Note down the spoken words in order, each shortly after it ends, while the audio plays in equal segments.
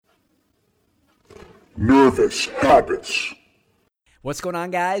Nervous Habits. What's going on,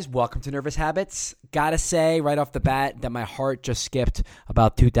 guys? Welcome to Nervous Habits. Gotta say right off the bat that my heart just skipped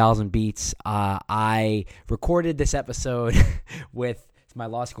about 2,000 beats. I recorded this episode with my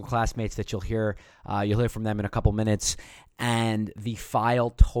law school classmates that you'll hear from them in a couple minutes, and the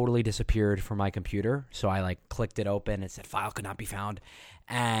file totally disappeared from my computer. So I clicked it open. It said file could not be found,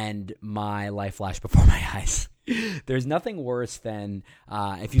 and my life flashed before my eyes. There's nothing worse than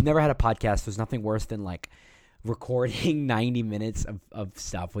if you've never had a podcast. There's nothing worse than recording 90 minutes of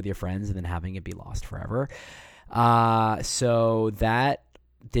stuff with your friends and then having it be lost forever. So that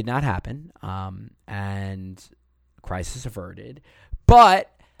did not happen, and crisis averted.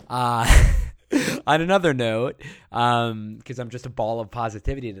 But on another note, because I'm just a ball of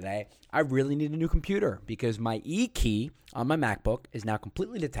positivity today, I really need a new computer because my E key on my MacBook is now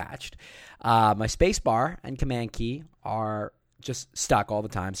completely detached. My space bar and command key are just stuck all the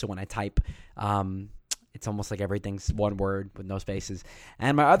time. So when I type, it's almost like everything's one word with no spaces.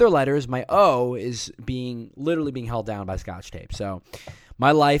 And my other letters, my O, is literally being held down by Scotch tape. So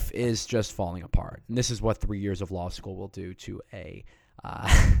my life is just falling apart. And this is what 3 years of law school will do to a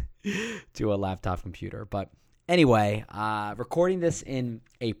laptop computer. But anyway, recording this in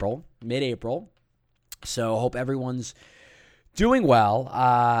mid-April. So hope everyone's doing well.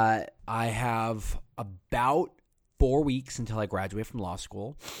 I have about 4 weeks until I graduate from law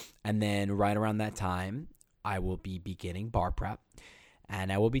school. And then right around that time, I will be beginning bar prep.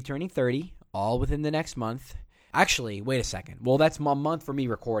 And I will be turning 30, all within the next month. Actually, wait a second. Well, that's a month for me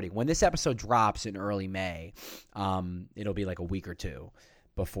recording. When this episode drops in early May, it'll be like a week or two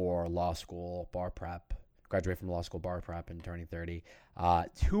before law school, bar prep, graduate from law school, bar prep, and turning 30.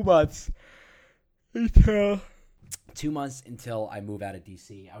 2 months until I move out of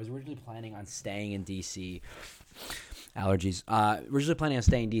D.C. I was originally planning on staying in D.C. Allergies. Originally planning on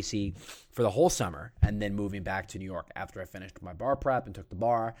staying in D.C. for the whole summer and then moving back to New York after I finished my bar prep and took the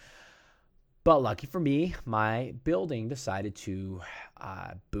bar. But lucky for me, my building decided to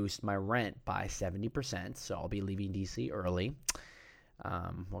boost my rent by 70%, so I'll be leaving D.C. early.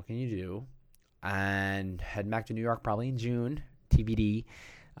 What can you do? And heading back to New York probably in June, TBD,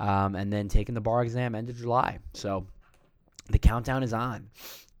 and then taking the bar exam end of July. So the countdown is on.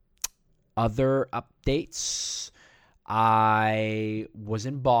 Other updates. I was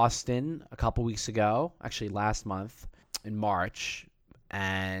in Boston a couple weeks ago, actually last month in March,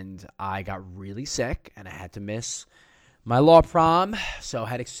 and I got really sick and I had to miss my law prom, so I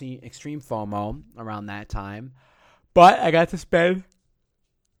had extreme FOMO around that time. But I got to spend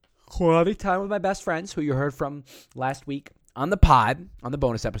quality time with my best friends, who you heard from last week on the pod, on the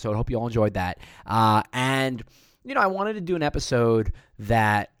bonus episode. Hope you all enjoyed that. And, I wanted to do an episode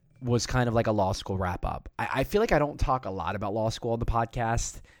that was kind of like a law school wrap-up. I feel like I don't talk a lot about law school on the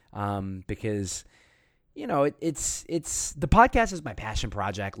podcast because, it's the podcast is my passion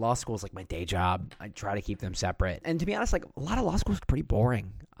project. Law school is like my day job. I try to keep them separate. And to be honest, a lot of law school is pretty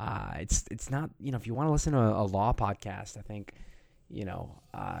boring. It's not, if you want to listen to a law podcast, I think,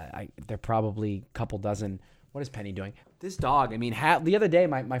 they're probably a couple dozen. What is Penny doing? This dog, the other day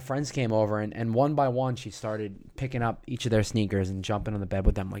my friends came over and one by one she started picking up each of their sneakers and jumping on the bed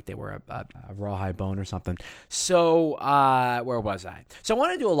with them like they were a rawhide bone or something. So where was I? So I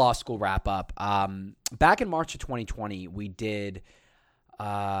wanted to do a law school wrap up. Back in March of 2020, we did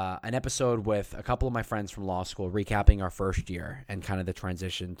an episode with a couple of my friends from law school recapping our first year and kind of the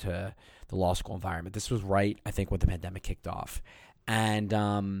transition to the law school environment. This was right, I think, when the pandemic kicked off. And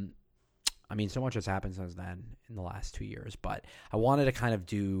so much has happened since then in the last 2 years, but I wanted to kind of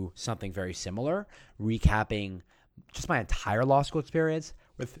do something very similar, recapping just my entire law school experience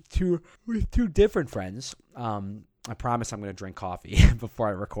with two different friends. I promise I'm going to drink coffee before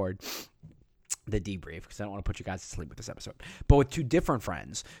I record the debrief because I don't want to put you guys to sleep with this episode, but with two different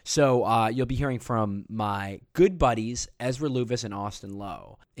friends. So you'll be hearing from my good buddies, Ezra Luvis and Austin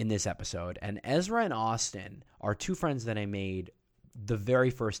Lowe, in this episode. And Ezra and Austin are two friends that I made the very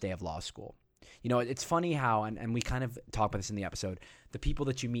first day of law school. It's funny how, and we kind of talk about this in the episode, the people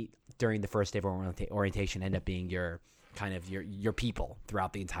that you meet during the first day of orientation end up being your people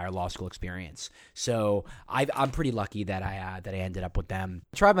throughout the entire law school experience. So I'm pretty lucky that I ended up with them.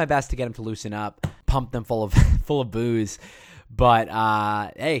 I tried my best to get them to loosen up, pump them full of booze. But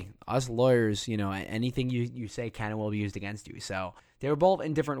hey, us lawyers, anything you say can and will be used against you. So they were both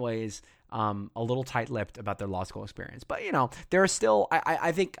in different ways a little tight-lipped about their law school experience. But, there are still,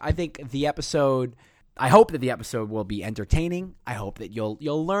 I think the episode, I hope that the episode will be entertaining. I hope that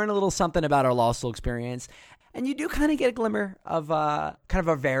you'll learn a little something about our law school experience. And you do kind of get a glimmer of kind of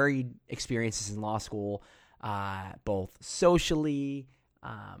our varied experiences in law school, both socially,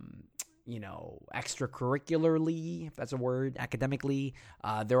 extracurricularly, if that's a word, academically,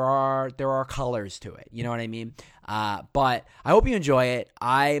 there are colors to it. You know what I mean? But I hope you enjoy it.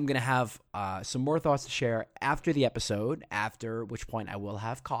 I am going to have some more thoughts to share after the episode, after which point I will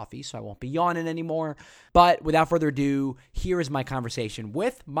have coffee, so I won't be yawning anymore. But without further ado, here is my conversation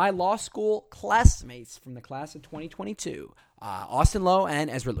with my law school classmates from the class of 2022, Austin Lowe and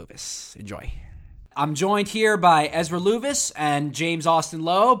Ezra Luvis. Enjoy. I'm joined here by Ezra Luvis and James Austin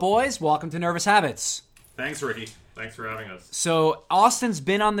Lowe. Boys, welcome to Nervous Habits. Thanks, Ricky. Thanks for having us. So Austin's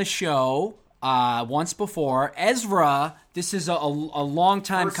been on the show once before. Ezra, this is a long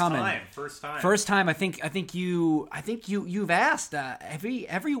time coming. First time. I think you've asked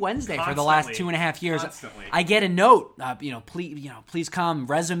every Wednesday for the last 2.5 years. Constantly. I get a note. Please come.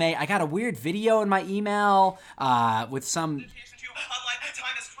 Resume. I got a weird video in my email with some.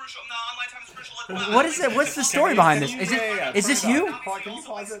 What is it? What's the story behind this? Is this you? Can you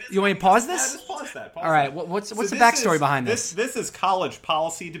pause it? You want me to pause this? Yeah, just pause that. All right. What's the backstory behind this? This is college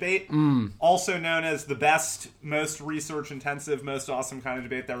policy debate, also known as the best, most research-intensive, most awesome kind of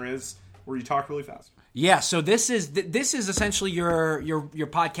debate there is, where you talk really fast. Yeah, so this is essentially your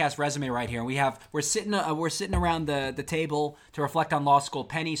podcast resume right here. We're sitting around the table to reflect on law school.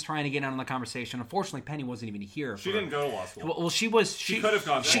 Penny's trying to get in on the conversation. Unfortunately, Penny wasn't even here. She didn't go to law school. Well, she could have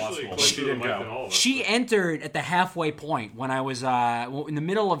gone to law school, but she didn't go. She entered at the halfway point when I was in the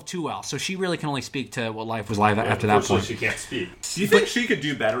middle of 2L, so she really can only speak to what life was like after that point. She can't speak. Do you think she could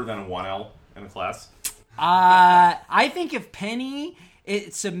do better than a 1L in a class? I think if Penny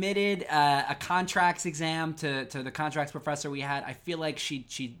submitted a contracts exam to the contracts professor we had, I feel like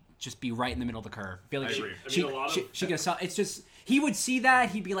she'd just be right in the middle of the curve. I feel like she gets. It's just he would see that,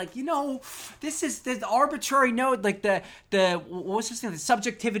 he'd be like, this is the arbitrary note, like the what's this thing, the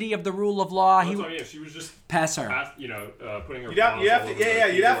subjectivity of the rule of law. She was just pass her. Putting her. You'd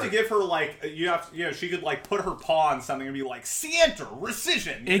have to give her she could like put her paw on something and be like scienter,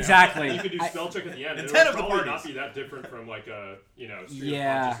 rescission. Exactly. You could do spell check at the end. And it 10 would of the probably parties not be that different from like a stream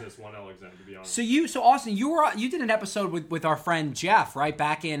Yeah. of consciousness 1L exam, to be honest. So Austin, you did an episode with our friend Jeff, right,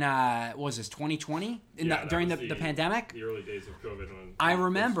 back in what was this 2020 during the pandemic, the early days of COVID. When I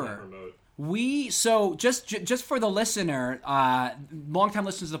remember. Just for the listener, longtime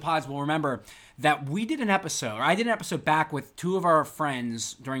listeners of the pods will remember that I did an episode back with two of our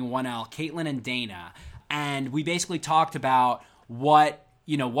friends during 1L, Caitlin and Dana, and we basically talked about what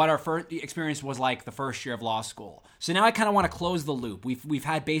our first experience was like the first year of law school. So now I kind of want to close the loop. We've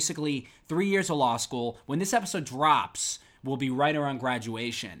had basically 3 years of law school. When this episode drops, we'll be right around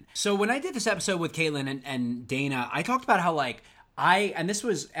graduation. So when I did this episode with Caitlin and Dana, I talked about how and this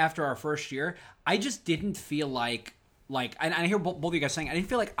was after our first year, I just didn't feel like and I hear both of you guys saying, I didn't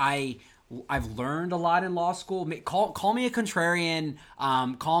feel like I've learned a lot in law school. Call me a contrarian,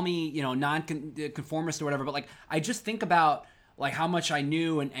 call me, non-conformist or whatever, but I just think about how much I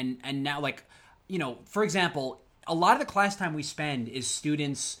knew and now for example, a lot of the class time we spend is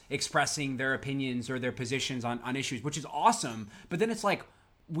students expressing their opinions or their positions on issues, which is awesome, but then it's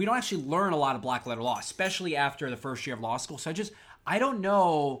we don't actually learn a lot of black letter law, especially after the first year of law school. So I don't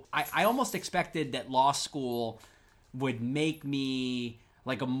know. I almost expected that law school would make me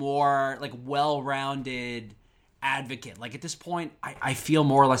a more well-rounded advocate. At this point, I feel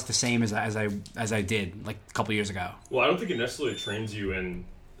more or less the same as I did a couple years ago. Well, I don't think it necessarily trains you in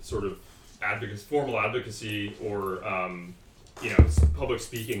sort of formal advocacy or public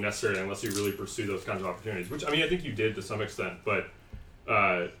speaking necessarily, unless you really pursue those kinds of opportunities. Which I think you did to some extent, but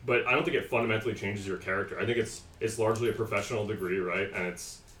I don't think it fundamentally changes your character. I think it's largely a professional degree, right? And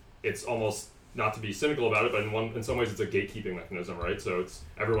it's almost, not to be cynical about it, but in some ways it's a gatekeeping mechanism, right? So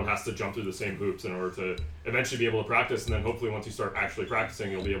everyone has to jump through the same hoops in order to eventually be able to practice, and then hopefully once you start actually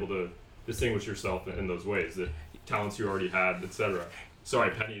practicing, you'll be able to distinguish yourself in those ways, the talents you already had, etc.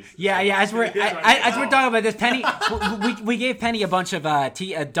 Sorry, Penny. Yeah. As we're talking about this, Penny, we gave Penny a bunch of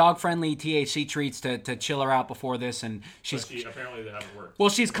dog-friendly THC treats to chill her out before this, and apparently they haven't worked. Well,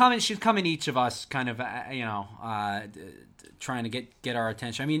 she's coming each of us, kind of trying to get our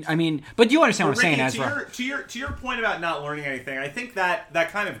attention. I mean, but you understand what I'm saying, Ezra. To your point about not learning anything, I think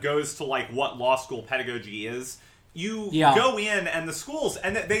that kind of goes to what law school pedagogy is. You go in, and the schools,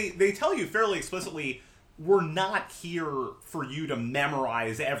 and they tell you fairly explicitly, we're not here for you to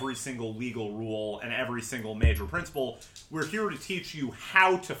memorize every single legal rule and every single major principle. We're here to teach you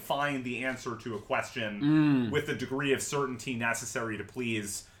how to find the answer to a question with the degree of certainty necessary to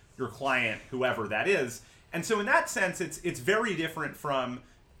please your client, whoever that is. And so in that sense, it's very different from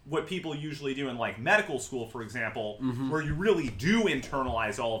what people usually do in medical school, for example, where you really do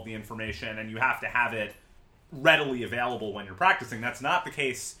internalize all of the information and you have to have it readily available when you're practicing. That's not the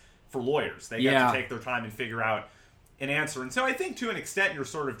case for lawyers. They get to take their time and figure out an answer. And so I think to an extent you're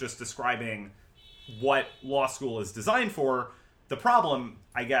sort of just describing what law school is designed for. The problem,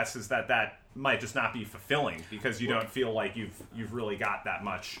 I guess, is that might just not be fulfilling because you don't feel like you've really got that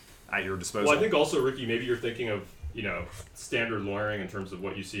much at your disposal. Well, I think also, Ricky, maybe you're thinking of, standard lawyering in terms of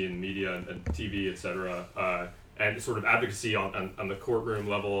what you see in media and TV, et cetera, and sort of advocacy on the courtroom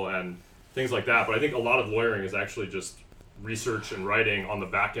level and things like that. But I think a lot of lawyering is actually just research and writing on the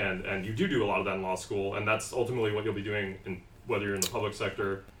back end, and you do a lot of that in law school, and that's ultimately what you'll be doing whether you're in the public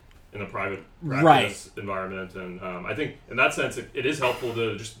sector, in the private practice environment. And I think in that sense it is helpful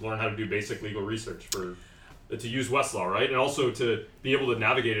to just learn how to do basic legal research to use Westlaw, right? And also to be able to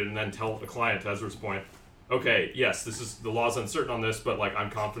navigate it and then tell the client, to Ezra's point, okay, yes, the law's uncertain on this, but like I'm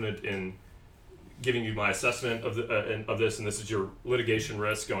confident in giving you my assessment of this, and this is your litigation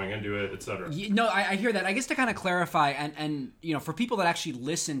risk going into it, et cetera. No, I hear that. I guess to kind of clarify, and for people that actually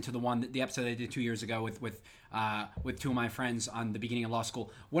listened to the episode I did 2 years ago with two of my friends on the beginning of law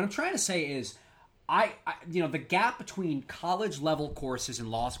school, what I'm trying to say is, I the gap between college level courses and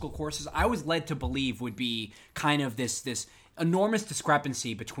law school courses, I was led to believe would be kind of this enormous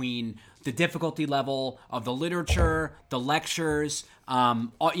discrepancy between the difficulty level of the literature, the lectures,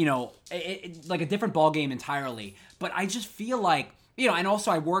 like a different ballgame entirely. But I just feel like, and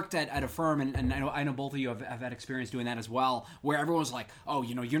also I worked at a firm, and I know both of you have had experience doing that as well, where everyone's like, oh,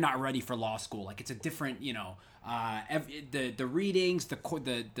 you're not ready for law school. Like, it's a different, the readings,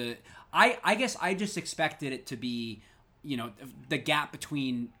 I guess I just expected it to be, the gap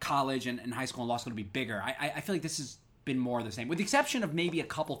between college and high school and law school to be bigger. I feel like this has been more of the same, with the exception of maybe a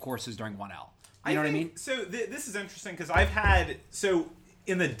couple courses during 1L. You know what I mean? So this is interesting because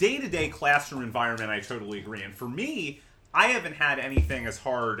in the day-to-day classroom environment, I totally agree. And for me, I haven't had anything as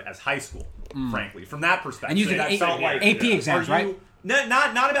hard as high school, frankly, from that perspective. And you did AP exams, right?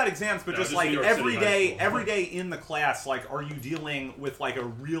 Not about exams, but just like every day in the class, like, are you dealing with like a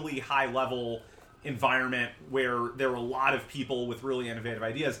really high-level environment where there are a lot of people with really innovative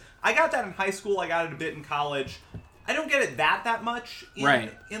ideas? I got that in high school. I got it a bit in college. I don't get it that much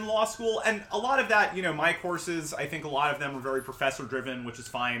in law school. And a lot of that, my courses, I think a lot of them are very professor-driven, which is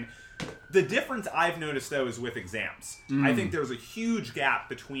fine. The difference I've noticed, though, is with exams. I think there's a huge gap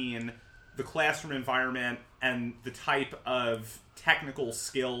between the classroom environment and the type of technical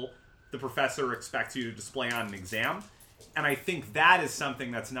skill the professor expects you to display on an exam. And I think that is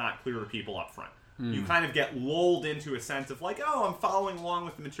something that's not clear to people up front. You kind of get lulled into a sense of like, oh, I'm following along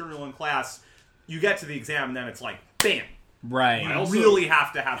with the material in class. You get to the exam, and then it's like, bam. Right. You really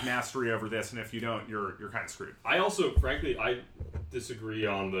have to have mastery over this, and if you don't, you're kind of screwed. I also, frankly, I disagree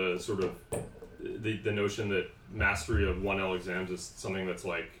on the sort of the notion that mastery of 1L exams is something that's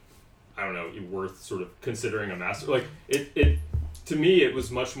like, I don't know, worth sort of considering a master. Like, it to me, it was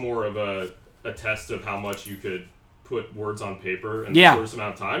much more of a test of how much you could put words on paper in the shortest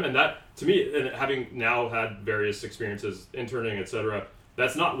amount of time. And that, to me, and having now had various experiences, interning, etc.,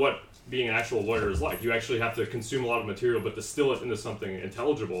 that's not what being an actual lawyer is like. You actually have to consume a lot of material, but distill it into something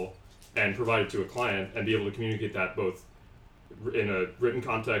intelligible and provide it to a client and be able to communicate that both in a written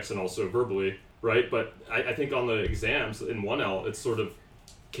context and also verbally, right? But I think on the exams in 1L, it's sort of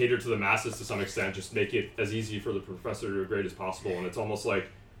cater to the masses to some extent, just make it as easy for the professor to grade as possible. And it's almost like,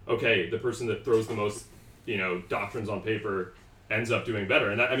 okay, the person that throws the most, doctrines on paper ends up doing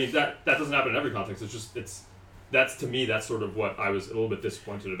better. And that doesn't happen in every context. That's to me, that's sort of what I was a little bit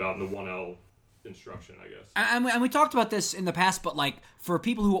disappointed about in the 1L instruction, I guess. And we talked about this in the past, but like for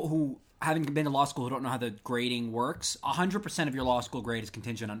people who haven't been to law school, who don't know how the grading works, 100% of your law school grade is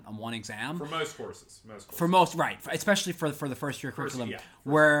contingent on one exam. For most courses. For most, right. Especially for the first year curriculum,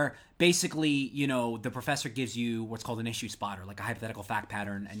 where basically, the professor gives you what's called an issue spotter, like a hypothetical fact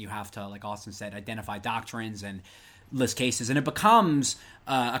pattern, and you have to, like Austin said, identify doctrines and list cases, and it becomes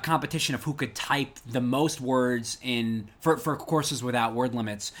a competition of who could type the most words for courses without word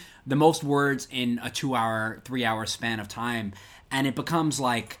limits, the most words in a 2-hour, 3-hour span of time, and it becomes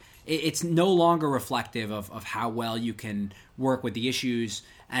like it's no longer reflective of how well you can work with the issues.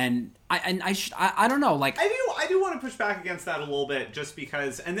 And I don't know, like I do want to push back against that a little bit, just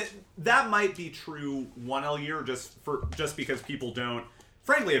because, and that might be true 1L year, just because people don't,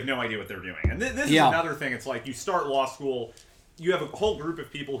 frankly, have no idea what they're doing. And this is another thing. It's like you start law school, you have a whole group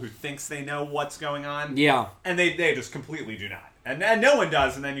of people who thinks they know what's going on. Yeah. And they just completely do not. And no one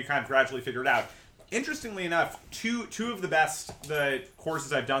does, and then you kind of gradually figure it out. Interestingly enough, two of the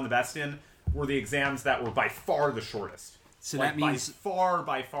courses I've done the best in were the exams that were by far the shortest. So that means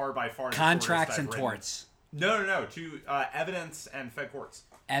by far contracts and torts. No, to evidence and Fed courts.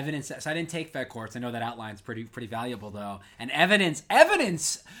 evidence. So I didn't take Fed Courts. I know that outline's pretty valuable though. And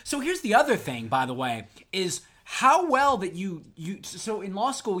evidence. So here's the other thing, by the way, is how well that you so in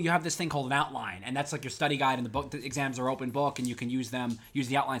law school you have this thing called an outline, and that's like your study guide, and the exams are open book, and you can use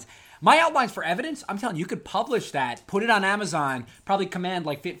the outlines. My outlines for evidence, I'm telling you, you could publish that, put it on Amazon, probably command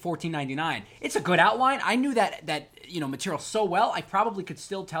like $14.99. It's a good outline. I knew that material so well, I probably could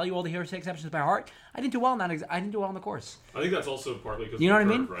still tell you all the hearsay exceptions by heart. I didn't do well in that. I didn't do well in the course. I think that's also partly because you know what I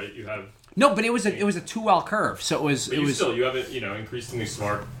mean, right? You have no, but it was a 2L curve, so it was. You have it, increasingly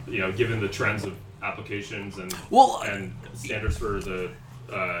smart, given the trends of applications and standards for the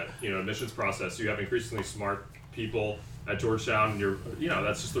admissions process. You have increasingly smart people at Georgetown.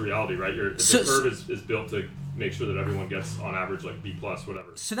 That's just the reality, right? The curve is built to make sure that everyone gets on average like B+, whatever.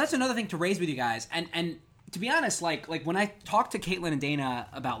 So that's another thing to raise with you guys, and to be honest, like when I talked to Caitlin and Dana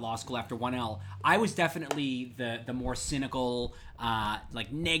about law school after 1L, I was definitely the more cynical,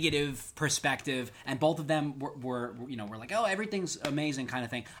 negative perspective, and both of them were like, oh, everything's amazing kind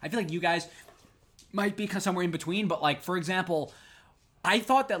of thing. I feel like you guys might be somewhere in between, but like, for example, I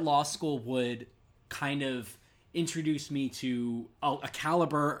thought that law school would kind of introduce me to a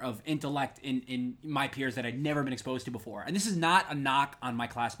caliber of intellect in my peers that I'd never been exposed to before. And this is not a knock on my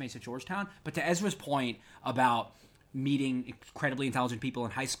classmates at Georgetown, but to Ezra's point about meeting incredibly intelligent people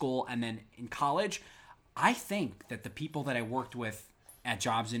in high school and then in college, I think that the people that I worked with at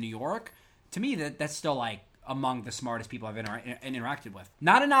jobs in New York, to me, that's still like among the smartest people I've interacted with.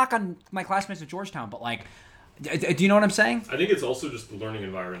 Not a knock on my classmates at Georgetown, but like, do you know what I'm saying? I think it's also just the learning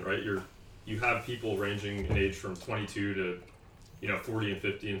environment, right? You have people ranging in age from 22 to 40 and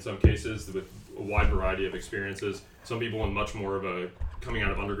 50 in some cases with a wide variety of experiences. Some people in much more of a coming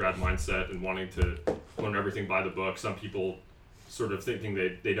out of undergrad mindset and wanting to learn everything by the book. Some people sort of thinking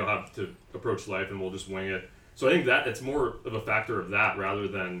they know how to approach life and will just wing it. So I think that it's more of a factor of that rather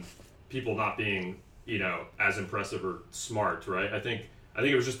than people not being as impressive or smart, right? I think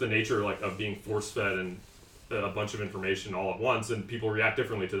it was just the nature of being force-fed and a bunch of information all at once, and people react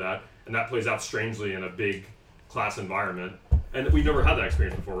differently to that, and that plays out strangely in a big class environment. And we've never had that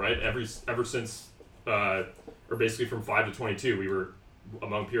experience before, right? Ever since, or basically from 5 to 22, we were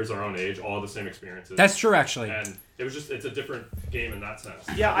among peers our own age, all the same experiences. That's true, actually. And it was it's a different game in that sense.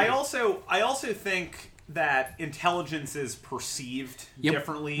 Yeah, I also think that intelligence is perceived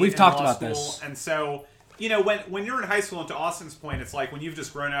differently. We've talked about this. And so, when you're in high school, and to Austin's point, it's like when you've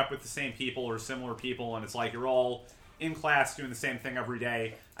just grown up with the same people or similar people, and it's like you're all in class doing the same thing every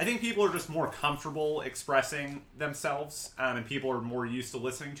day. I think people are just more comfortable expressing themselves, and people are more used to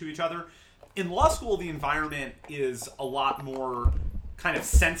listening to each other. In law school, the environment is a lot more kind of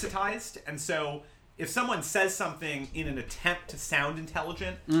sensitized, and so if someone says something in an attempt to sound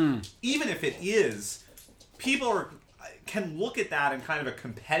intelligent, even if it is, people can look at that in kind of a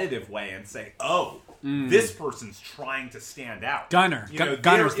competitive way and say, oh, this person's trying to stand out. Gunner.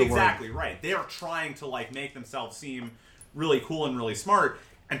 Gunner's the word. Exactly right. They're trying to make themselves seem really cool and really smart,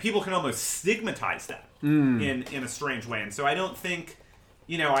 and people can almost stigmatize that in a strange way. And so I don't think,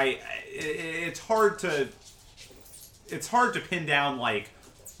 it's hard to pin down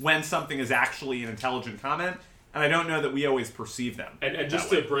when something is actually an intelligent comment, and I don't know that we always perceive them. And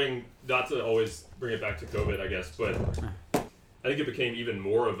just not to always bring it back to COVID, I guess, but I think it became even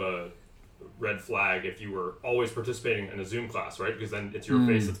more of a red flag if you were always participating in a Zoom class, right? Because then it's your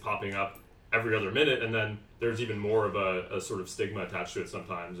face that's popping up every other minute, and then there's even more of a sort of stigma attached to it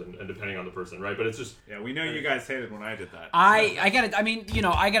sometimes, and depending on the person, right? But it's just we know you guys hated when I did that. I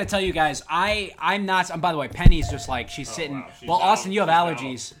gotta tell you guys, I'm not. By the way, Penny's just she's sitting. Wow. Austin, you have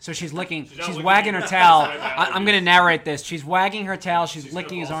allergies, so she's licking. She's wagging her tail. I'm gonna narrate this. She's wagging her tail. She's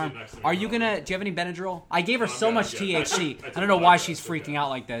licking his arm. Are you gonna? Do you have any Benadryl? I gave her so much THC. I don't know why she's freaking out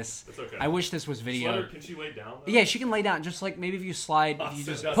like this. It's okay. I wish this was video. Can she lay down? Yeah, she can lay down. Just maybe if you slide, if you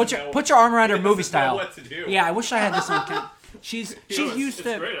just put your arm around her movie style. What to do. Yeah, I wish I had this on camera. She's used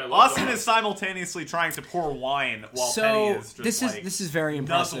to. Austin is simultaneously trying to pour wine while Penny is just this is very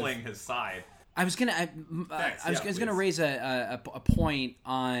impressive. Nuzzling his side. I was gonna raise a point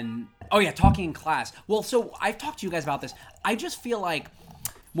on talking in class. Well, so I've talked to you guys about this. I just feel like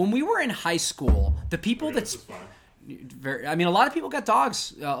when we were in high school, the people a lot of people got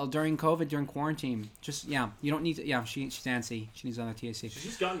dogs during COVID, during quarantine. You don't need to. Yeah, she's antsy. She needs another THC. She's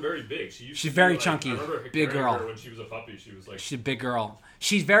just gotten very big. She's very chunky, big girl. When she was a puppy, she was she's a big girl.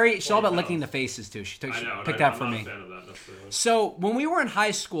 She's all about licking the faces too. She picked that from me. I'm not a fan of that necessarily. So when we were in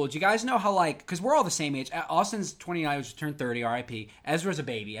high school, do you guys know how because we're all the same age. Austin's 29, which turned 30, RIP. Ezra's a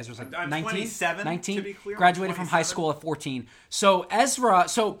baby. Ezra's 19, 27, 19. To be clear, graduated from high school at 14. So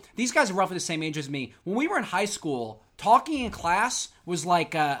these guys are roughly the same age as me. When we were in high school, talking in class was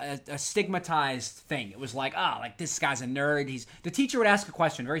like a stigmatized thing. It was like, like this guy's a nerd. The teacher would ask a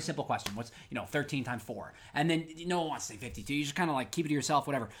question, very simple question. What's 13 times 4? And then no one wants to say 52. You just kind of like keep it to yourself,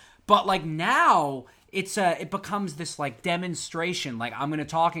 whatever. But like now it becomes this like demonstration. Like I'm going to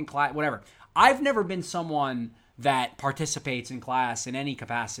talk in class, whatever. I've never been someone that participates in class in any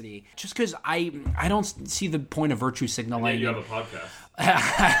capacity, just because I don't see the point of virtue signaling. And you have a podcast.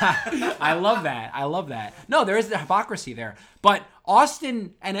 I love that. No, there is the hypocrisy there. But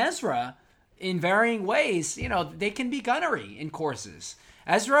Austin and Ezra, in varying ways, they can be gunnery in courses.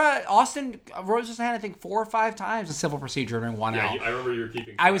 Austin rose his hand, I think, 4 or 5 times in civil procedure during 1L. Yeah, I remember you were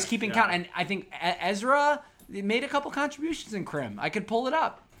keeping count. I was keeping count, and I think Ezra made a couple contributions in crim. I could pull it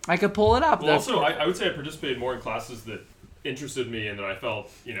up. Well, also, I would say I participated more in classes that interested me and that I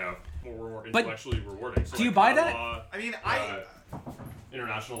felt, more intellectually rewarding. So do you buy that? Law,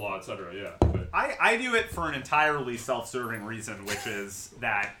 international law, etc. Yeah. But I do it for an entirely self-serving reason, which is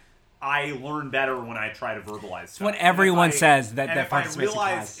that I learn better when I try to verbalize stuff. What everyone says that participates in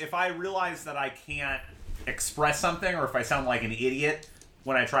class. If I realize that I can't express something, or if I sound like an idiot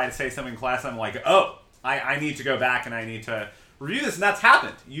when I try to say something in class, I'm like, I need to go back and I need to review this, and that's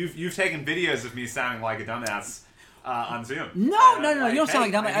happened. You've taken videos of me sounding like a dumbass on Zoom. No, you don't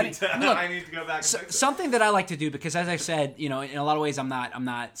sound like a dumbass. I need to go back. Something that I like to do, because as I said, in a lot of ways, I'm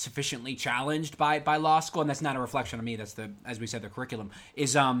not sufficiently challenged by law school, and that's not a reflection of me. That's as we said, the curriculum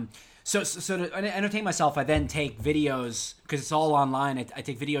is. So to entertain myself, I then take videos, because it's all online. I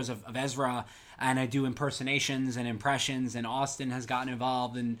take videos of Ezra, and I do impersonations and impressions, and Austin has gotten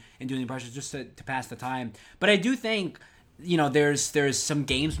involved in doing impressions just to pass the time. But I do think, there's some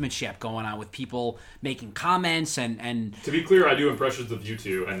gamesmanship going on with people making comments and. To be clear, I do impressions of you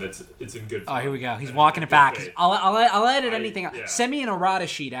two, and it's in good. Oh, here we go. He's walking it back. I'll edit anything. Yeah. Send me an errata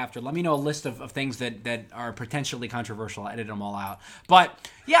sheet after. Let me know a list of things that are potentially controversial. I'll edit them all out. But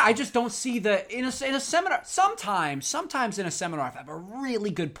yeah, I just don't see in a seminar. Sometimes in a seminar, if I have a really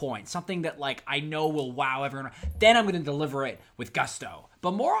good point, something that like I know will wow everyone, then I'm going to deliver it with gusto.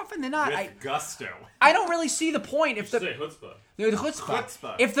 But more often than not, gusto. I don't really see the point. If say chutzpah. The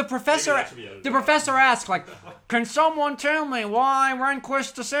chutzpah. If the professor asks, like, can someone tell me why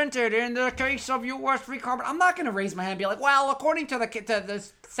Rehnquist dissented in the case of U.S. free carbon? I'm not going to raise my hand and be like, well, according to the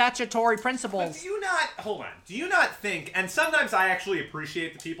statutory principles. But do you not think, and sometimes I actually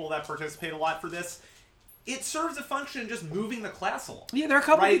appreciate the people that participate a lot for this, it serves a function just moving the class along. Yeah, there are a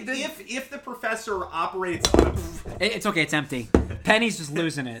couple. Right? If the professor operates on a... It's okay, it's empty. Penny's just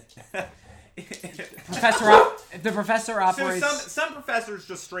losing it. The professor operates... So some professors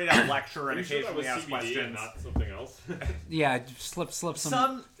just straight out lecture and occasionally ask questions. And not something else? Yeah, slip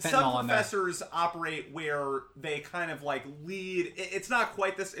some professors operate where they kind of like lead... It's not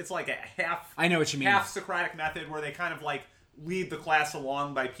quite this... It's like a half... I know what you mean. Half Socratic method where they kind of like lead the class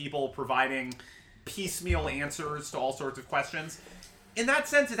along by people providing piecemeal answers to all sorts of questions. In that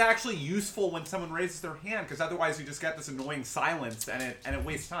sense, it's actually useful when someone raises their hand, because otherwise you just get this annoying silence and it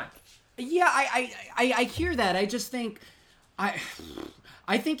wastes time. Yeah, I hear that. I just think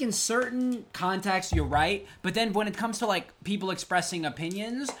I think in certain contexts you're right, but then when it comes to like people expressing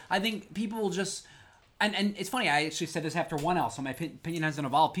opinions, I think people will just and it's funny. I actually said this after 1L, so my opinion hasn't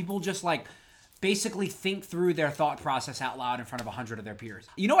evolved. People just like basically think through their thought process out loud in front of 100 of their peers.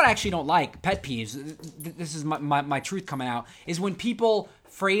 You know what I actually don't like? Pet peeves. This is my truth coming out. Is when people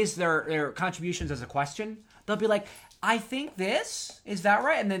phrase their contributions as a question. They'll be like, I think this. Is that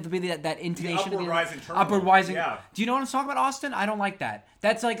right? And then there'll be that intonation. The upward rising. Yeah. Do you know what I'm talking about, Austin? I don't like that.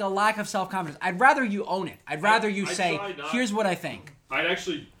 That's like a lack of self-confidence. I'd rather you own it. I'd rather you say, here's what I think. I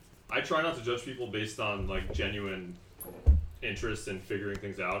try not to judge people based on like genuine interest in figuring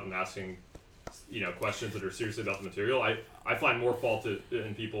things out and asking questions that are seriously about the material. I find more fault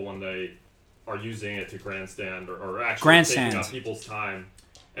in people when they are using it to grandstand or actually taking up people's time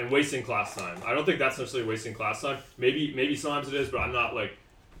and wasting class time. I don't think that's necessarily wasting class time. Maybe sometimes it is, but I'm not like,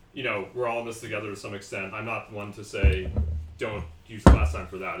 we're all in this together to some extent. I'm not one to say don't use class time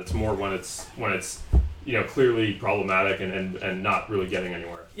for that. It's more when it's clearly problematic and not really getting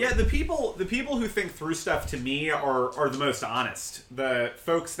anywhere. Yeah, the people who think through stuff to me are the most honest. The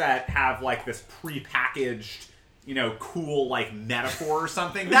folks that have like this prepackaged, cool like metaphor or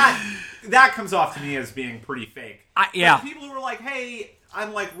something, that comes off to me as being pretty fake. Yeah. But the people who are like, hey,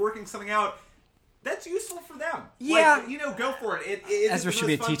 I'm like working something out, that's useful for them. Yeah. Like, go for it. Ezra should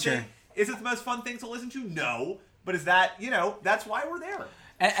be a teacher. Is it the most fun thing to listen to? No. But is that, that's why we're there.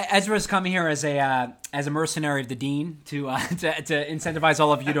 Ezra's coming here as a mercenary of the dean to incentivize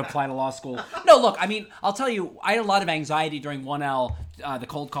all of you to apply to law school. No, look, I mean, I'll tell you, I had a lot of anxiety during 1L, the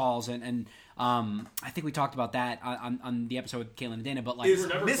cold calls, and I think we talked about that on the episode with Caitlin and Dana. But like, is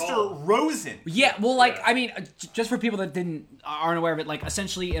Mr. Rosen? Yeah, well, like I mean, just for people that aren't aware of it, like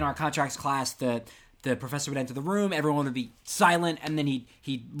essentially in our contracts class, the professor would enter the room, everyone would be silent, and then he'd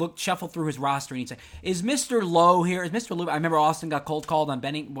shuffle through his roster, and he'd say, "Is Mr. Lowe here? Is Mr. Lowe?" I remember Austin got cold called on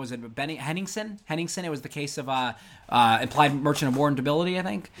Henningsen? Henningsen. It was the case of implied merchant of warrantability, I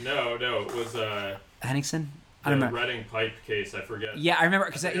think. No, it was Henningsen. I the don't remember. Reading pipe case. I forget. Yeah, I remember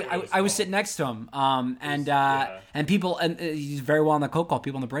because I was sitting next to him, and people, and he's very well on the cold call.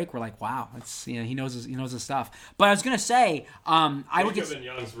 People on the break were like, "Wow, it's he knows his stuff." But I was gonna say, I would get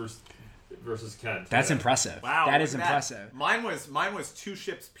Young's versus Kent. That's impressive. Wow, that is impressive. That. Mine was Two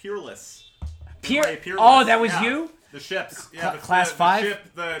Ships Peerless. Peerless. Peerless. Oh, that was you? The ships. Yeah, Class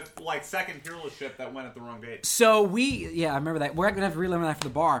 5? The second Peerless ship that went at the wrong date. So I remember that. We're going to have to relearn that for the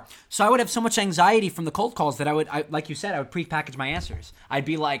bar. So I would have so much anxiety from the cold calls that I like you said, I would prepackage my answers. I'd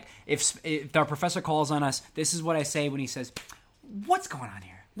be like, if our professor calls on us, this is what I say when he says, "What's going on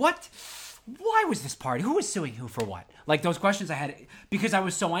here? What? Why was this party? Who was suing who for what?" Like those questions I had because I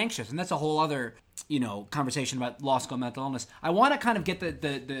was so anxious, and that's a whole other conversation about law school mental illness. I want to kind of get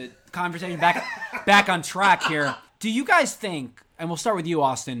the conversation back on track here. Do you guys think? And we'll start with you,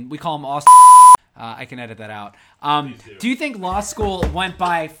 Austin. We call him Austin. I can edit that out. Do you think law school went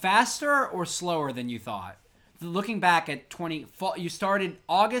by faster or slower than you thought? Looking back at you started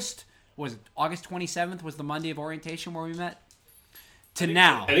August. Was it August 27th? Was the Monday of orientation where we met?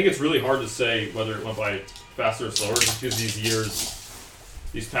 Now. I think it's really hard to say whether it went by faster or slower just because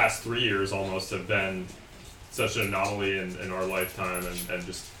these past 3 years almost have been such an anomaly in our lifetime and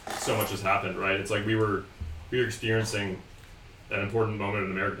just so much has happened, right? It's like we were experiencing an important moment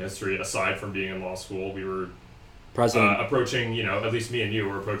in American history aside from being in law school. We were approaching, at least me and you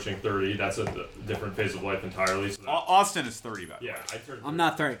were approaching 30. That's a different phase of life entirely. So Austin is 30, by the way. Yeah, I turned 30. I'm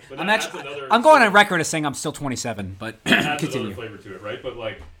not 30. But I'm going on record as saying I'm still 27, but adds continue. another flavor to it, right? But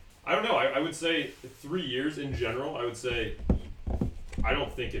like, I don't know. I would say 3 years in general. I would say I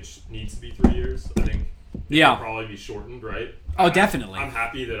don't think it needs to be 3 years. I think it could probably be shortened, right? Oh, definitely. I'm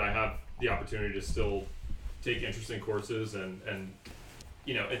happy that I have the opportunity to still take interesting courses and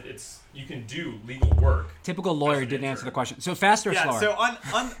it's you can do legal work. Typical lawyer didn't answer the question. So faster or slower? So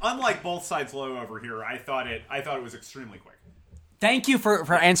unlike both sides low over here, I thought it was extremely quick. Thank you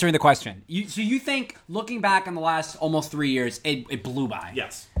for answering the question. So you think looking back on the last almost 3 years, it blew by?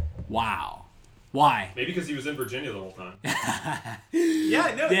 Yes. Wow. Why? Maybe because he was in Virginia the whole time.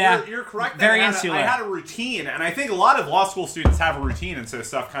 You're correct. Very insular. I had a routine, and I think a lot of law school students have a routine, and so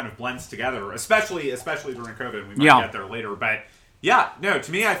stuff kind of blends together, especially during COVID. We might get there later, but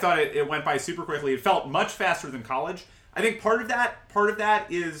to me, I thought it went by super quickly. It felt much faster than college. I think part of that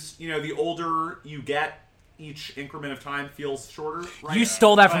is the older you get, each increment of time feels shorter. Right? You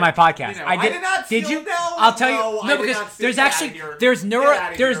stole that from my podcast. I did not. Did steal, you? No, I'll tell you. No, because there's actually there's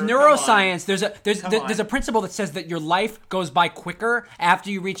neuroscience. There's a principle that says that your life goes by quicker after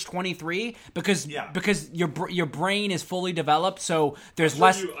you reach 23 because your brain is fully developed. So there's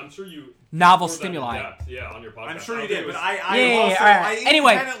less. I'm sure you. Novel stimuli. On your podcast. I'm sure you did, but I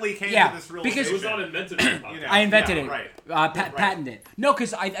independently came to this realization. Because it was not invented. I invented it. Right. Patented it. No,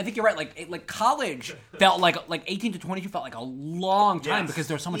 because I think you're right. Like college felt like 18 to 22 felt like a long time because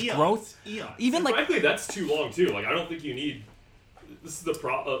there's so much growth. Even frankly, that's too long too. Like I don't think you need. This is the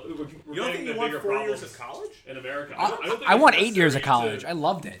problem. You don't think you want 4 years of college in America? I want 8 years of college. I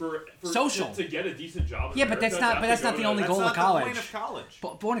loved it. For social to get a decent job. Yeah, but that's not the only goal of college. That's not the point of college.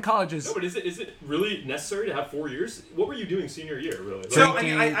 But point of college is. No, but is it really necessary to have 4 years? What were you doing senior year, really?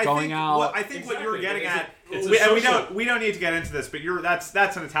 Drinking, going out. I think what you were getting at. We don't need to get into this, but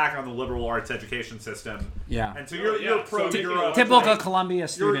that's an attack on the liberal arts education system. Yeah. And so you're pro Europe. Typical Columbia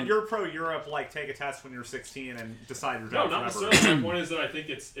student. You're pro Europe. Like take a test when you're 16 and decide your job. No, not necessarily. My point is that I think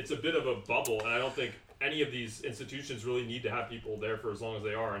it's a bit of a bubble, and I don't think any of these institutions really need to have people there for as long as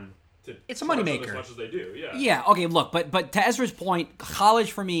they are, and it's a moneymaker as much as they do. Yeah. Yeah. Okay. Look, but to Ezra's point,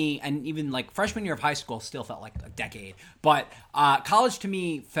 college for me, and even like freshman year of high school, still felt like a decade. But college to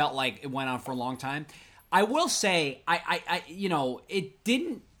me felt like it went on for a long time. I will say, it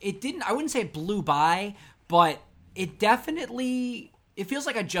didn't. I wouldn't say it blew by, but it definitely. It feels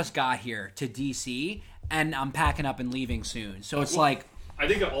like I just got here to DC, and I'm packing up and leaving soon. So it's like. I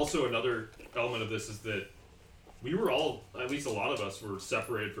think also another element of this is that we were all, at least a lot of us, were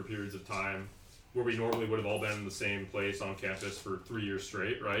separated for periods of time where we normally would have all been in the same place on campus for 3 years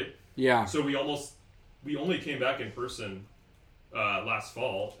straight, right? Yeah. So we only came back in person last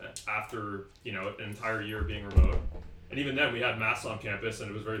fall after an entire year being remote, and even then we had masks on campus and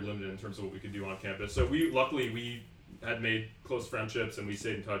it was very limited in terms of what we could do on campus. So luckily we had made close friendships and we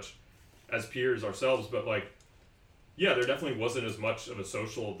stayed in touch, as peers ourselves, but like, yeah, there definitely wasn't as much of a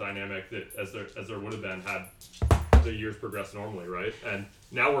social dynamic as there would have been had the years progressed normally, right? And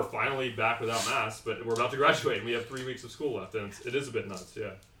now we're finally back without masks, but we're about to graduate and we have 3 weeks of school left, and it is a bit nuts,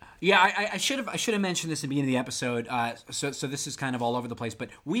 yeah. Yeah, I should have mentioned this at the beginning of the episode. So this is kind of all over the place, but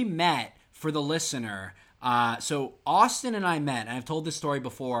we met for the listener. So Austin and I met, and I've told this story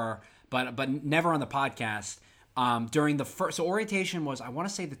before, but never on the podcast. During the first, so orientation was, I want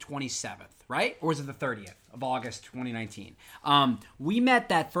to say the 27th, right? Or was it the 30th of August 2019? We met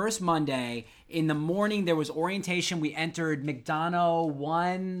that first Monday. In the morning, there was orientation. We entered McDonough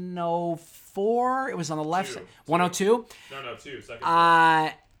 104. It was on the left side. 102? No, 2.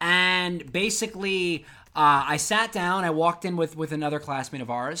 Second. And basically, I sat down. I walked in with another classmate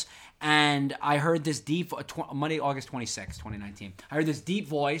of ours, and I heard this deep, Monday, August 26th, 2019. I heard this deep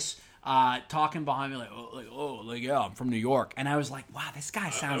voice talking behind me like, yeah, I'm from New York. And I was like, wow, this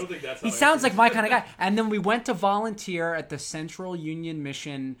guy sounds, he sounds like my kind of guy. And then we went to volunteer at the Central Union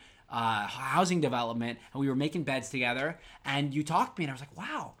Mission housing development, and we were making beds together. And you talked to me, and I was like,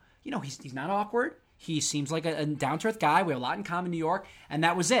 wow, he's not awkward. He seems like a down-to-earth guy. We have a lot in common in New York. And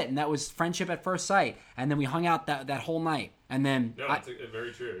that was it. And that was friendship at first sight. And then we hung out that whole night. And then... No, it's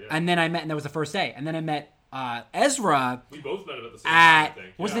very true, yeah. And then I met... And that was the first day. And then I met Ezra... We both met him at the same time, I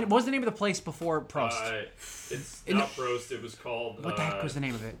think. What was the name of the place before Prost? It's not Prost. It was called... What the heck was the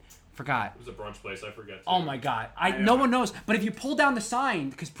name of it? Forgot. It was a brunch place. I forget. Too. Oh my god! No one knows. But if you pull down the sign,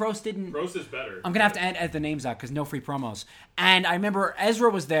 because Prost didn't. Prost is better. I'm gonna have to edit the names out because no free promos. And I remember Ezra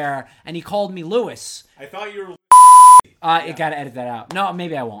was there, and he called me Lewis. I thought you were. You gotta edit that out. No,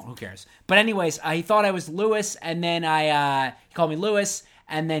 maybe I won't. Who cares? But anyways, he thought I was Lewis, and then he called me Lewis,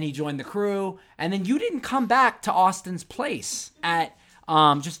 and then he joined the crew, and then you didn't come back to Austin's place at.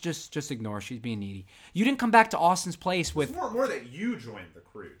 Just ignore. She's being needy. You didn't come back to Austin's place with... It's more that you joined the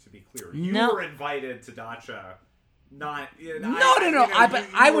crew, to be clear. You were invited to Dacha, not... No.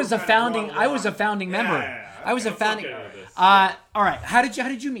 I was a founding member. Yeah. I was a founding... all right. How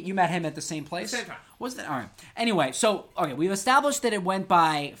did you meet? You met him at the same place? Same time. Was that... All right. Anyway, so, okay, we've established that it went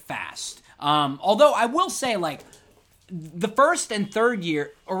by fast. Although I will say, like... The first and third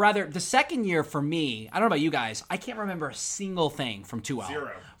year, or rather, the second year for me, I don't know about you guys, I can't remember a single thing from 2L.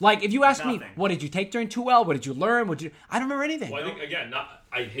 Zero. Like, if you ask me, what did you take during 2L? What did you learn? I don't remember anything. Well, I think, again,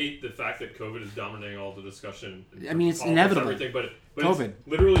 I hate the fact that COVID is dominating all the discussion. I mean, it's inevitable. Everything, but COVID.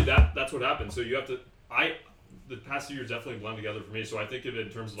 Literally, that's what happened. So you have to... The past 2 years definitely blend together for me, so I think of it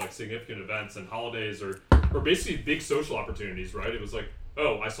in terms of, like, significant events and holidays or basically big social opportunities, right? It was like,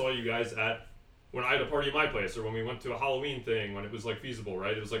 oh, I saw you guys at... when I had a party at my place, or when we went to a Halloween thing, when it was like feasible,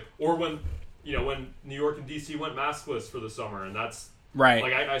 right? It was like, or when New York and DC went maskless for the summer, and that's right.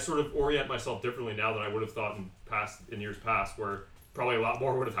 Like I sort of orient myself differently now than I would have thought in years past, where probably a lot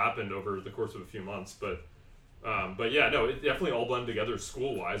more would have happened over the course of a few months. But yeah, no, it definitely all blended together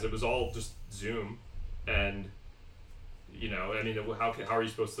school wise. It was all just Zoom, and I mean, how are you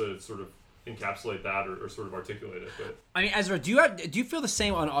supposed to sort of encapsulate that or sort of articulate it? But I mean, Ezra, do you feel the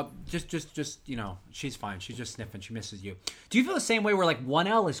same on just she's fine, she's just sniffing, she misses you. Do you feel the same way where like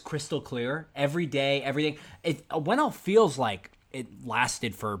 1L is crystal clear every day, everything? 1L feels like it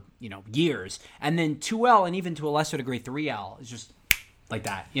lasted for years, and then 2L and even to a lesser degree 3L is just like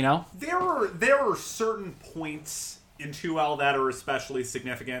that. There are certain points in 2L that are especially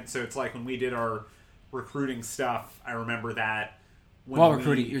significant. So it's like when we did our recruiting stuff, I remember that.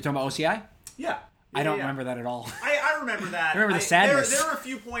 Recruiting, you're talking about OCI? Yeah. I don't remember that at all. I remember that. I remember the sadness. There are a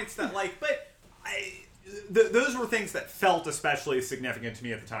few points that, those were things that felt especially significant to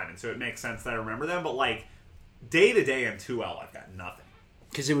me at the time, and so it makes sense that I remember them, but, day to day in 2L, I've got nothing.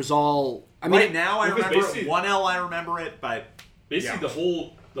 Because it was all... right now, I remember it. 1L, I remember it, but... Basically,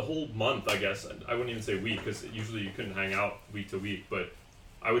 the whole month, I guess, I wouldn't even say week, because usually you couldn't hang out week to week, but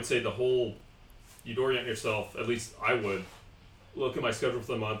I would say you'd orient yourself, at least I would, look at my schedule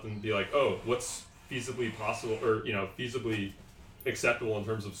for the month and be like, oh, what's feasibly possible or feasibly acceptable in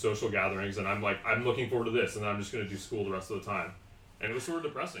terms of social gatherings, and I'm looking forward to this, and then I'm just going to do school the rest of the time. And it was sort of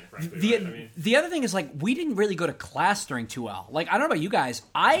depressing, frankly. The other thing is, we didn't really go to class during 2L. I don't know about you guys.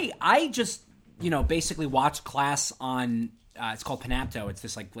 I just basically watched class on it's called Panapto. It's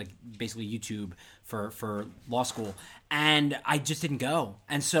this basically YouTube for law school, and I just didn't go.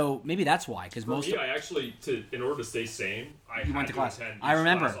 And so maybe that's why. Because I actually, in order to stay sane, I went to class. Attend I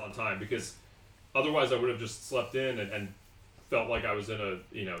remember class on time, because otherwise I would have just slept in and felt like I was in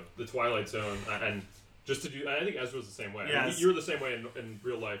the Twilight Zone, and just to do. I think Ezra's the same way. Yes. I mean, you're the same way in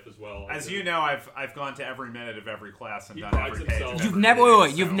real life as well. As you know, I've gone to every minute of every class and done every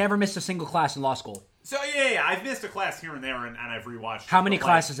page. You've never missed a single class in law school. So yeah, I've missed a class here and there, and I've rewatched. How many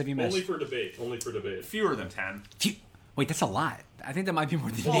classes have you missed? Only for debate. Fewer than 10. Wait, that's a lot. I think that might be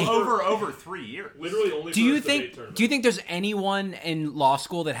more than me. Over 3 years. Literally only. Do you think there's anyone in law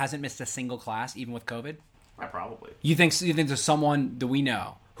school that hasn't missed a single class, even with COVID? Yeah, probably. You think there's someone that we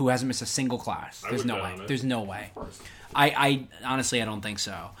know who hasn't missed a single class? There's no way. There's no way. Of course. I honestly, I don't think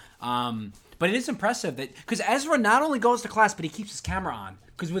so. But it is impressive that because Ezra not only goes to class, but he keeps his camera on.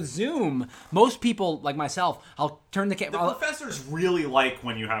 Because with Zoom, most people like myself, I'll turn the camera. The professors really like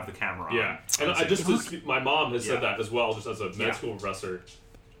when you have the camera on. Yeah, and my mom has said that as well, just as a med school professor.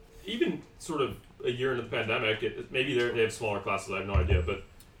 Even sort of a year into the pandemic, maybe they have smaller classes. I have no idea, but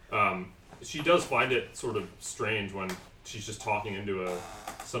she does find it sort of strange when she's just talking into a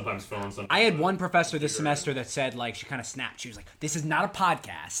sometimes phone. Sometimes I had one professor this semester that said like she kind of snapped. She was like, "This is not a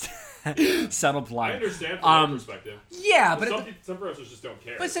podcast." Subtle plug. I understand from that perspective. Yeah, but some professors just don't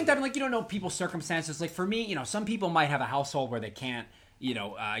care. But at the same time, like you don't know people's circumstances. Like for me, some people might have a household where they can't,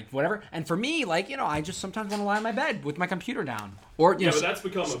 whatever. And for me, like I just sometimes want to lie in my bed with my computer down. Or but that's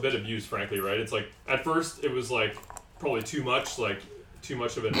become a bit abused, frankly, right? It's like at first it was like probably too much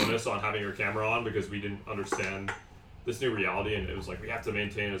of an onus on having your camera on because we didn't understand this new reality, and it was like we have to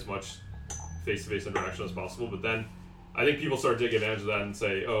maintain as much face-to-face interaction as possible. But then I think people start taking advantage of that and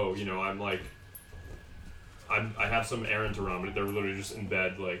say, "Oh, I have some errand to run," but they're literally just in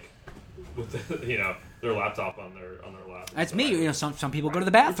bed, like with their laptop on their lap. That's me. Some people go to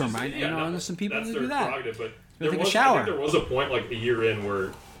the bathroom, right? There's some people who do that. But take a shower. I think there was a point like a year in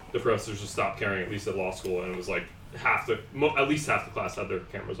where the professors just stopped caring, at least at law school, and it was like at least half the class had their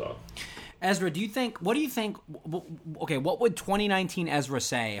cameras off. Ezra, what do you think, okay, what would 2019 Ezra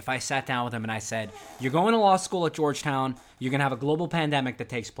say if I sat down with him and I said, you're going to law school at Georgetown, you're going to have a global pandemic that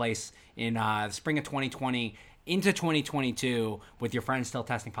takes place in the spring of 2020 into 2022 with your friends still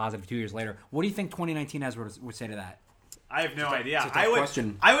testing positive 2 years later. What do you think 2019 Ezra would say to that? I have no idea.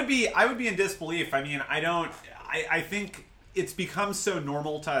 Question. I would be in disbelief. I mean, I think it's become so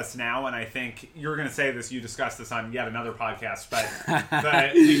normal to us now, and I think you're going to say this, you discussed this on yet another podcast, but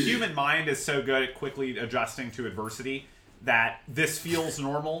the human mind is so good at quickly adjusting to adversity that this feels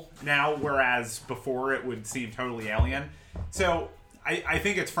normal now, whereas before it would seem totally alien. So I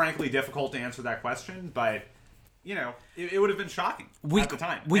think it's frankly difficult to answer that question, but it would have been shocking at the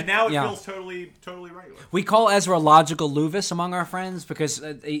time. And now it feels totally regular. We call Ezra Logical Luvis among our friends because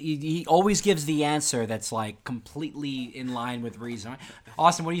he always gives the answer that's like completely in line with reason.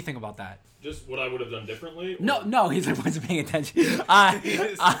 Austin, what do you think about that? Just what I would have done differently? No, he's like, wasn't paying attention.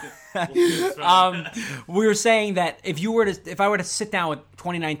 We were saying that if I were to sit down with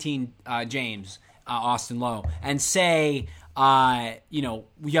 2019 James, Austin Lowe, and say,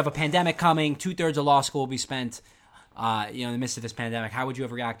 we have a pandemic coming, 2/3 of law school will be spent, in the midst of this pandemic. How would you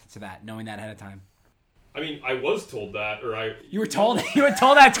have reacted to that, knowing that ahead of time? I mean, I was told that, You were told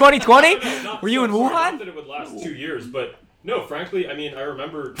that 2020? No, were you in Wuhan? Not that it would last 2 years, but no, frankly, I mean, I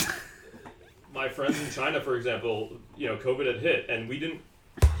remember my friends in China, for example, COVID had hit, and we didn't.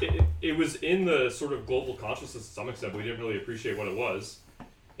 It was in the sort of global consciousness to some extent, but we didn't really appreciate what it was.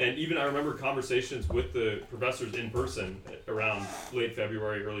 And even I remember conversations with the professors in person around late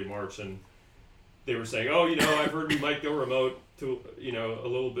February, early March, and they were saying, "Oh, I've heard we might go remote to, a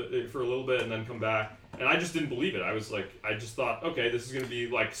little bit, and then come back." And I just didn't believe it. I was like, I just thought, okay, this is going to be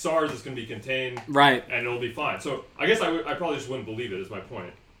like SARS. It's going to be contained, right? And it'll be fine. So I guess I probably just wouldn't believe it. Is my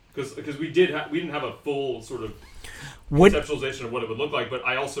point, because we didn't have a full sort of conceptualization of what it would look like. But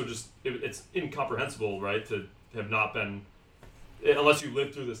I also it's incomprehensible, right, to have not been. Unless you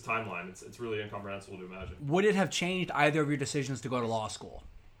live through this timeline, it's really incomprehensible to imagine. Would it have changed either of your decisions to go to law school,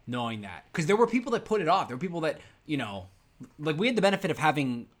 knowing that? Because there were people that put it off. There were people that, like we had the benefit of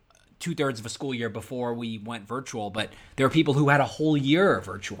having 2/3 of a school year before we went virtual, but there are people who had a whole year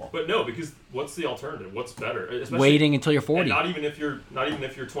virtual. But no, because what's the alternative? What's better? Especially, waiting until you're 40. And not even if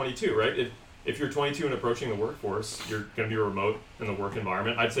you're 22, right? If you're 22 and approaching the workforce, you're going to be remote in the work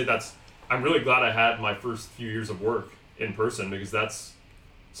environment. I'd say I'm really glad I had my first few years of work in person, because that's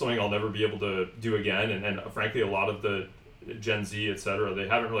something I'll never be able to do again, and frankly a lot of the Gen Z, etc., they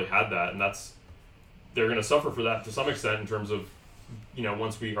haven't really had that, and they're going to suffer for that to some extent in terms of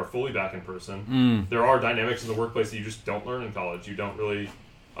once we are fully back in person. There are dynamics in the workplace that you just don't learn in college. You don't really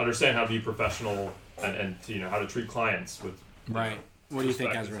understand how to be professional and how to treat clients with right. What do you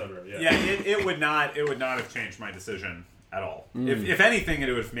think, Ezra? Yeah, it would not have changed my decision at all. If anything, it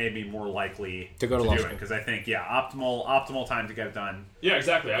would have made me more likely to go to law school, because I think optimal time to get it done. Yeah,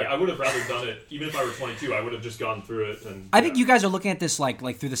 exactly. I would have rather done it even if I were 22. I would have just gone through it. And I think you guys are looking at this like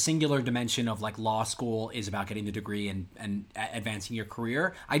through the singular dimension of like law school is about getting the degree and advancing your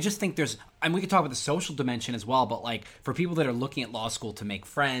career. I just think we could talk about the social dimension as well, but like for people that are looking at law school to make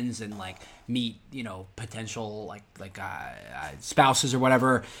friends and like meet potential like spouses or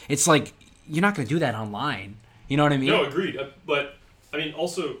whatever, it's like you're not going to do that online. You know what I mean? No, agreed. But I mean,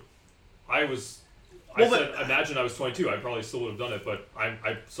 also, imagine I was 22. I probably still would have done it, but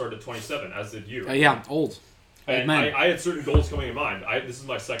I started at 27, as did you. Yeah, old. And I had certain goals coming in mind. This is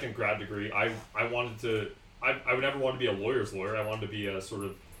my second grad degree. I would never want to be a lawyer's lawyer. I wanted to be a sort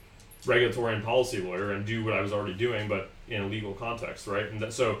of regulatory and policy lawyer and do what I was already doing, but in a legal context, right?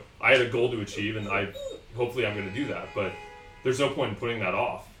 And so I had a goal to achieve, and hopefully I'm going to do that. But there's no point in putting that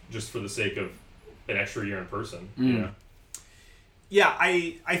off just for the sake of an extra year in person. Yeah,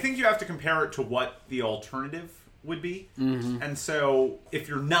 I think you have to compare it to what the alternative would be. Mm-hmm. And so if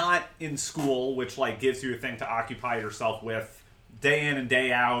you're not in school, which like gives you a thing to occupy yourself with day in and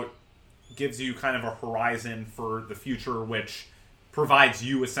day out, gives you kind of a horizon for the future, which provides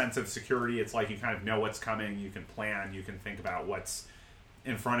you a sense of security. It's like you kind of know what's coming, you can plan, you can think about what's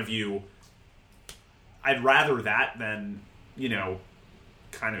in front of you. I'd rather that than,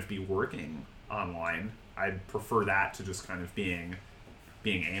 kind of be working online. I'd prefer that to just kind of being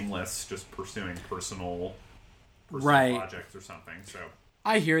aimless, just pursuing personal projects or something. So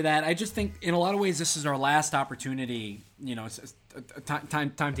I hear that. I just think in a lot of ways this is our last opportunity. It's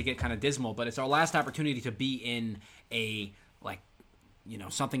time to get kind of dismal, but it's our last opportunity to be in a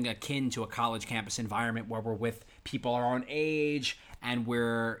something akin to a college campus environment where we're with people our own age and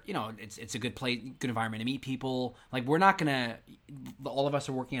we're it's a good environment to meet people. Like we're not gonna, all of us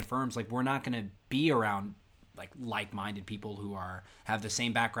are working at firms, like we're not gonna be around like-minded people who have the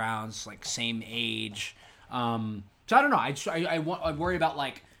same backgrounds, like same age. So I don't know. I worry about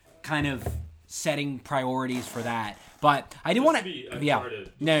like kind of setting priorities for that. But I didn't want to be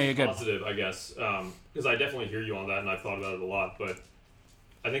you're good. Positive, I guess, because I definitely hear you on that, and I've thought about it a lot. But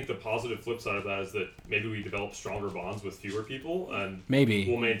I think the positive flip side of that is that maybe we develop stronger bonds with fewer people, and maybe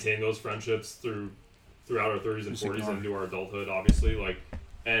we'll maintain those friendships throughout our 30s and 40s and into our adulthood, obviously.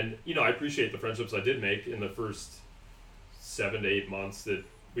 And I appreciate the friendships I did make in the first 7 to 8 months that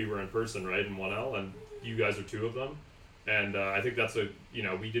we were in person, right, in 1L, and you guys are two of them. And I think that's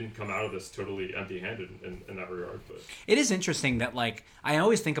we didn't come out of this totally empty-handed in that regard. But it is interesting that, like, I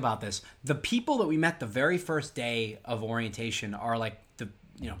always think about this. The people that we met the very first day of orientation are, like, the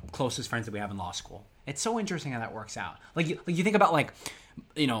closest friends that we have in law school. It's so interesting how that works out. Like you think about, like,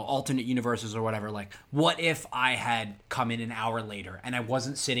 alternate universes or whatever. Like, what if I had come in an hour later and I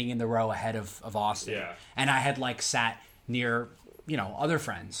wasn't sitting in the row ahead of Austin? Yeah. And I had, like, sat near other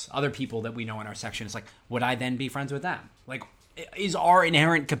friends, other people that we know in our section. It's like, would I then be friends with them? Like, is our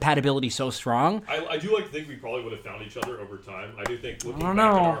inherent compatibility so strong? I do like to think we probably would have found each other over time. I do think looking back at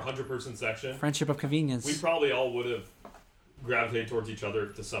our 100-person section, friendship of convenience, we probably all would have gravitated towards each other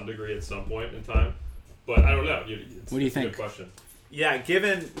to some degree at some point in time. But I don't know. What do you think? Good question. Yeah,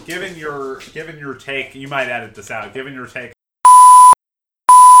 given your take, you might edit this out. Given your take.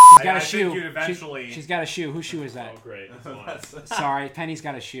 She's got a shoe. She's got a shoe. Whose shoe is that? Oh, great. That's fine. Sorry, Penny's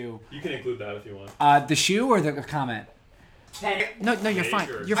got a shoe. You can include that if you want. The shoe or the comment? No, you're fine.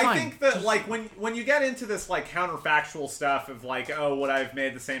 Sure. You're fine. I think that, like, when you get into this, like, counterfactual stuff of, like, would I have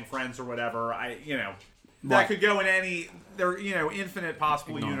made the same friends or whatever, that could go in infinite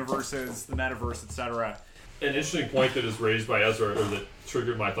possible universes, the metaverse, etc. An interesting point that is raised by Ezra, or that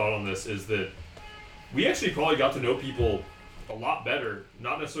triggered my thought on this, is that we actually probably got to know people a lot better,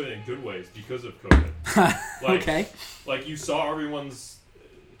 not necessarily in good ways, because of COVID. Okay. Like, you saw everyone's,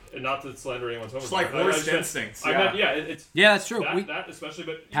 and not to slander anyone's home. It's like worst instincts. It's that's true. That especially,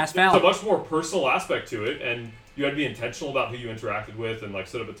 but there's a much more personal aspect to it, and you had to be intentional about who you interacted with, and like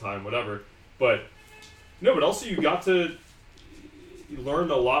set up a time, whatever. But also you got to learn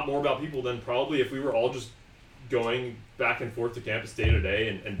a lot more about people than probably if we were all just going back and forth to campus day to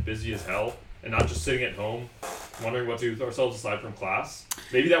day and busy as hell, and not just sitting at home wondering what to do with ourselves aside from class.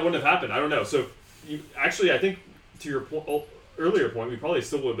 Maybe that wouldn't have happened. I don't know. So, I think to your earlier point, we probably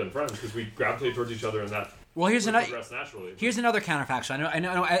still would have been friends because we gravitated towards each other, and that here's another naturally. Here's another counterfactual. I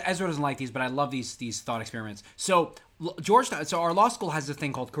know Ezra doesn't like these, but I love these thought experiments. So Georgetown, our law school has this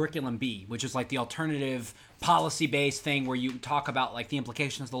thing called Curriculum B, which is like the alternative policy-based thing where you talk about like the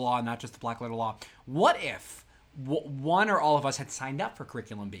implications of the law, not just the black letter law. What if one or all of us had signed up for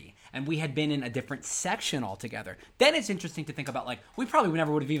Curriculum B and we had been in a different section altogether? Then it's interesting to think about, like, we probably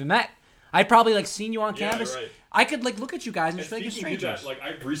never would have even met. I'd probably like seen you on campus. Right. I could like look at you guys and just feel like you're speaking of strangers. that, like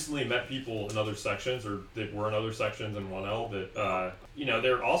I've recently met people in other sections or that were in other sections in 1L that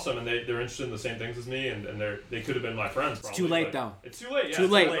they're awesome and they're interested in the same things as me and they could have been my friends. Probably, it's too late though. It's too late. Yeah, too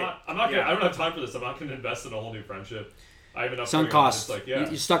late. I'm not gonna. I don't have time for this. I'm not going to invest in a whole new friendship. I have enough. Sunk costs. Like,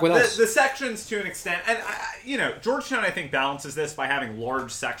 you're stuck with us. The sections to an extent, and Georgetown I think balances this by having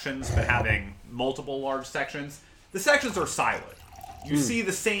large sections but having multiple large sections. The sections are siloed. You see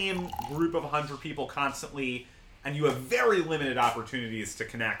the same group of 100 people constantly, and you have very limited opportunities to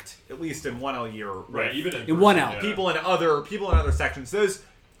connect, at least in 1L year. Right, even in 1L. Yeah. People in other sections. Those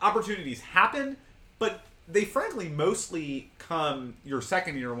opportunities happen, but they frankly mostly come your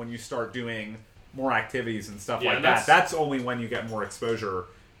second year when you start doing more activities and stuff like that. That's only when you get more exposure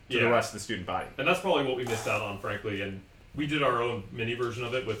to the rest of the student body. And that's probably what we missed out on, frankly. And we did our own mini version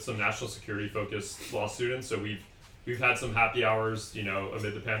of it with some national security focused law students. So we've had some happy hours,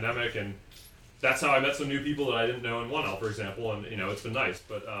 amid the pandemic, and that's how I met some new people that I didn't know in 1L, for example, and it's been nice.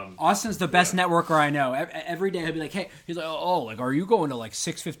 But Austin's the best networker I know. Every day he'll be like, "Hey," he's like, "Oh, like, are you going to like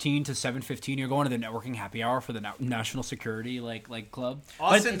 6:15 to 7:15? You're going to the networking happy hour for the national security like club."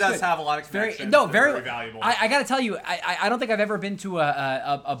 Austin does have a lot of connections. Very valuable. I got to tell you, I don't think I've ever been to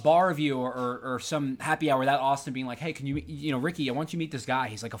a bar review or some happy hour without Austin being like, "Hey, can you, Ricky? I want you to meet this guy.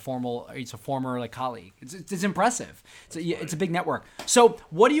 He's a former like colleague." It's impressive. It's a big network. So,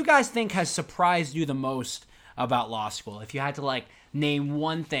 what do you guys think has surprised you the most about law school? If you had to like name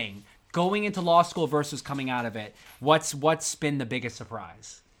one thing going into law school versus coming out of it, what's been the biggest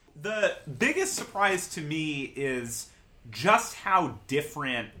surprise? The biggest surprise to me is just how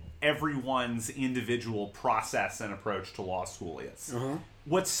different everyone's individual process and approach to law school is.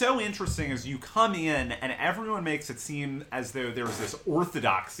 What's so interesting is you come in and everyone makes it seem as though there's this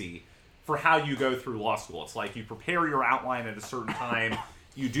orthodoxy for how you go through law school. It's like you prepare your outline at a certain time,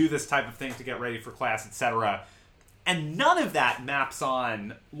 you do this type of thing to get ready for class, etc. And none of that maps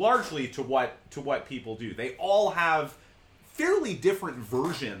on largely to what people do. They all have fairly different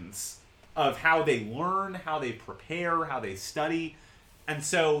versions of how they learn, how they prepare, how they study. And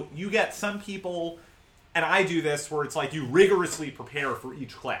so you get some people, and I do this, where it's like you rigorously prepare for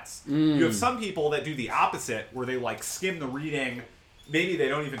each class. You have some people that do the opposite, where they like skim the reading. Maybe they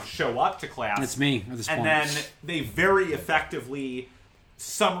don't even show up to class. It's me at this point. And then they very effectively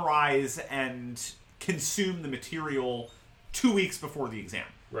summarize and consume the material 2 weeks before the exam.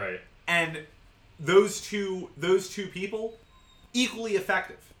 right. And those two people, equally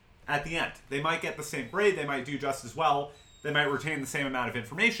effective at the end. They might get the same grade, they might do just as well, they might retain the same amount of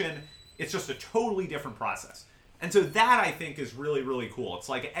information. It's just a totally different process. And so that, I think, is really, really cool. It's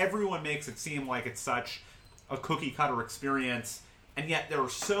like everyone makes it seem like it's such a cookie-cutter experience, and yet there are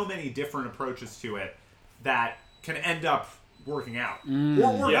so many different approaches to it that can end up working out.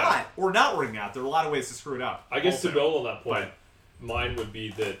 Or not working out. There are a lot of ways to screw it up. I guess to build on that point, mine would be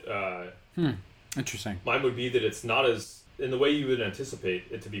that... Interesting. Mine would be that it's not as... In the way you would anticipate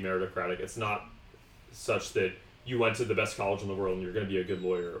it to be meritocratic, it's not such that you went to the best college in the world and you're going to be a good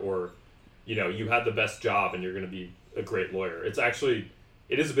lawyer, or, you had the best job and you're going to be a great lawyer. It's actually...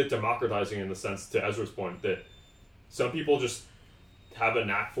 It is a bit democratizing in the sense, to Ezra's point, that some people just have a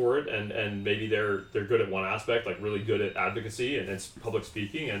knack for it, and maybe they're good at one aspect, like really good at advocacy and public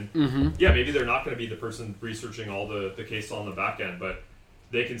speaking, and maybe they're not going to be the person researching all the case law on the back end, but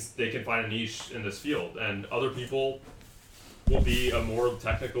they can find a niche in this field, and other people will be a more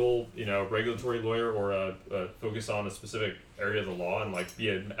technical, regulatory lawyer, or a focus on a specific area of the law and like be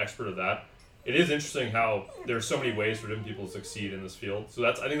an expert of that. It is interesting how there's so many ways for different people to succeed in this field. So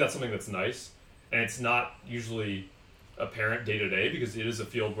I think that's something that's nice, and it's not usually apparent day to day, because it is a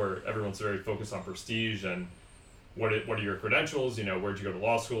field where everyone's very focused on prestige and what are your credentials, where'd you go to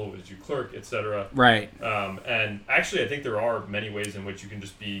law school, did you clerk, etc. Right. And actually I think there are many ways in which you can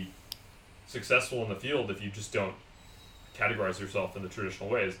just be successful in the field if you just don't categorize yourself in the traditional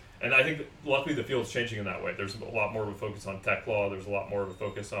ways. And I think luckily the field's changing in that way. There's a lot more of a focus on tech law, there's a lot more of a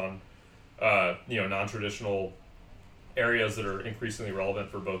focus on non-traditional areas that are increasingly relevant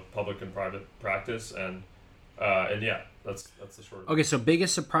for both public and private practice, and that's the short of it. Okay, so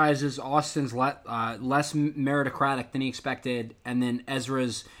biggest surprise is Austin's less meritocratic than he expected, and then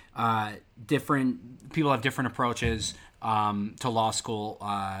Ezra's different. People have different approaches to law school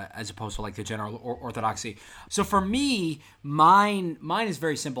as opposed to like the general orthodoxy. So for me, mine is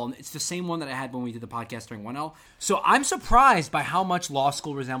very simple, and it's the same one that I had when we did the podcast during 1L. So I'm surprised by how much law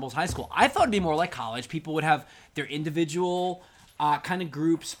school resembles high school. I thought it'd be more like college. People would have their individual kind of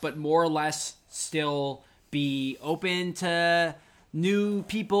groups, but more or less still be open to new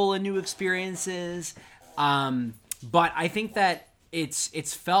people and new experiences. But I think that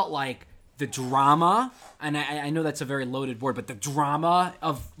it's felt like the drama, and I know that's a very loaded word, but the drama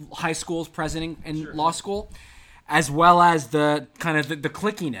of high schools present in law school, as well as the kind of the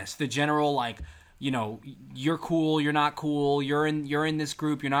clickiness, the general like, you're cool, you're not cool, you're in this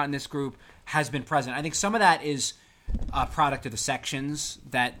group, you're not in this group, has been present. I think some of that is a product of the sections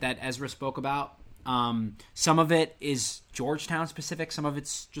that Ezra spoke about. Some of it is Georgetown specific, some of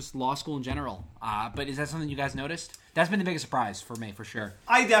it's just law school in general. But is that something you guys noticed? That's been the biggest surprise for me, for sure.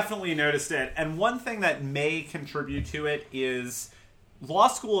 I definitely noticed it. And one thing that may contribute to it is law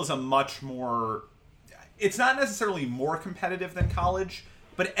school is a much more... It's not necessarily more competitive than college,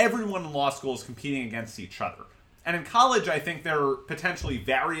 but everyone in law school is competing against each other. And in college, I think there are potentially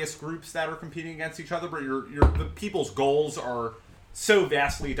various groups that are competing against each other, but the people's goals are so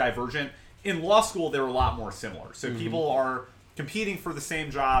vastly divergent. In law school, they're a lot more similar. So people are competing for the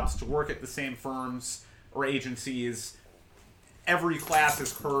same jobs, to work at the same firms or agencies. Every class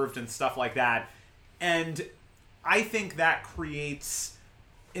is curved and stuff like that. And I think that creates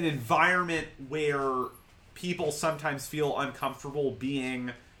an environment where people sometimes feel uncomfortable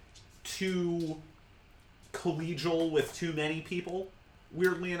being too collegial with too many people,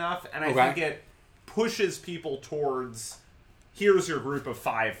 weirdly enough. And I think it pushes people towards, here's your group of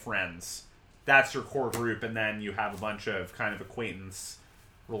 5 friends. That's your core group, and then you have a bunch of kind of acquaintance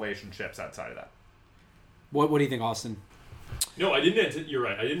relationships outside of that. What do you think, Austin? No, you're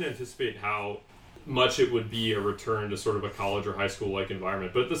right. I didn't anticipate how much it would be a return to sort of a college or high school-like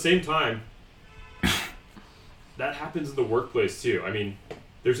environment. But at the same time, that happens in the workplace, too. I mean,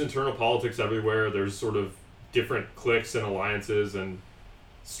 there's internal politics everywhere. There's sort of different cliques and alliances and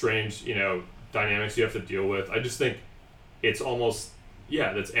strange, dynamics you have to deal with. I just think it's almost...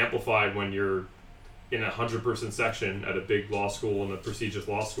 Yeah, that's amplified when you're in a 100-person section at a big law school and a prestigious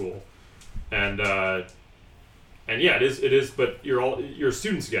law school, and yeah, it is. But you're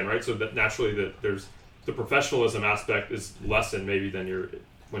students again, right? So that naturally, there's the professionalism aspect is lessened maybe than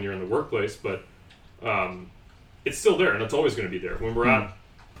when you're in the workplace, but it's still there, and it's always going to be there. When we're at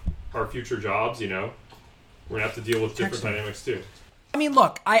our future jobs, we're gonna have to deal with different dynamics too. I mean,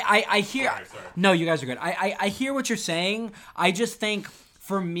 look, I hear... Sorry. No, you guys are good. I hear what you're saying. I just think,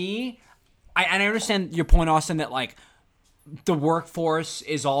 for me... And I understand your point, Austin, that, like, the workforce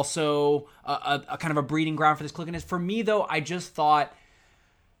is also a kind of a breeding ground for this clickiness. For me, though, I just thought...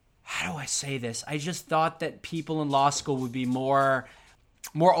 How do I say this? I just thought that people in law school would be more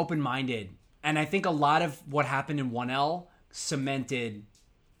open-minded. And I think a lot of what happened in 1L cemented...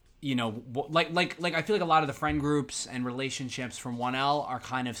 like I feel like a lot of the friend groups and relationships from 1L are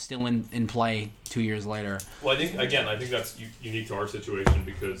kind of still in play 2 years later. Well, I think that's unique to our situation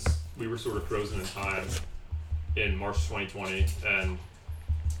because we were sort of frozen in time in March 2020,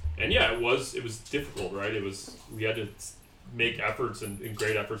 and yeah, it was difficult, right? We had to make efforts and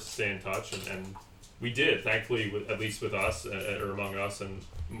great efforts to stay in touch, and we did, thankfully, at least with us or among us and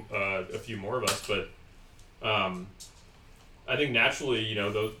a few more of us, but. I think naturally,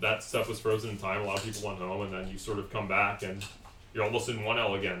 that stuff was frozen in time. A lot of people went home, and then you sort of come back, and you're almost in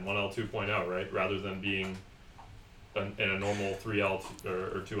 1L again, 1L 2.0, right? Rather than being in a normal 3L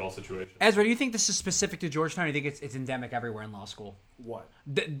or 2L situation. Ezra, do you think this is specific to Georgetown, or do you think it's endemic everywhere in law school? What?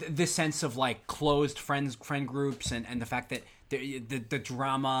 The sense of, like, closed friend groups and the fact that the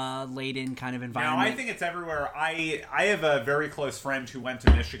drama-laden kind of environment? No, I think it's everywhere. I have a very close friend who went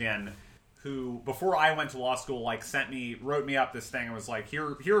to Michigan who, before I went to law school, wrote me up this thing and was like, here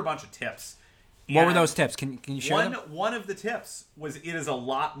are a bunch of tips. What were those tips? Can you share them? One of the tips was it is a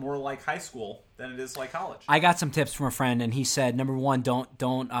lot more like high school than it is like college. I got some tips from a friend, and he said, number 1,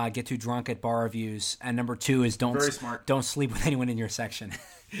 don't get too drunk at bar reviews, and number 2 is don't sleep with anyone in your section.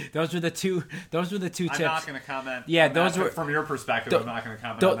 Those were the two tips. I'm not going to comment. Yeah, on those that, were from your perspective. I'm not going to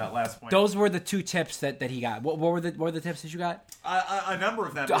comment on that last point. Those were the 2 tips that he got. What were the tips that you got? A number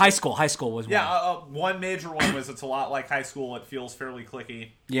of them. High school was one. Yeah, one major one was it's a lot like high school. It feels fairly cliquey.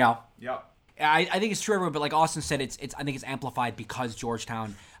 Yeah. Yep. I think it's true everywhere, but like Austin said, it's I think it's amplified because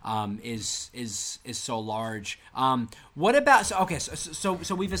Georgetown is so large. What about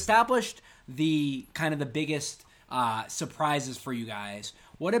so we've established the kind of the biggest surprises for you guys.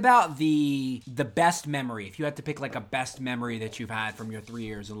 What about the best memory? If you had to pick like a best memory that you've had from your 3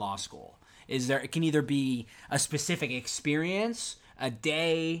 years in law school, it can either be a specific experience, a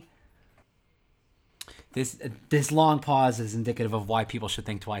day. This long pause is indicative of why people should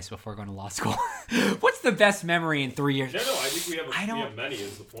think twice before going to law school. What's the best memory in 3 years? No, I think we have many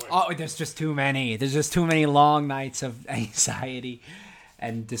is the point. Oh, there's just too many. There's just too many long nights of anxiety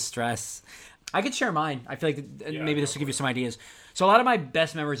and distress. I could share mine. I feel like maybe this will give you some ideas. So a lot of my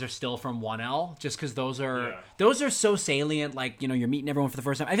best memories are still from 1L, just because those are so salient. Like, you're meeting everyone for the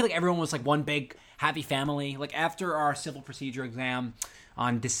first time. I feel like everyone was like one big happy family. Like after our civil procedure exam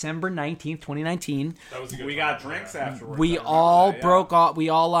on December 19th, 2019, we got drinks afterwards. We all broke off. We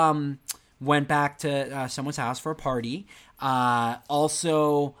all went back to someone's house for a party.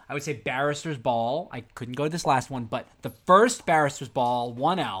 Also, I would say Barrister's Ball. I couldn't go to this last one, but the first Barrister's Ball,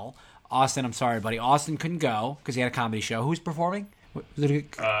 1L. Austin, I'm sorry, buddy. Austin couldn't go because he had a comedy show. Who's performing? Was it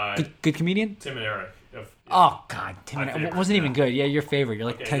a good comedian? Tim and Eric. Oh, God. Tim and Eric. Wasn't even good. Yeah, your favorite. You're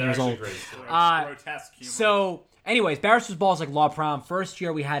like 10 years old. Grotesque humor. So, anyways, Barrister's Ball is like Law Prom. First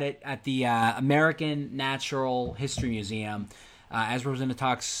year we had it at the American Natural History Museum. Ezra was in the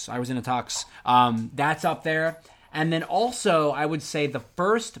talks. I was in the talks. That's up there. And then also, I would say the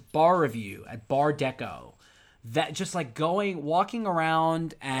first bar review at Bar Deco. That just like walking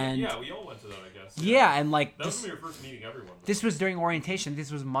around and... Yeah, we all went to that, I guess. Yeah, and like... That was when we were first meeting everyone. This was during orientation.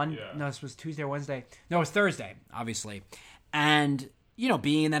 This was Monday. Yeah. No, this was Tuesday or Wednesday. No, it was Thursday, obviously. And,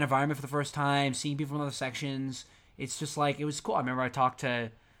 being in that environment for the first time, seeing people from other sections, it's just like, it was cool. I remember I talked to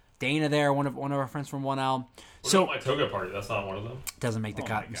Dana there, one of our friends from 1L. So my toga party, that's not one of them? Doesn't make the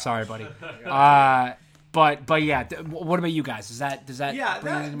cut. I'm sorry, buddy. But yeah, what about you guys? Does that that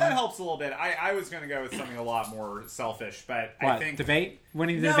helps a little bit. I was going to go with something a lot more selfish, but I think debate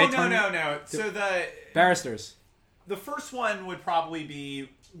winning the debate. No. So the barristers. The first one would probably be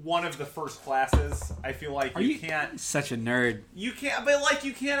one of the first classes. I feel like you can't. Such a nerd. You can't, but like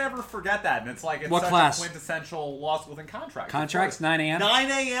you can't ever forget that, and it's like what such class? A quintessential law school thing contracts. Contracts 9 a.m.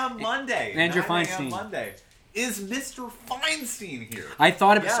 9 a.m. Monday. Andrew Feinstein. Monday. Is Mr. Feinstein here? I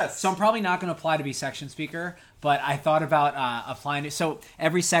thought of so I'm probably not going to apply to be section speaker, but I thought about applying to. So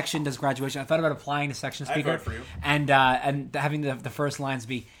every section does graduation. I thought about applying to section speaker, for you. and having the first lines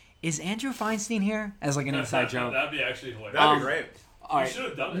be, "Is Andrew Feinstein here?" as like an inside joke. That'd be actually hilarious. That'd be great. All right. You should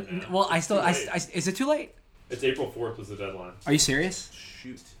have done it, man. Well, is it too late? It's April 4th was the deadline. Are you serious?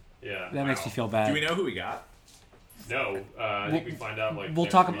 Shoot. Yeah. That makes me feel bad. Do we know who we got? No, I think we find out we'll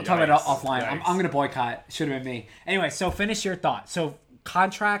talk about it offline. I'm going to boycott. Should have been me. Anyway, so finish your thought. So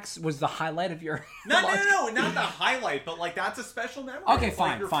contracts was the highlight of your... No, not the highlight, but like that's a special memory. Okay, it's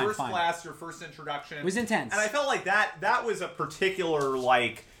fine, like your first class, your first introduction. It was intense. And I felt like that was a particular,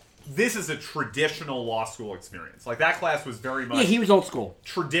 like, this is a traditional law school experience. Like that class was very much... Yeah, he was old school.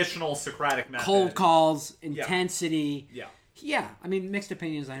 Traditional Socratic method. Cold calls, intensity. Yeah. Yeah, I mean, mixed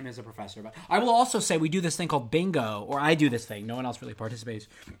opinions on him as a professor. But I will also say we do this thing called bingo, or I do this thing. No one else really participates.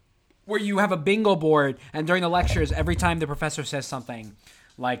 Where you have a bingo board, and during the lectures, every time the professor says something,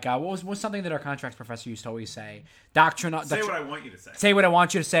 like, what was something that our contracts professor used to always say? Say what I want you to say. Say what I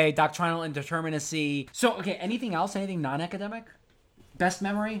want you to say. Doctrinal indeterminacy. So, okay, anything else? Anything non-academic? Best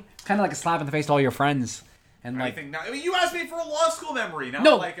memory? Kind of like a slap in the face to all your friends. And like, you asked me for a law school memory. But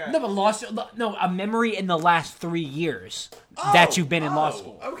a memory in the last 3 years that you've been in law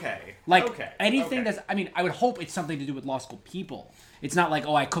school. Okay. Anything that's. I mean, I would hope it's something to do with law school people. It's not like,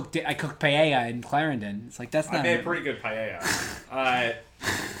 I cooked paella in Clarendon. It's like that's not. I made pretty good paella.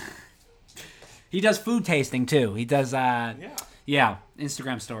 He does food tasting too. He does.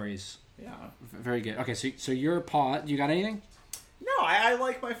 Instagram stories. Yeah. Very good. Okay, so your pod. You got anything? No, I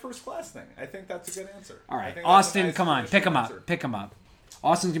like my first class thing. I think that's a good answer. All right, Austin, come on, pick him up.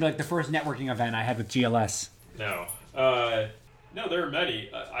 Austin's gonna be like the first networking event I had with GLS. No, there are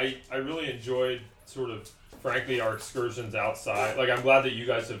many. I really enjoyed sort of, frankly, our excursions outside. Like, I'm glad that you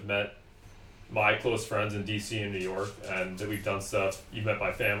guys have met my close friends in DC and New York, and that we've done stuff. You met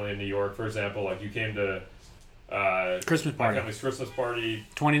my family in New York, for example. Like, you came to Christmas party. My family's Christmas party,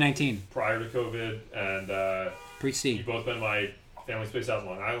 2019, prior to COVID, and pre-C. You've both been my family space out in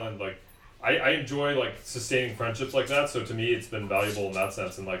Long Island. Like, I enjoy like sustaining friendships like that. So to me, it's been valuable in that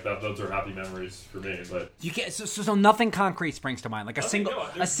sense, and like those are happy memories for me. But you can't. So nothing concrete springs to mind. Like a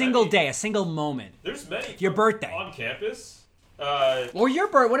single day, a single moment. There's many. Your birthday on campus. Or your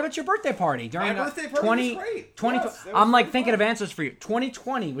What about your birthday party? My birthday party was great. 20. Yes, I'm like thinking of answers for you.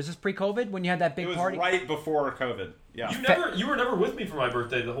 2020 was this pre-COVID when you had that big party? It was right before COVID. Yeah. You were never with me for my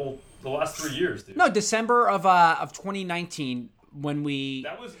birthday the last 3 years, dude. No, December of 2019. When we...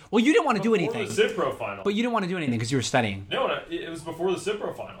 Well, you didn't want to do anything. Before the Cipro final. But you didn't want to do anything because you were studying. No, it was before the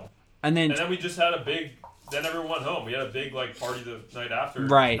Cipro final. And then we just had a big... Then everyone went home. We had a big like party the night after.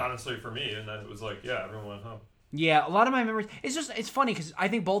 Right. Not necessarily for me. And then it was like, everyone went home. Yeah, a lot of my memories... It's funny because I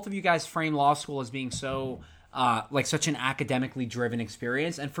think both of you guys frame law school as being so... like such an academically driven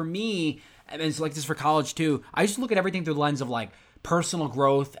experience. And for me, and it's like this for college too, I just look at everything through the lens of like personal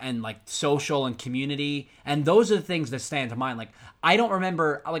growth and like social and community, and those are the things that stand to mind. Like I don't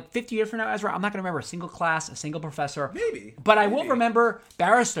remember, like 50 years from now, Ezra, I'm not going to remember a single class, a single professor. But I will remember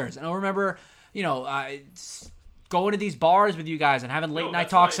barristers, and I'll remember, going to these bars with you guys and having late night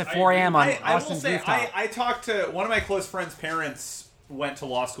talks at 4 a.m. on Austin's rooftop. I talked to one of my close friends' parents went to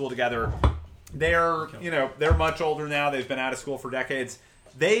law school together. They're much older now. They've been out of school for decades.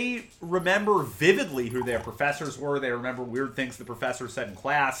 They remember vividly who their professors were. They remember weird things the professors said in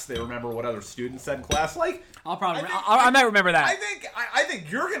class. They remember what other students said in class. Like, I might remember that. I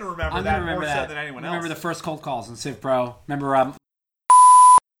think you're going to remember that more so than anyone else. Remember the first cold calls in Civ Pro. Remember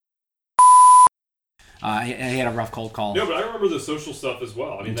he had a rough cold call. No, but I remember the social stuff as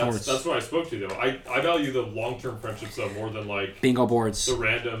well. I mean, that's what I spoke to, though. I value the long-term friendships, though, more than, like... bingo boards. The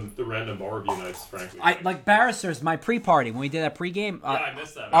random bar review nights, frankly. Like barristers, my pre-party, when we did that pregame... yeah, I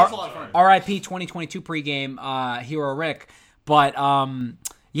missed that. That was a lot of fun. RIP 2022 pregame, Hero Rick. But,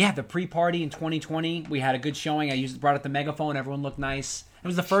 the pre-party in 2020, we had a good showing. I brought out the megaphone. Everyone looked nice. It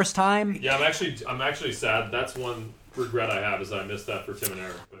was the first time. Yeah, I'm actually sad. That's one regret I have is I missed that for Tim and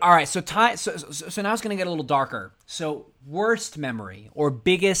Eric. But. All right, so now it's going to get a little darker. So worst memory or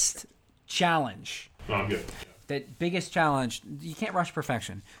biggest challenge? No, I'm good. The biggest challenge, you can't rush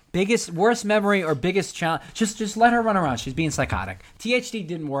perfection. Worst memory or biggest challenge? Just let her run around. She's being psychotic. THD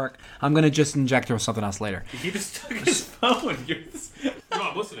didn't work. I'm going to just inject her with something else later. He just took his phone. No,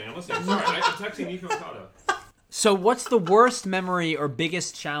 I'm listening. Sorry, I'm texting Nico Okada. So what's the worst memory or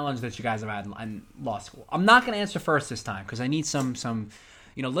biggest challenge that you guys have had in law school? I'm not going to answer first this time because I need some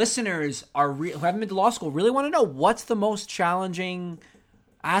listeners who haven't been to law school really want to know what's the most challenging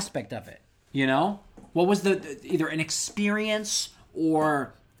aspect of it. What was either an experience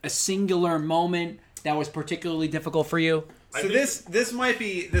or a singular moment that was particularly difficult for you? So this might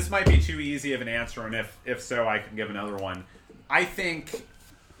be too easy of an answer, and if so, I can give another one. I think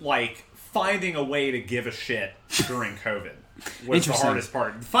finding a way to give a shit during COVID was the hardest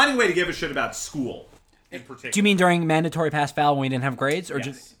part. Finding a way to give a shit about school in particular. Do you mean during mandatory pass-fail when we didn't have grades, or yes.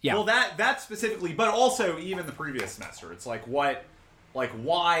 just yeah? Well, that specifically, but also even the previous semester. It's why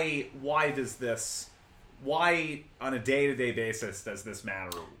does this? Why on a day-to-day basis does this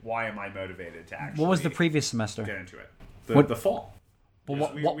matter? Why am I motivated to actually? What was the previous semester? Get into it. The fall.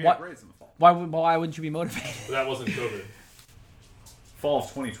 Well, we had grades in the fall. Why wouldn't you be motivated? But that wasn't COVID. Fall of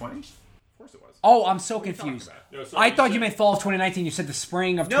 2020? Of course it was. Oh, I'm so confused. No, I thought you meant fall of 2019. You said the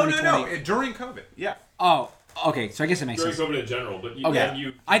spring of 2020. No. During COVID. Yeah. Oh, okay. So I guess it makes sense. During COVID in general, but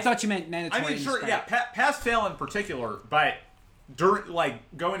I thought you meant mandatory. I mean, sure, yeah, pass-fail in particular, but during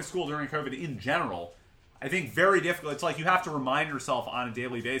going to school during COVID in general, I think very difficult. It's you have to remind yourself on a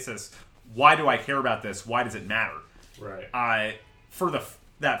daily basis, why do I care about this? Why does it matter? Right. For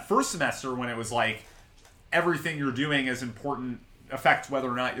that first semester when it was everything you're doing is important, affects whether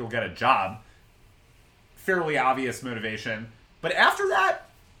or not you'll get a job. Fairly obvious motivation. But after that,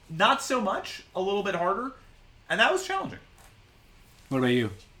 not so much. A little bit harder. And that was challenging. What about you?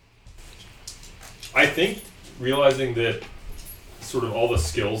 I think realizing that sort of all the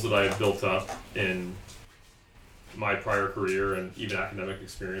skills that I had built up in my prior career and even academic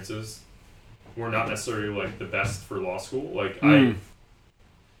experiences were not necessarily the best for law school. I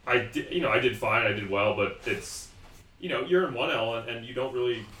did fine, I did well, but it's you're in 1L and you don't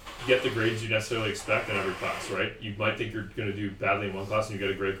really get the grades you necessarily expect in every class, right? You might think you're going to do badly in one class and you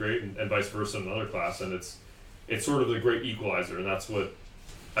get a great grade, and vice versa in another class, and it's sort of the great equalizer, and that's what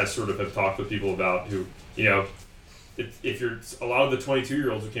I sort of have talked with people about who, if you're a lot of the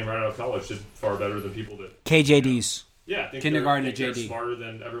 22-year-olds who came right out of college did far better than people that KJDs. Yeah, I think kindergarten to they're JD. Smarter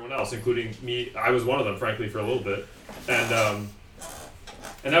than everyone else, including me. I was one of them, frankly, for a little bit, and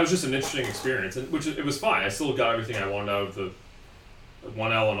that was just an interesting experience, and it was fine. I still got everything I wanted out of the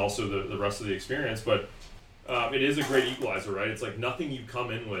 1L and also the rest of the experience, but it is a great equalizer, right? It's nothing you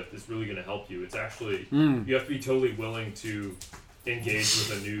come in with is really going to help you. It's actually you have to be totally willing to engage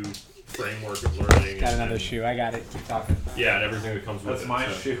with a new framework of learning. Got another shoe. I got it. Keep talking. Yeah, and everything that comes with it. That's my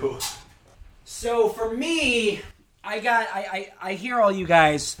shoe. So for me, I hear all you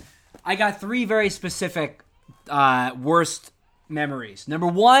guys. I got 3 very specific worst memories. Number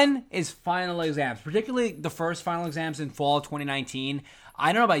 1 is final exams, particularly the first final exams in fall of 2019.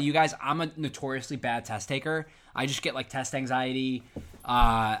 I don't know about you guys. I'm a notoriously bad test taker. I just get test anxiety.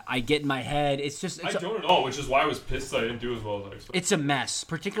 I get in my head. I don't at all, which is why I was pissed that I didn't do as well as I expected. It's a mess,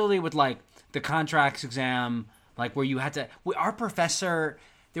 particularly with the contracts exam, where you had to. Our professor,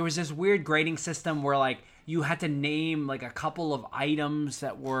 there was this weird grading system where you had to name a couple of items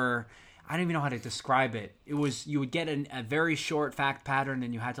that were. I don't even know how to describe it. It was you would get a very short fact pattern,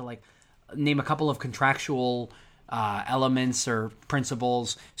 and you had to name a couple of contractual elements or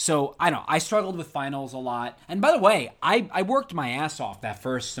principles. So I know I struggled with finals a lot. And by the way, I worked my ass off that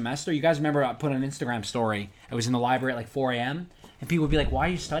first semester. You guys remember I put an Instagram story. I was in the library at like 4 a.m. and people would be like, "Why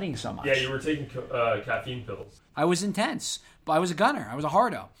are you studying so much?" Yeah, you were taking caffeine pills. I was intense, but I was a gunner. I was a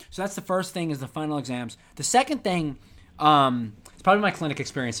hardo. So that's the first thing, is the final exams. The second thing, it's probably my clinic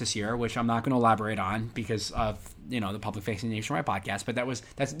experience this year, which I'm not going to elaborate on because of the public facing nature of my podcast. But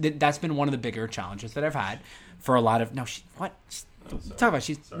that's been one of the bigger challenges that I've had for a lot of talk about.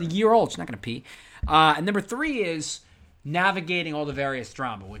 She's a year old. She's not going to pee. And number 3 is navigating all the various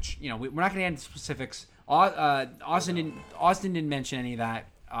drama, which we're not going to get into specifics. Austin didn't mention any of that.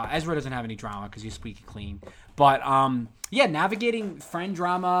 Ezra doesn't have any drama because he's squeaky clean. But navigating friend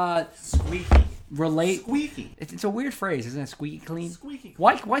drama, Squeaky. It's a weird phrase, isn't it? Squeaky clean. Squeaky.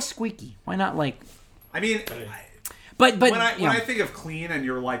 Why squeaky? Why not like? I mean, but when I think of clean and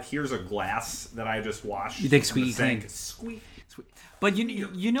you're like, here's a glass that I just washed. You think squeaky clean? Squeaky. But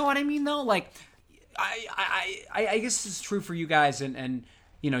you know what I mean though. Like, I guess it's true for you guys, and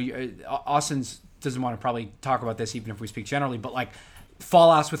Austin's doesn't want to probably talk about this even if we speak generally, but like.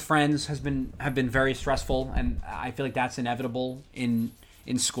 Fallouts with friends have been very stressful, and I feel like that's inevitable in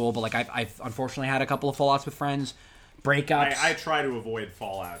school. But like I've unfortunately had a couple of fallouts with friends, breakups. I try to avoid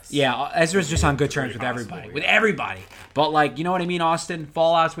fallouts. Yeah, Ezra's just on good terms with everybody. But like, you know what I mean, Austin?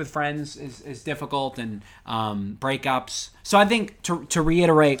 Fallouts with friends is difficult, and breakups. So I think to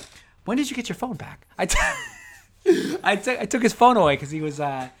reiterate, when did you get your phone back? I took his phone away because he was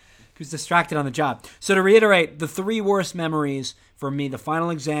distracted on the job. So to reiterate, the 3 worst memories for me: the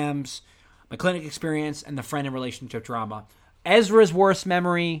final exams, my clinic experience, and the friend and relationship drama. Ezra's worst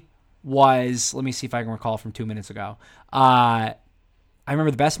memory was, let me see if I can recall from 2 minutes ago. I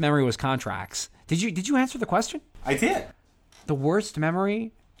remember the best memory was contracts. Did you answer the question? I did. The worst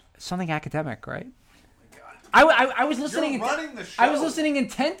memory, something academic, right? I was listening. You're running the show. I was listening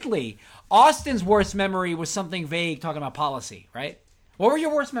intently. Austin's worst memory was something vague, talking about policy, right? What were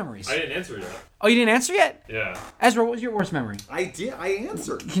your worst memories? I didn't answer yet. Oh, you didn't answer yet? Yeah. Ezra, what was your worst memory? I did. I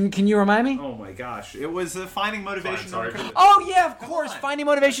answered. Can you remind me? Oh my gosh! It was finding motivation. Sorry. Oh yeah, of course, finding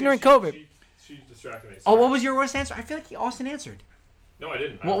motivation during COVID. She distracted me. Oh, what was your worst answer? I feel like Austin answered. No, I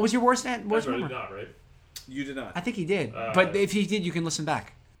didn't. What was your worst memory? memory? Did not, right? You did not. I think he did. But if he did, you can listen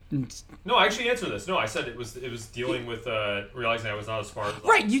back. No, I actually answered this. No, I said it was dealing with realizing I was not as smart.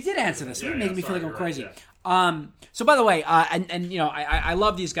 Right, you did answer this. You're making me feel like I'm crazy. Right, yeah. So by the way, I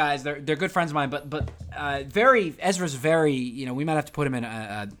love these guys. They're good friends of mine. But Ezra's very. We might have to put him in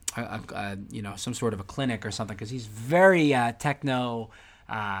a some sort of a clinic or something because he's very technophile.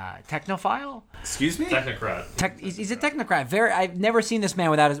 Excuse me. Technocrat. He's a technocrat. I've never seen this man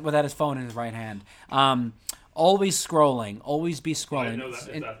without his phone in his right hand. Always scrolling. Always be scrolling.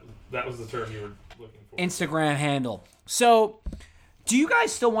 I know that was the term you were looking for. Instagram handle. So, do you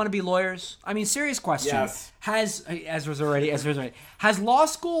guys still want to be lawyers? I mean, serious question. Yes. Ezra's already. Has law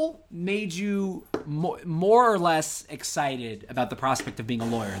school made you more or less excited about the prospect of being a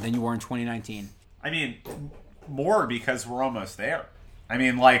lawyer than you were in 2019? I mean, more because we're almost there. I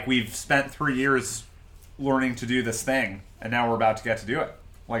mean, like, we've spent 3 years learning to do this thing, and now we're about to get to do it.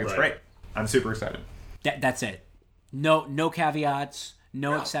 Like, it's great. I'm super excited. That's it. No caveats.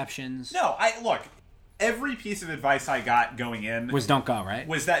 No exceptions. No, look. Every piece of advice I got going in was don't go, right?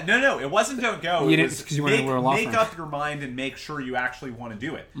 Was that no? It wasn't don't go. You didn't because you weren't a law firm. Make up your mind and make sure you actually want to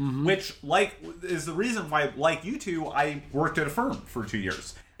do it. Mm-hmm. Which, is the reason why, like you two, I worked at a firm for 2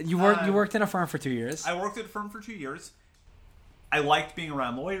 years. You worked in a firm for 2 years. I worked at a firm for 2 years. I liked being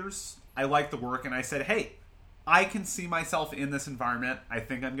around lawyers. I liked the work, and I said, hey, I can see myself in this environment. I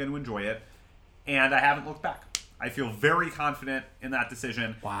think I'm going to enjoy it. And I haven't looked back. I feel very confident in that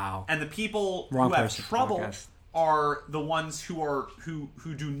decision. Wow. And the people who have trouble are the ones who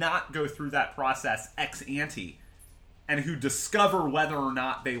do not go through that process ex ante and who discover whether or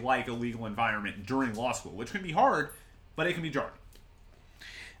not they like a legal environment during law school, which can be hard, but it can be jarring.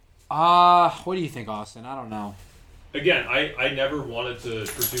 What do you think, Austin? I don't know. Again, I never wanted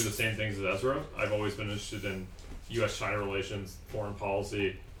to pursue the same things as Ezra. I've always been interested in U.S.-China relations, foreign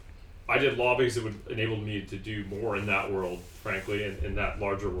policy. I did law because it would enable me to do more in that world, frankly, in that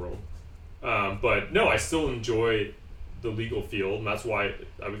larger world. But no, I still enjoy the legal field, and that's why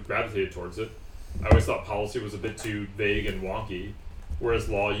I was gravitated towards it. I always thought policy was a bit too vague and wonky, whereas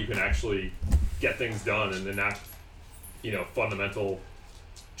law, you can actually get things done and enact, fundamental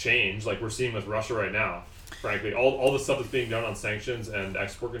change, like we're seeing with Russia right now. Frankly, all the stuff that's being done on sanctions and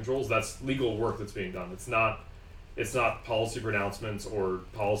export controls, that's legal work that's being done. It's not policy pronouncements or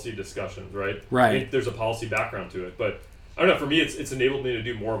policy discussions, right? Right. I mean, there's a policy background to it, but I don't know. For me, it's enabled me to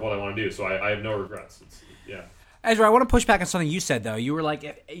do more of what I want to do, so I have no regrets. Ezra, I want to push back on something you said, though. You were like,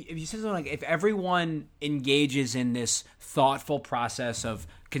 if you said something like, if everyone engages in this thoughtful process of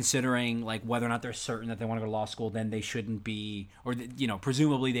considering like whether or not they're certain that they want to go to law school, then they shouldn't be, or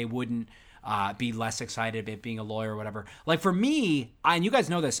presumably they wouldn't be less excited about being a lawyer or whatever. Like for me, and you guys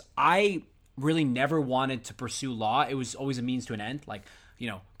know this, I really never wanted to pursue law. It was always a means to an end. Like,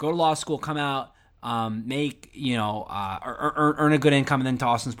 go to law school, come out, make, earn a good income, and then to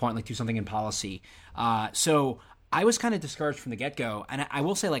Austin's point, like do something in policy. So I was kind of discouraged from the get-go. And I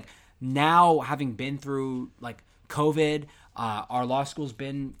will say, like, now having been through like COVID, our law school's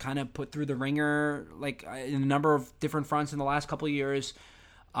been kind of put through the ringer, like in a number of different fronts in the last couple of years.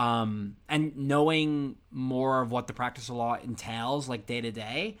 And knowing more of what the practice of law entails, like day to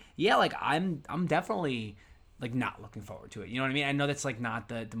day, yeah, like I'm definitely like not looking forward to it. You know what I mean? I know that's like not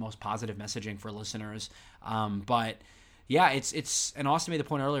the most positive messaging for listeners, but yeah, it's and Austin made the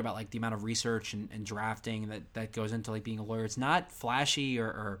point earlier about like the amount of research and drafting that goes into like being a lawyer. It's not flashy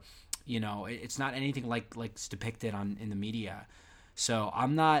or it's not anything like it's depicted in the media. So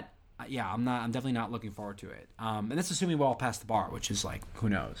I'm definitely not looking forward to it. And that's assuming we all pass the bar, which is like, who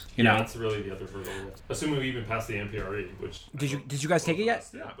knows? You know? That's really the other hurdle. Assuming we even passed the MPRE, which did you guys take it yet?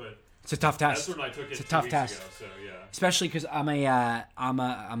 Yeah, but it's a tough test. That's when I took it. It's a tough test. Ago, so yeah. Especially because I'm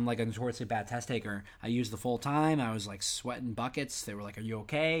like a notoriously bad test taker. I used the full time. I was like sweating buckets. They were like, "Are you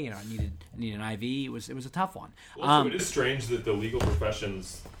okay?" I needed an IV. It was a tough one. Well, so it is strange that the legal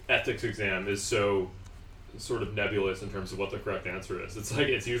profession's ethics exam is so sort of nebulous in terms of what the correct answer is. It's like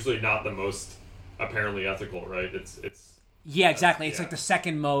it's usually not the most apparently ethical, right? It's yeah, exactly. It's like the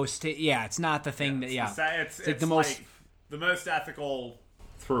second most. It's not the thing it's like the most the most ethical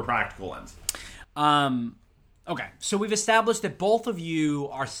through a practical lens. Okay, so we've established that both of you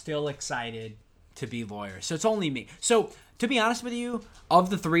are still excited to be lawyers. So it's only me. So to be honest with you, of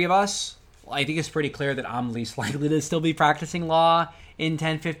the three of us, I think it's pretty clear that I'm least likely to still be practicing law in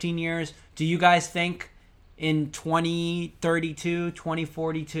 10, 15 years. Do you guys think in 2032,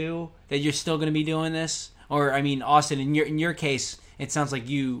 2042 that you're still going to be doing this? Or, I mean, Austin, in your case, it sounds like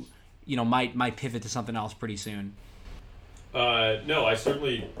you might pivot to something else pretty soon. No, I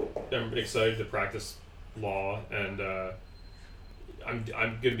certainly am excited to practice law, and I'm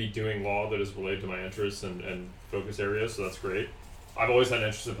going to be doing law that is related to my interests and focus areas, so that's great. I've always had an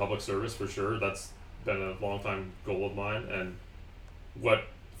interest in public service, for sure. That's been a long-time goal of mine, and what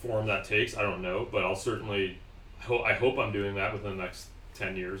form that takes, I don't know, but I'll certainly I hope I'm doing that within the next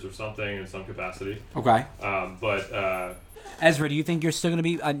 10 years or something in some capacity. Okay. But Ezra, do you think you're still going to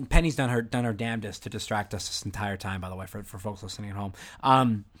be? Penny's done her damnedest to distract us this entire time, by the way, for folks listening at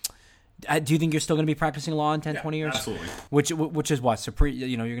home. Do you think you're still going to be practicing law in 10, 20 years? Absolutely. Which is what? So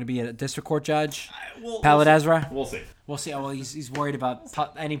you're going to be a district court judge? We'll Ezra? We'll see. We'll see. Oh, well, he's worried about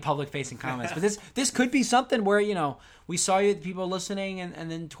any public-facing comments. But this could be something where, we saw you, people listening,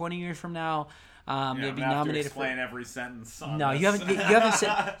 and then 20 years from now, they'd be nominated. Explain every sentence. No, you haven't. You haven't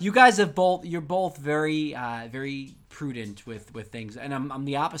said. You guys have both. You're both very, very prudent with things, and I'm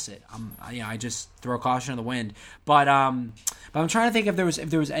the opposite. I just throw caution to the wind. But I'm trying to think if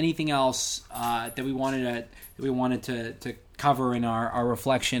there was anything else that we wanted to cover in our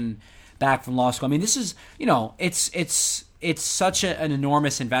reflection back from law school. I mean, this is it's such an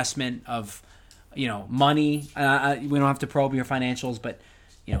enormous investment of money. We don't have to probe your financials, but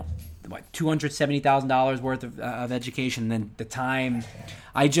 $270,000 worth of education, and then the time.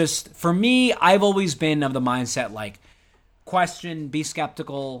 For me, I've always been of the mindset like question, be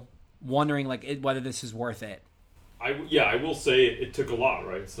skeptical, wondering like whether this is worth it. I will say it took a lot,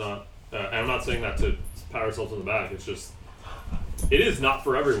 right? It's not, and I'm not saying that to pat ourselves on the back. It's just it is not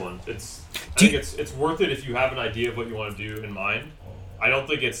for everyone. I think it's worth it if you have an idea of what you want to do in mind. I don't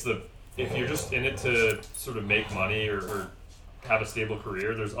think if you're just in it to sort of make money or have a stable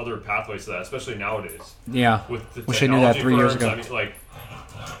career, there's other pathways to that, especially nowadays. Yeah. With the wish I knew that 3 years ago. I mean,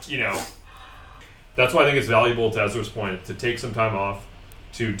 that's why I think it's valuable, to Ezra's point, to take some time off,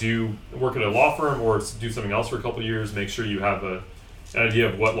 to work at a law firm or do something else for a couple of years, make sure you have an idea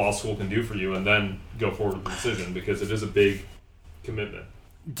of what law school can do for you, and then go forward with the decision, because it is a big commitment.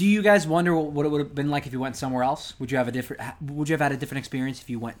 Do you guys wonder what it would have been like if you went somewhere else? Would you have had a different experience if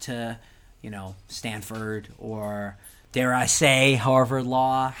you went to, Stanford or, dare I say, Harvard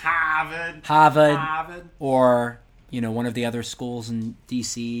Law, Harvard, or one of the other schools in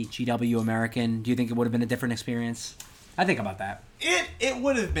DC, GW American? Do you think it would have been a different experience? I think about that. It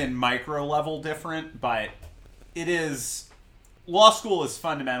would have been micro level different, but law school is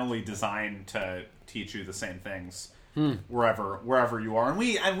fundamentally designed to teach you the same things wherever you are, and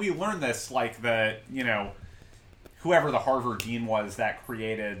we learned this whoever the Harvard dean was that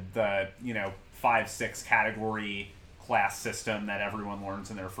created the 5-6 category class system that everyone learns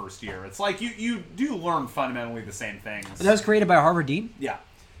in their first year. It's like you do learn fundamentally the same things. That was created by Harvard Dean? Yeah.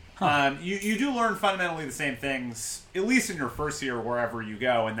 Huh. You do learn fundamentally the same things, at least in your first year, wherever you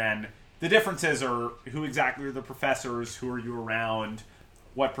go, and then the differences are who exactly are the professors, who are you around,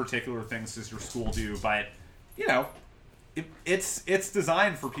 what particular things does your school do, but, it's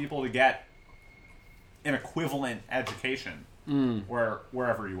designed for people to get an equivalent education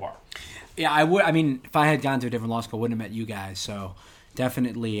wherever you are. Yeah, I would. I mean, if I had gone to a different law school, I wouldn't have met you guys, so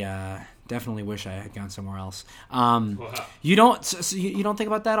definitely wish I had gone somewhere else. You don't think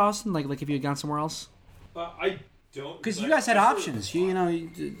about that, Austin? Like if you had gone somewhere else? I don't, because you guys had options. You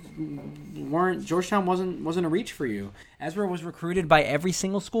weren't Georgetown wasn't a reach for you. Ezra was recruited by every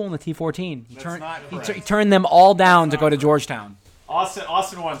single school in the T14. He turned them all down to go to Georgetown.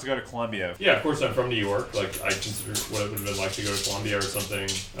 Austin wanted to go to Columbia. Yeah, of course I'm from New York. Like I consider what it would have been like to go to Columbia or something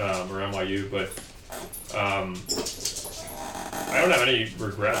or NYU, but I don't have any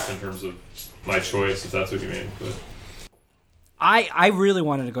regrets in terms of my choice, if that's what you mean. But I really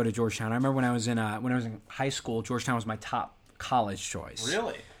wanted to go to Georgetown. I remember when I was in high school, Georgetown was my top college choice.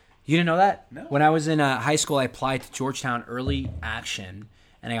 Really? You didn't know that? No. When I was in high school, I applied to Georgetown early action,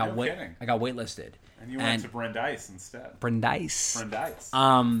 and I got waitlisted. And you went to Brandeis instead. Brandeis.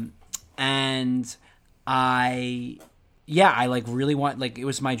 And I really want, it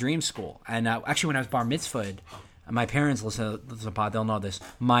was my dream school. And actually, when I was bar mitzvahed, my parents listen to the pod, they'll know this.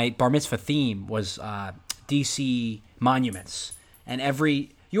 My bar mitzvah theme was DC monuments. And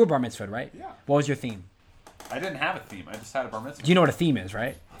you were bar mitzvahed, right? Yeah. What was your theme? I didn't have a theme. I just had a bar mitzvah. Do you know what a theme is,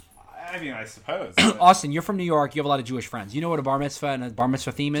 right? I mean, I suppose. Austin, you're from New York. You have a lot of Jewish friends. You know what a bar mitzvah and a bar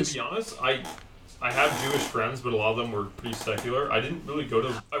mitzvah theme is? To be honest, I have Jewish friends, but a lot of them were pretty secular. I didn't really go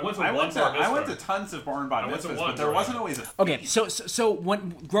to. I went to bar mitzvah. I went to tons of bar and bat mitzvahs, but there wasn't always a theme. Okay, so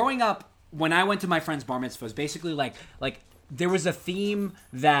when growing up, when I went to my friend's bar mitzvahs, basically like there was a theme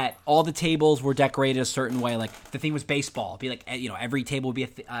that all the tables were decorated a certain way. Like the theme was baseball. It'd be like every table would be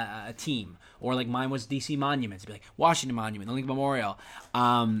a team. Or like mine was DC monuments. It'd be like Washington Monument, the Lincoln Memorial,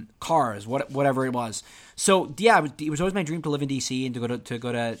 cars, whatever it was. So yeah, it was always my dream to live in DC and to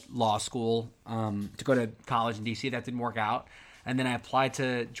go to law school, to go to college in DC. That didn't work out, and then I applied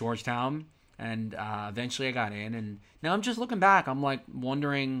to Georgetown, and eventually I got in. And now I'm just looking back. I'm like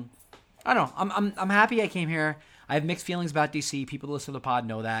wondering. I don't know. I'm happy I came here. I have mixed feelings about DC. People that listen to the pod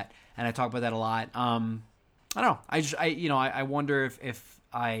know that, and I talk about that a lot. I don't know. I wonder if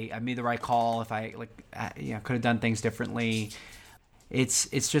I made the right call. If I could have done things differently. It's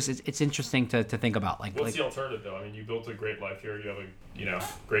interesting to think about. What's the alternative though? I mean, you built a great life here. You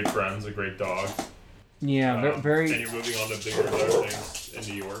have great friends, a great dog. Yeah, very. And you're moving on to bigger and better things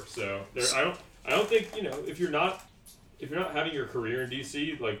in New York. So I don't think if you're not having your career in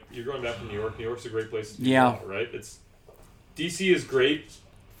DC, like you're going back to New York. New York's a great place to do that, right? DC is great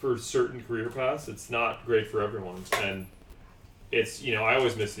for certain career paths. It's not great for everyone, and it's I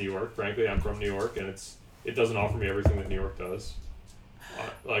always miss New York. Frankly, I'm from New York, and it doesn't offer me everything that New York does.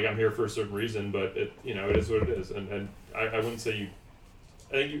 Like I'm here for a certain reason, but it is what it is, and I wouldn't say you.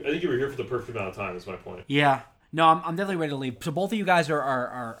 I think you were here for the perfect amount of time. Is my point. Yeah. No, I'm definitely ready to leave. So both of you guys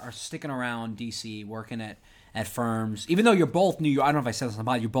are sticking around DC, working at firms, even though you're both New York. I don't know if I said this on the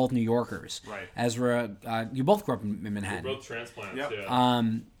pod. You're both New Yorkers. Right. Ezra, you both grew up in Manhattan. We're both transplants. Yep. Yeah.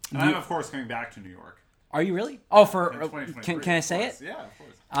 And I'm of course coming back to New York. Are you really? Oh, can I say it? Yeah, of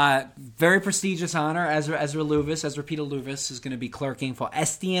course. Very prestigious honor. Ezra Peter Luvis is going to be clerking for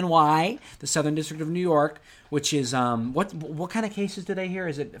SDNY, the Southern District of New York, which is what kind of cases do they hear?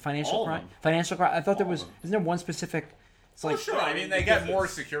 Is it financial crime? Financial crime. I thought there was. Isn't there one specific? It's like sure. I mean, they get more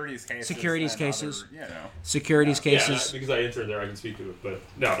securities cases. Securities cases. Other, cases. Because I interned there, I can speak to it. But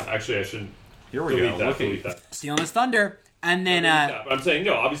no, actually, I shouldn't. Here we go. Delete that. Stealing his thunder, and then. But I'm saying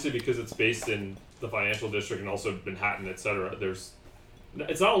no. Obviously, because it's based in the financial district and also Manhattan, etc.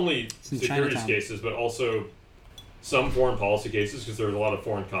 It's not only securities cases, but also some foreign policy cases because there's a lot of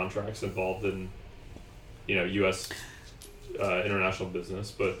foreign contracts involved in, U.S. International business.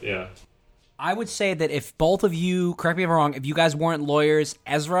 But yeah. I would say that if both of you, correct me if I'm wrong, if you guys weren't lawyers,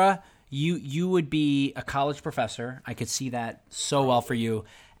 Ezra, you would be a college professor. I could see that so well for you.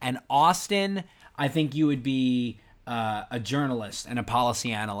 And Austin, I think you would be a journalist and a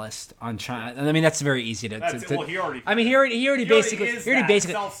policy analyst on China. I mean, that's very easy to. Well, he already. I mean, he already basically is. Yeah.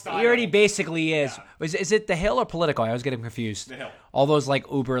 Is it The Hill or Politico? I always get him confused. The Hill. All those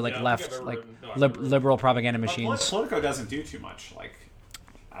uber left liberal propaganda machines. Politico doesn't do too much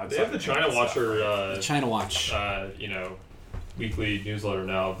They have the China Watcher. China Watch. Weekly newsletter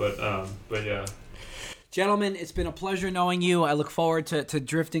now, but yeah. Gentlemen, it's been a pleasure knowing you. I look forward to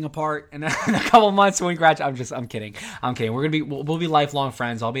drifting apart in a couple months when we graduate. I'm kidding. We'll be lifelong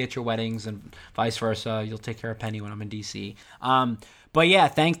friends. I'll be at your weddings and vice versa. You'll take care of Penny when I'm in DC. But yeah,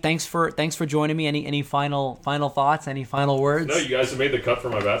 thanks for joining me. Any final thoughts? Any final words? No, you guys have made the cut for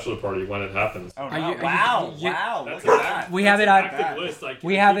my bachelor party when it happens. Oh, no. Wow! Look at that. We have it on.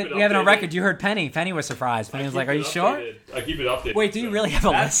 We have it on record. You heard Penny. Penny was surprised. Penny was like, "Are you sure?" I keep it updated. Wait, do you really have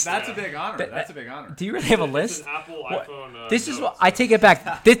a list? That's a big honor. That's a big honor. Do you really have a list? It's an Apple iPhone. This is what I take it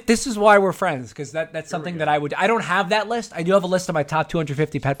back. This is why we're friends, because that's something that I don't have that list. I do have a list of my top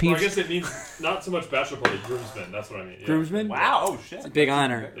 250 pet peeves. Well, I guess it means not so much bachelor party, groomsmen. That's what I mean. Yeah. Groomsmen? Wow! Oh shit! It's a big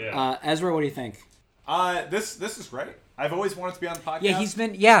honor. Yeah. Ezra, what do you think? This is great. I've always wanted to be on the podcast. Yeah, he's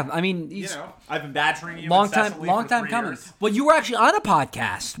been. Yeah, I mean, he's I've been badgering you. long time coming. Years. Well, you were actually on a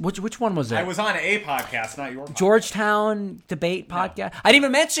podcast. Which one was it? I was on a podcast, not your podcast. Georgetown debate podcast. I didn't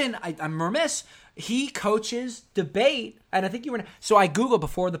even mention. I'm remiss. He coaches debate, and I think you were. So I googled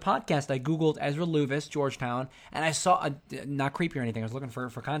before the podcast. I googled Ezra Luvis, Georgetown, and I saw not creepy or anything. I was looking for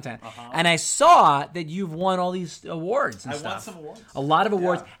content, and I saw that you've won all these awards. And won some awards. A lot of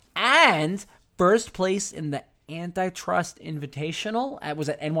awards, and first place in the Antitrust Invitational. Was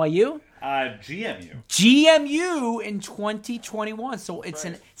at NYU. GMU in 2021. So it's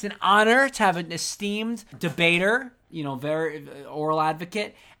an honor to have an esteemed debater. Very oral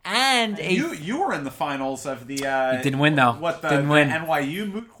advocate. And you were in the finals of the. Didn't win though. Didn't win.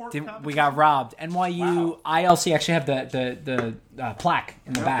 NYU moot court. We got robbed. NYU ILC actually have the plaque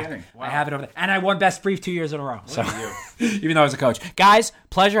in the back. Wow. I have it over there, and I won best brief 2 years in a row. So even though I was a coach, guys,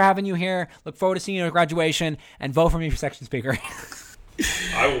 pleasure having you here. Look forward to seeing you at graduation, and vote for me for section speaker.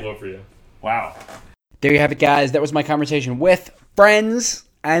 I will vote for you. Wow. There you have it, guys. That was my conversation with friends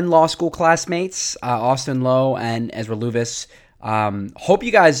and law school classmates, Austin Lowe and Ezra Luvis. Hope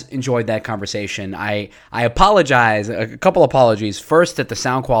you guys enjoyed that conversation. I apologize, a couple apologies. First, that the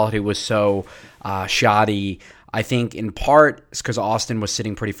sound quality was so shoddy. I think in part it's because Austin was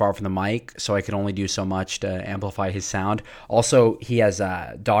sitting pretty far from the mic, so I could only do so much to amplify his sound. Also, he has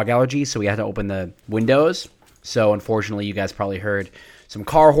dog allergies, so we had to open the windows. So unfortunately, you guys probably heard some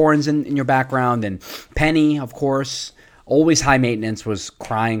car horns in your background. And Penny, of course, always high maintenance, was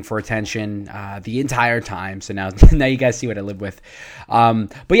crying for attention the entire time. So now you guys see what I live with.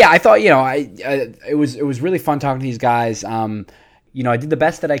 But yeah, I thought, it was really fun talking to these guys. I did the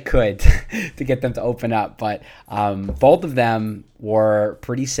best that I could to get them to open up, but both of them were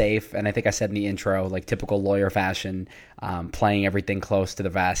pretty safe. And I think I said in the intro, like typical lawyer fashion, playing everything close to the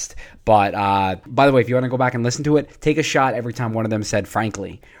vest. But by the way, if you want to go back and listen to it, take a shot every time one of them said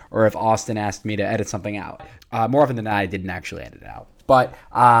frankly, or if Austin asked me to edit something out. More often than not, I didn't actually edit it out. But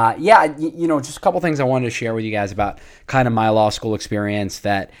just a couple things I wanted to share with you guys about kind of my law school experience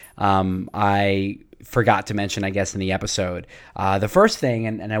that I forgot to mention, I guess, in the episode. The first thing,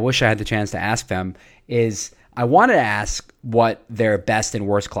 and I wish I had the chance to ask them, is I wanted to ask what their best and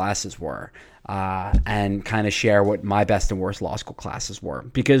worst classes were, and kind of share what my best and worst law school classes were.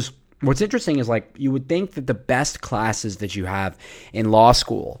 Because what's interesting is, like, you would think that the best classes that you have in law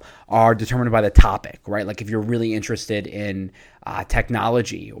school are determined by the topic, right? Like if you're really interested in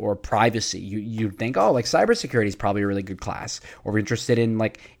technology or privacy, you'd think, oh, like cybersecurity is probably a really good class. Or if you're interested in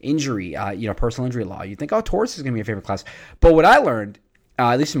like injury, personal injury law, you think, oh, torts is going to be your favorite class. But what I learned,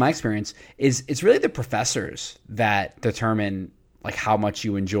 at least in my experience, is it's really the professors that determine like how much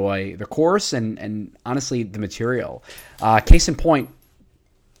you enjoy the course and honestly the material. Case in point,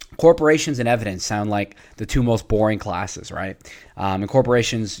 corporations and evidence sound like the two most boring classes, right? In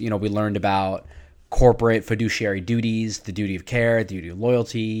corporations, we learned about corporate fiduciary duties, the duty of care, the duty of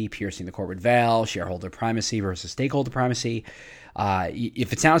loyalty, piercing the corporate veil, shareholder primacy versus stakeholder primacy.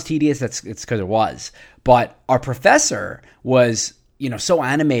 If it sounds tedious, it's because it was. But our professor was, so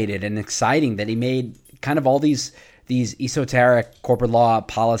animated and exciting that he made kind of all these esoteric corporate law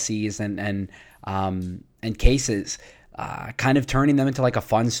policies and cases, kind of turning them into like a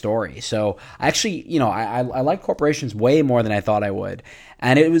fun story. So actually, I like corporations way more than I thought I would.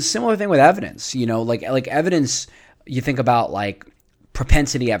 And it was a similar thing with evidence, like evidence, you think about like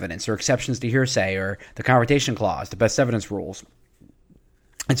propensity evidence or exceptions to hearsay or the confrontation clause, the best evidence rules.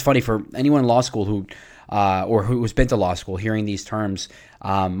 It's funny for anyone in law school who has been to law school, hearing these terms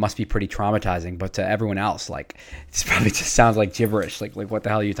must be pretty traumatizing. But to everyone else, like, this probably just sounds like gibberish. Like what the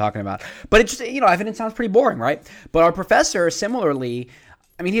hell are you talking about? But it just, evidence sounds pretty boring, right? But our professor, similarly,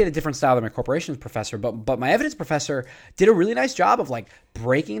 I mean, he had a different style than my corporations professor, but my evidence professor did a really nice job of like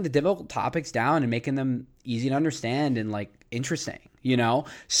breaking the difficult topics down and making them easy to understand and like interesting,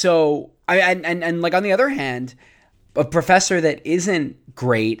 So and like on the other hand, a professor that isn't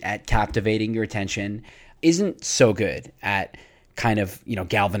great at captivating your attention isn't so good at kind of,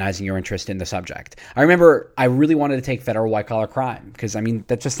 galvanizing your interest in the subject. I remember I really wanted to take federal white-collar crime because,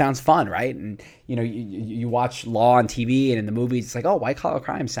 that just sounds fun, right? And, you watch law on TV and in the movies, it's like, oh, white-collar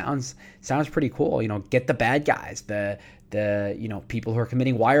crime sounds pretty cool. Get the bad guys, the people who are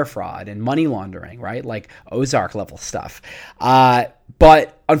committing wire fraud and money laundering, right? Like Ozark level stuff.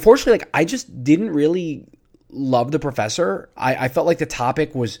 But unfortunately, I just didn't really love the professor. I felt like the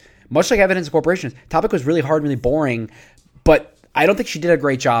topic was, much like evidence of corporations, topic was really hard, really boring, but I don't think she did a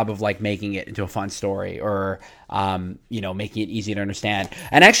great job of making it into a fun story or, making it easy to understand.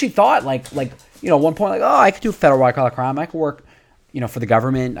 And I actually thought at one point, oh, I could do federal white collar crime. I could work, for the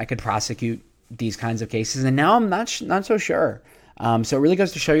government. I could prosecute these kinds of cases. And now I'm not so sure. So it really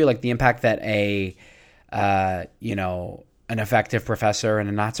goes to show you the impact that an effective professor and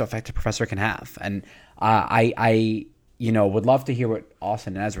a not so effective professor can have. And I would love to hear what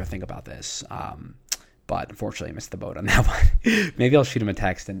Austin and Ezra think about this. But unfortunately, I missed the boat on that one. Maybe I'll shoot them a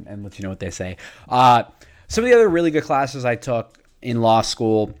text and let you know what they say. Some of the other really good classes I took in law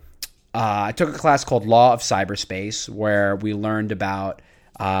school, I took a class called Law of Cyberspace, where we learned about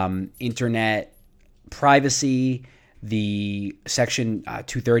internet privacy, the Section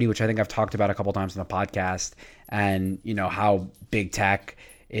 230, which I think I've talked about a couple times on the podcast, and how big tech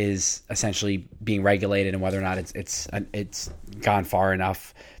is essentially being regulated and whether or not it's gone far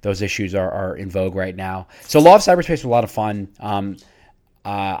enough. Those issues are in vogue right now. So Law of Cyberspace was a lot of fun.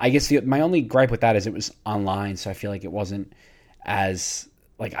 I guess my only gripe with that is it was online, so I feel like it wasn't as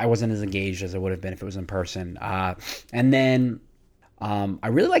I wasn't as engaged as I would have been if it was in person. And then I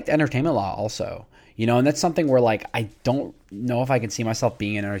really liked entertainment law also. And that's something where I don't know if I can see myself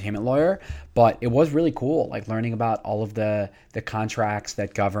being an entertainment lawyer, but it was really cool, learning about all of the contracts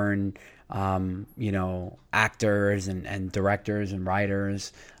that govern, actors and directors and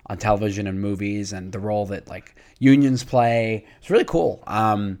writers on television and movies, and the role that unions play. It's really cool.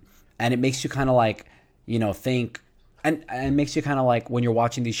 And it makes you kind of think, and it makes you kind of when you're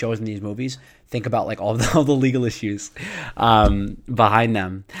watching these shows and these movies, think about all the legal issues behind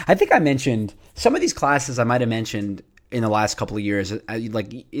them. I think I mentioned some of these classes I might have mentioned in the last couple of years.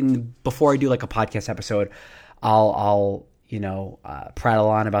 Before I do a podcast episode, I'll prattle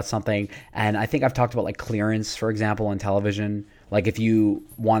on about something. And I think I've talked about clearance, for example, on television. If you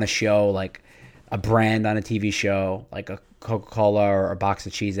want to show a brand on a TV show, like a Coca-Cola or a box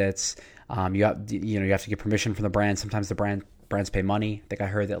of Cheez-Its, you have to get permission from the brand. Sometimes the brands pay money. I think I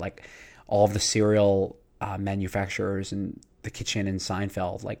heard that all of the cereal manufacturers in the kitchen in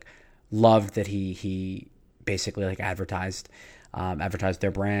Seinfeld loved that he basically advertised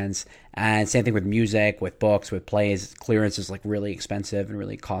their brands. And same thing with music, with books, with plays. Clearance is really expensive and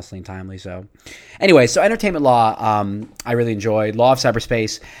really costly and timely. So anyway, so entertainment law, I really enjoyed. Law of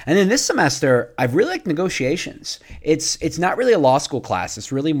Cyberspace. And then this semester, I've really liked negotiations. It's not really a law school class.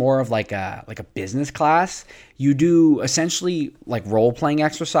 It's really more of a business class. You do essentially role-playing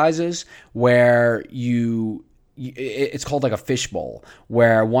exercises where it's called a fishbowl,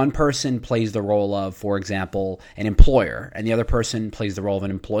 where one person plays the role of, for example, an employer, and the other person plays the role of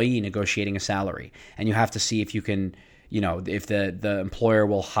an employee negotiating a salary. And you have to see if you can, if the employer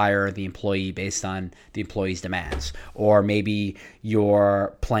will hire the employee based on the employee's demands. Or maybe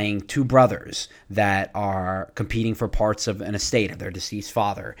you're playing two brothers that are competing for parts of an estate of their deceased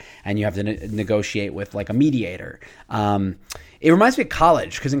father, and you have to negotiate with a mediator. It reminds me of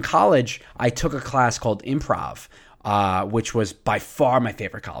college, because in college, I took a class called improv, which was by far my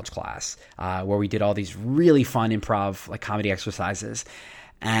favorite college class, where we did all these really fun improv, comedy exercises.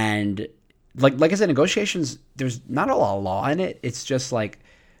 And like I said, negotiations, there's not a lot of law in it. It's just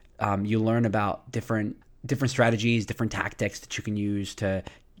you learn about different strategies, different tactics that you can use to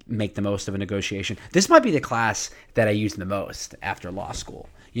make the most of a negotiation. This might be the class that I used the most after law school,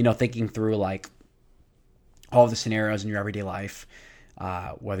 thinking through all the scenarios in your everyday life,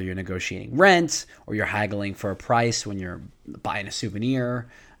 whether you're negotiating rent or you're haggling for a price when you're buying a souvenir,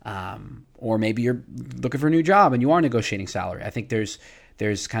 or maybe you're looking for a new job and you are negotiating salary. I think there's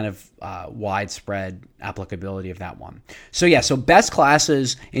kind of widespread applicability of that one. So best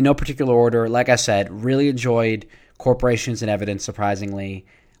classes in no particular order. Like I said, really enjoyed corporations and evidence, surprisingly,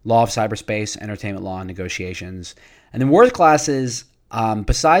 law of cyberspace, entertainment law, and negotiations. And then worst classes,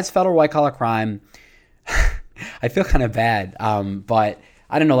 besides federal white-collar crime, I feel kind of bad, but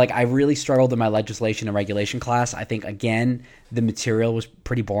I don't know, I really struggled in my legislation and regulation class. I think, again, the material was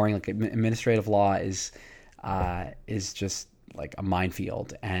pretty boring. Administrative law is just a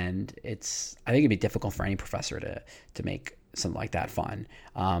minefield, and I think it'd be difficult for any professor to make something like that fun.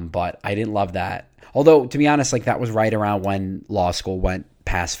 But I didn't love that. Although, to be honest, like that was right around when law school went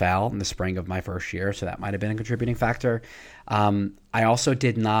pass-fail in the spring of my first year, so that might have been a contributing factor. I also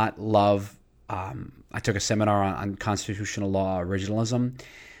did not love I took a seminar on constitutional law originalism.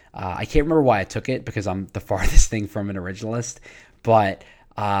 I can't remember why I took it because I'm the farthest thing from an originalist, but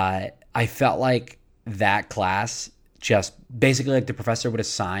I felt like that class just basically like the professor would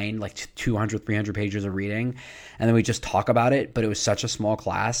assign like 200, 300 pages of reading, and then we just talk about it, but it was such a small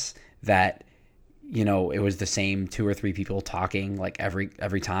class that, you know, it was the same 2 or 3 people talking like every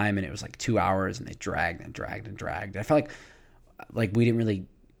time, and it was like 2 hours, and they dragged and dragged and dragged. I felt like we didn't really,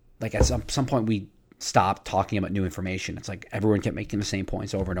 like at some point we stopped talking about new information. It's like everyone kept making the same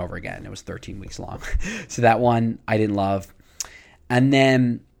points over and over again. It was 13 weeks long. So that one I didn't love. And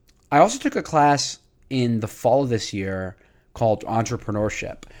then I also took a class in the fall of this year called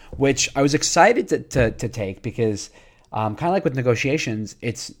entrepreneurship, which I was excited to take because kind of like with negotiations,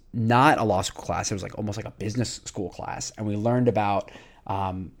 it's not a law school class. It was like almost like a business school class. And we learned about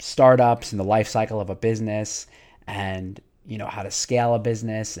startups and the life cycle of a business, and you know, how to scale a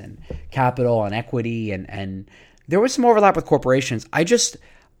business and capital and equity. And there was some overlap with corporations. I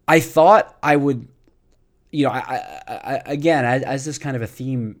thought I would, you know, I again, as this kind of a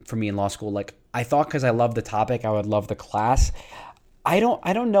theme for me in law school, like I thought because I loved the topic, I would love the class. I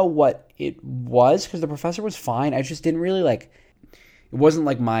don't know what it was because the professor was fine. I just didn't really like, it wasn't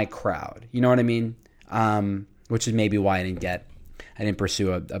like my crowd. You know what I mean? Which is maybe why I didn't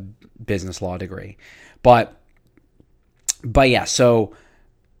pursue a business law degree. But yeah, so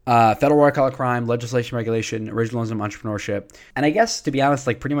federal white-collar crime, legislation, regulation, originalism, entrepreneurship. And I guess, to be honest,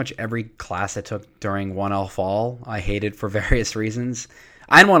 like pretty much every class I took during 1L fall, I hated for various reasons.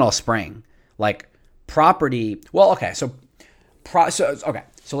 And 1L spring. Like property. Well, okay, so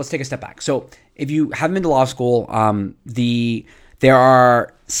let's take a step back. So if you haven't been to law school, there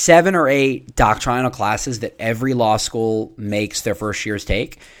are 7 or 8 doctrinal classes that every law school makes their first years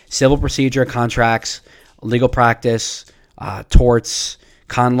take. Civil procedure, contracts, legal practice, torts,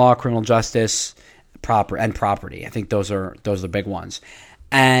 con law, criminal justice, property. I think those are the big ones.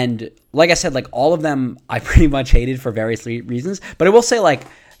 And like I said, like all of them I pretty much hated for various reasons. But I will say, like,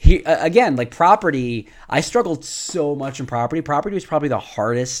 again, like property, I struggled so much in property. Property was probably the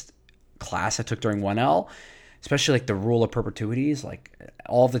hardest class I took during 1L, especially like the rule of perpetuities. Like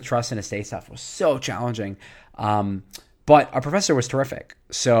all of the trust and estate stuff was so challenging. But our professor was terrific.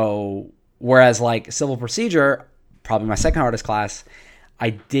 So whereas like civil procedure, probably my second hardest class, I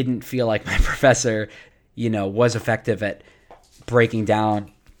didn't feel like my professor, you know, was effective at breaking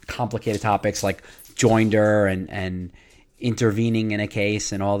down complicated topics like joinder and intervening in a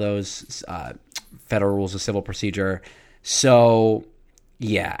case and all those federal rules of civil procedure. So,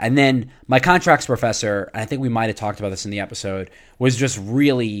 yeah. And then my contracts professor, and I think we might have talked about this in the episode, was just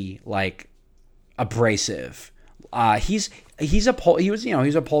really like abrasive. He was a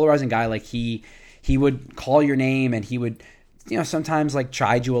polarizing guy. Like he would call your name, and he would, you know, sometimes like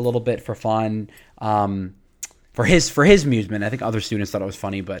chide you a little bit for fun, for his amusement. I think other students thought it was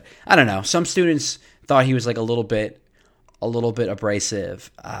funny, but I don't know. Some students thought he was like a little bit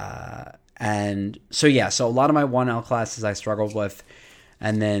abrasive. And so yeah, so a lot of my 1L classes I struggled with,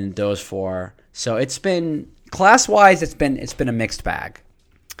 and then those 4. So it's been class-wise, it's been a mixed bag.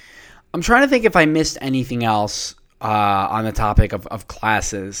 I'm trying to think if I missed anything else on the topic of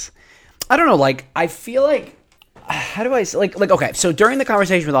classes. I don't know, like, I feel like, how do I say, like, okay, so during the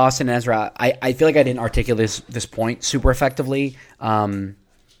conversation with Austin and Ezra, I feel like I didn't articulate this point super effectively, and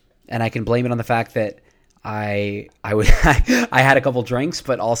I can blame it on the fact that I had a couple drinks,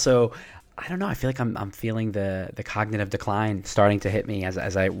 but also, I don't know, I feel like I'm feeling the cognitive decline starting to hit me as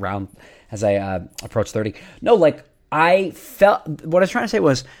I approach 30. No, like, I felt, what I was trying to say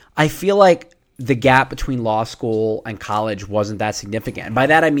was, I feel like the gap between law school and college wasn't that significant. And by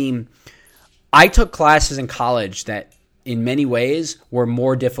that I mean, I took classes in college that in many ways were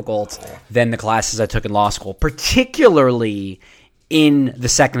more difficult than the classes I took in law school, particularly in the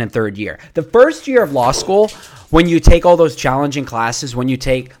second and third year. The first year of law school, when you take all those challenging classes, when you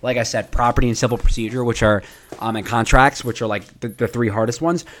take, like I said, property and civil procedure, which are, and contracts, which are like the 3 hardest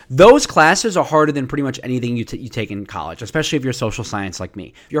ones, those classes are harder than pretty much anything you take in college, especially if you're social science like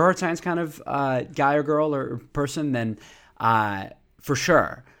me. If you're a hard science kind of guy or girl or person, then for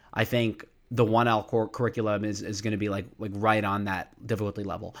sure, I think the 1L core curriculum is going to be like right on that difficulty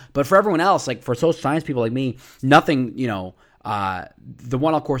level. But for everyone else, like for social science people like me, nothing, you know, the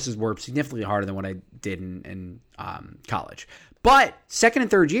 1L courses were significantly harder than what I did in college. But second and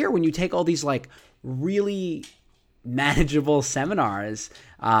third year, when you take all these like really manageable seminars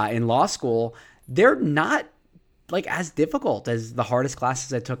in law school, they're not like as difficult as the hardest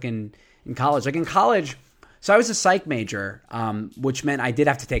classes I took in college. Like in college, so I was a psych major, which meant I did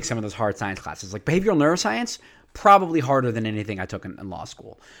have to take some of those hard science classes. Like behavioral neuroscience, probably harder than anything I took in law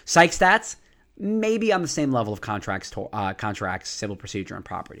school. Psych stats, maybe on the same level of contracts, civil procedure, and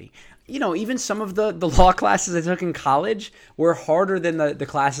property. Even some of the law classes I took in college were harder than the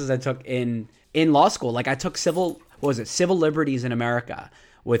classes I took in law school. Like I took civil liberties in America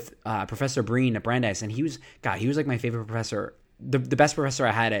with Professor Breen at Brandeis, and he was like my favorite professor, the best professor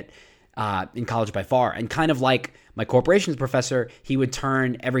I had in college by far. And kind of like my corporations professor, he would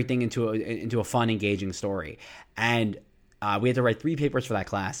turn everything into a fun, engaging story. And we had to write 3 papers for that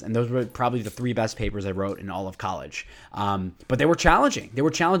class, and those were probably the 3 best papers I wrote in all of college. But they were challenging. They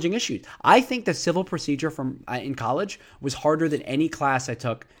were challenging issues. I think the civil procedure in college was harder than any class I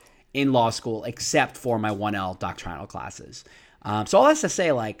took in law school, except for my 1L doctrinal classes. So all that's to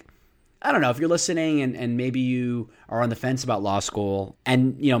say, like, I don't know if you're listening and maybe you are on the fence about law school,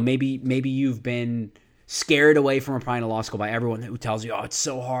 and maybe you've been scared away from applying to law school by everyone who tells you, oh, it's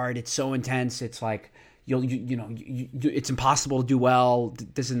so hard, it's so intense, it's like it's impossible to do well,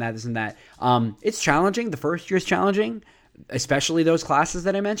 this and that. It's challenging. The first year is challenging, especially those classes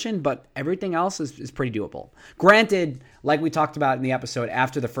that I mentioned, but everything else is pretty doable. Granted, like we talked about in the episode,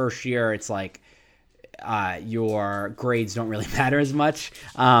 after the first year, it's like your grades don't really matter as much.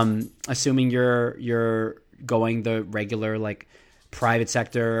 Assuming you're going the regular like private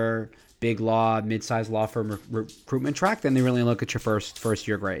sector, big law, mid-sized law firm recruitment track, then they really look at your first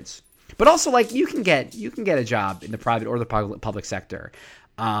year grades. But also, like, you can get a job in the private or the public sector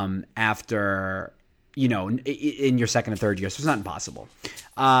after, in your second and third year. So it's not impossible.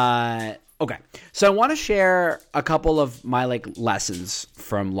 Okay. So I want to share a couple of my lessons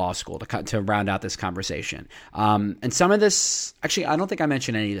from law school to round out this conversation. And some of this, actually, I don't think I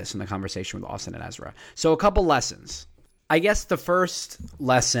mentioned any of this in the conversation with Austin and Ezra. So a couple lessons. I guess the first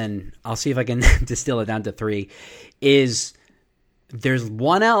lesson, I'll see if I can distill it down to 3, is there's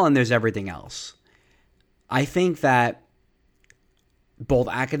 1L and there's everything else. I think that both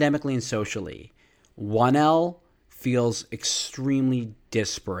academically and socially, 1L feels extremely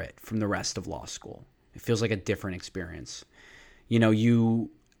disparate from the rest of law school. It feels like a different experience.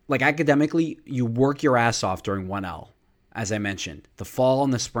 Academically, you work your ass off during 1L. As I mentioned, the fall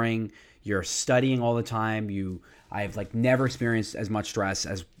and the spring, you're studying all the time. I've never experienced as much stress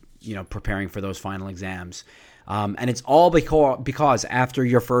as, preparing for those final exams. And it's all because after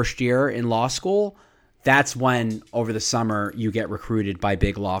your first year in law school, that's when over the summer you get recruited by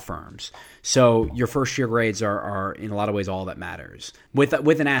big law firms. So your first year grades are in a lot of ways all that matters, with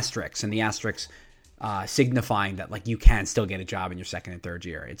an asterisk, and the asterisk signifying that you can still get a job in your second and third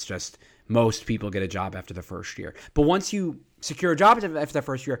year. It's just most people get a job after the first year. But once you secure a job after the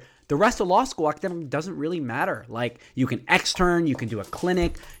first year, the rest of law school academically doesn't really matter. You can extern, you can do a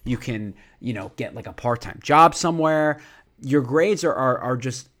clinic, you can get a part-time job somewhere. Your grades are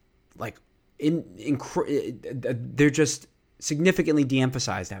just they're just significantly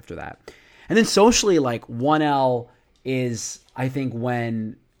de-emphasized after that. And then socially, 1L is, I think,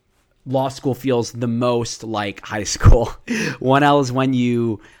 when law school feels the most like high school. 1L is when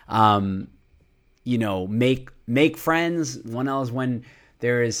you make friends. 1L is when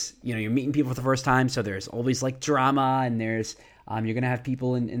there is, you're meeting people for the first time. So there's always drama, and there's, you're going to have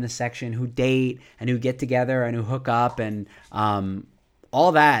people in the section who date and who get together and who hook up, and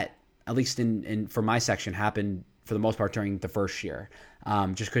all that, at least for my section, happened for the most part during the first year.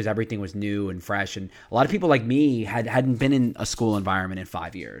 Just because everything was new and fresh, and a lot of people like me hadn't been in a school environment in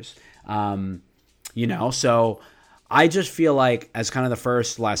 5 years. So I just feel like, as kind of the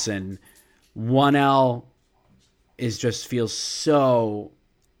first lesson, 1L feels so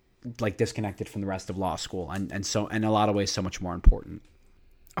disconnected from the rest of law school, and so in a lot of ways so much more important.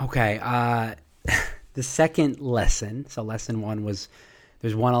 Okay, the second lesson. So lesson 1 was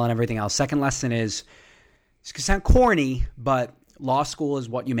there's 1L and everything else. Second lesson is, it's gonna sound corny, but law school is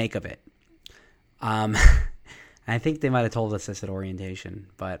what you make of it. I think they might have told us this at orientation,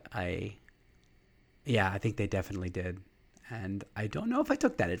 but I think they definitely did. And I don't know if I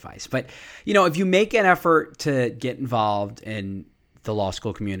took that advice. But, if you make an effort to get involved in the law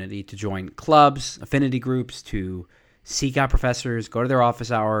school community, to join clubs, affinity groups, to seek out professors, go to their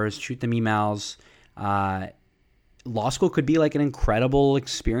office hours, shoot them emails, law school could be an incredible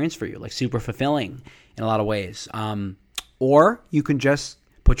experience for you, super fulfilling in a lot of ways. Or you can just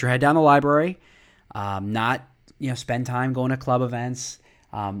put your head down the library, not spend time going to club events,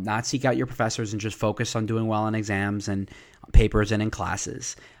 not seek out your professors, and just focus on doing well on exams and papers and in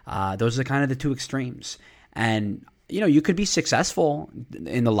classes. Those are kind of the two extremes. And, you could be successful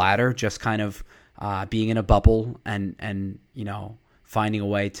in the latter, just kind of being in a bubble and finding a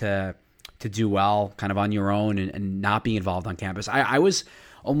way to do well kind of on your own and not being involved on campus. I was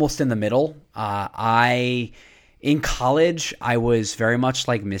almost in the middle. In college, I was very much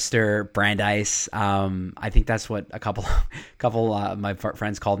like Mr. Brandeis. I think that's what a couple of my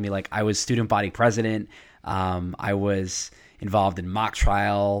friends called me. Like, I was student body president. I was involved in mock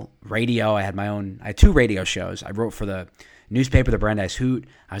trial, radio. I had 2 radio shows. I wrote for the newspaper, the Brandeis Hoot.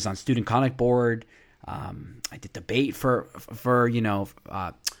 I was on student conduct board. I did debate for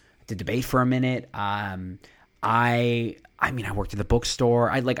a minute. I worked at the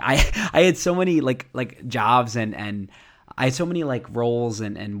bookstore. I had so many like jobs and I had so many like roles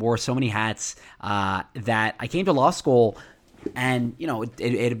and wore so many hats that I came to law school and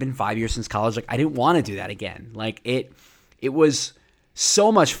it had been 5 years since college. Like, I didn't want to do that again. Like, it was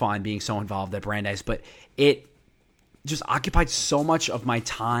so much fun being so involved at Brandeis, but it just occupied so much of my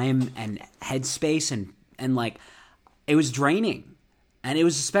time and headspace and like it was draining. And it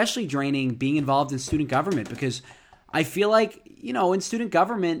was especially draining being involved in student government because I feel like, in student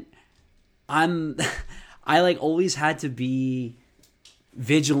government, I like always had to be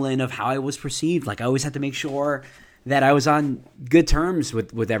vigilant of how I was perceived. Like, I always had to make sure that I was on good terms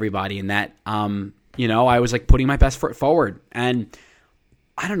with everybody and that, I was like putting my best foot forward. And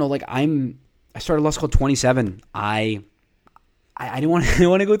I don't know, like I started law school at 27. I didn't want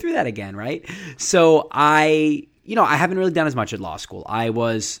to go through that again. Right. So I haven't really done as much at law school. I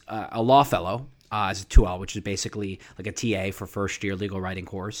was a law fellow as a 2L, which is basically like a TA for first year legal writing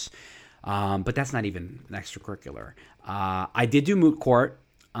course. But that's not even an extracurricular. I did do moot court,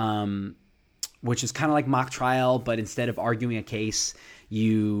 which is kind of like mock trial, but instead of arguing a case,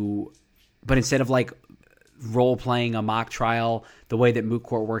 instead of like role playing a mock trial, the way that moot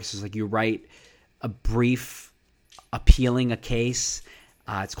court works is like you write a brief appealing a case.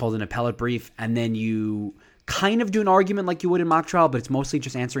 It's called an appellate brief, and then you kind of do an argument like you would in mock trial, but it's mostly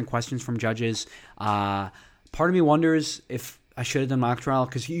just answering questions from judges. Part of me wonders if I should have done mock trial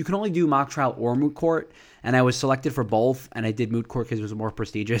because you can only do mock trial or moot court, and I was selected for both, and I did moot court because it was more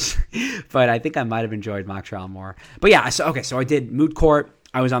prestigious, but I think I might have enjoyed mock trial more. But yeah, so I did moot court.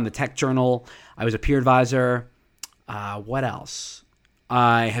 I was on the Tech Journal. I was a peer advisor. What else?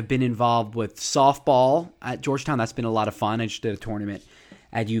 I have been involved with softball at Georgetown. That's been a lot of fun. I just did a tournament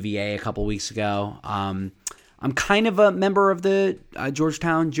at UVA a couple weeks ago. I'm kind of a member of the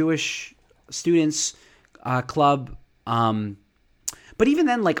Georgetown Jewish Students Club. But even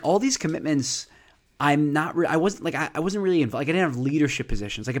then, like all these commitments, I wasn't really involved. Like, I didn't have leadership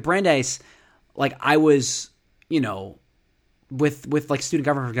positions. Like at Brandeis, like I was, with like student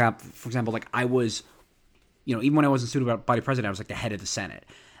government, for example, like I was, even when I wasn't student body president, I was like the head of the Senate.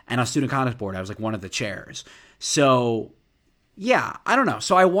 And on student conduct board, I was like one of the chairs. So yeah, I don't know.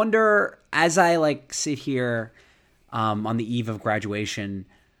 So I wonder, as I like sit here on the eve of graduation,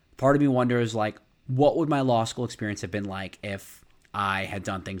 part of me wonders like, what would my law school experience have been like if I had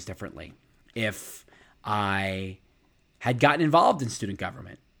done things differently? If I had gotten involved in student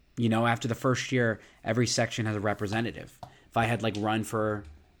government, after the first year, every section has a representative. If I had like run for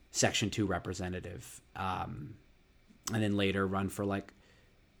Section 2 representative, and then later run for like,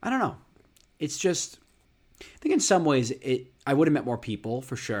 I don't know. It's just, I think in some ways I would have met more people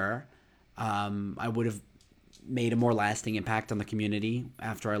for sure. I would have made a more lasting impact on the community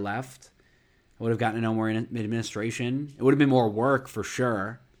after I left. I would have gotten to know more administration. It would have been more work for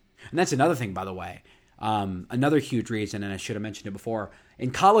sure. And that's another thing, by the way. Another huge reason, and I should have mentioned it before,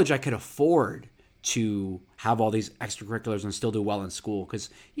 in college I could afford to have all these extracurriculars and still do well in school because,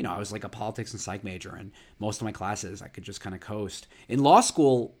 I was like a politics and psych major, and most of my classes I could just kind of coast. In law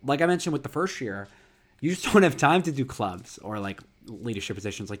school, like I mentioned with the first year, you just don't have time to do clubs or like leadership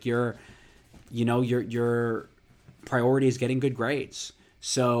positions. Like your priority is getting good grades.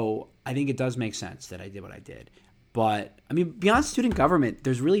 So I think it does make sense that I did what I did. But I mean, beyond student government,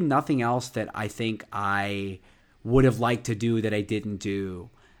 there's really nothing else that I think I would have liked to do that I didn't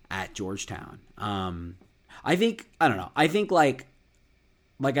do at Georgetown. I think like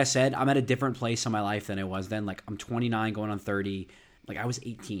I said, I'm at a different place in my life than I was then. Like I'm 29 going on 30. Like I was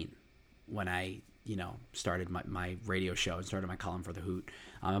 18 when I, started my radio show and started my column for the Hoot.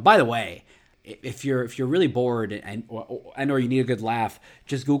 By the way, if you're really bored or you need a good laugh,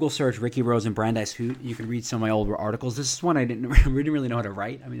 just Google search Ricky Rose and Brandeis Hoot. You can read some of my old articles. This is one I didn't really know how to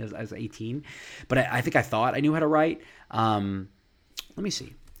write. I mean, I was 18, but I think I thought I knew how to write. Let me see.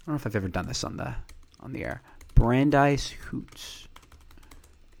 I don't know if I've ever done this on the air. Brandeis Hoots.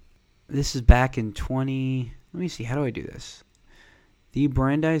 This is back in 20. Let me see. How do I do this? The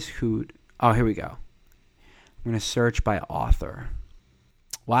Brandeis Hoot. Oh, here we go. I'm going to search by author.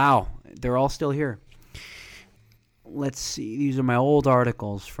 Wow. they're all still here. Let's see. These are my old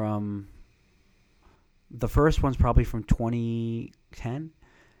articles from. The first one's probably from 2010.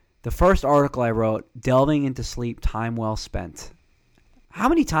 The first article I wrote, delving into sleep, time well spent. How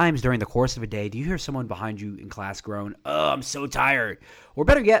many times during the course of a day do you hear someone behind you in class groan, "Oh, I'm so tired"? Or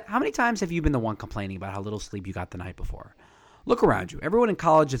better yet, how many times have you been the one complaining about how little sleep you got the night before? Look around you. Everyone in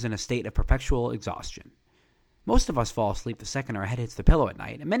college is in a state of perpetual exhaustion. Most of us fall asleep the second our head hits the pillow at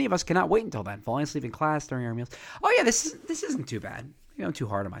night, and many of us cannot wait until then, falling asleep in class during our meals. Oh yeah, this isn't too bad. Maybe I'm too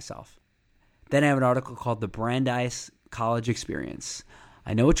hard on myself. Then I have an article called The Brandeis College Experience.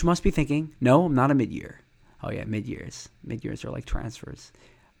 I know what you must be thinking. No, I'm not a mid-year. Oh yeah, mid-years. Mid-years are like transfers.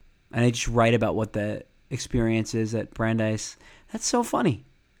 And I just write about what the experience is at Brandeis. That's so funny.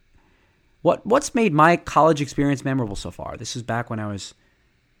 What's made my college experience memorable so far? This is back when I was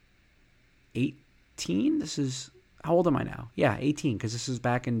 18. This is, how old am I now? Yeah, 18, because this is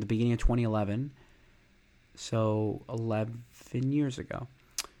back in the beginning of 2011. So 11 years ago.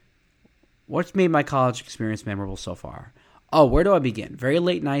 What's made my college experience memorable so far? Oh, where do I begin? Very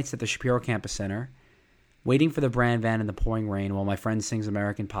late nights at the Shapiro Campus Center, waiting for the Brand van in the pouring rain while my friend sings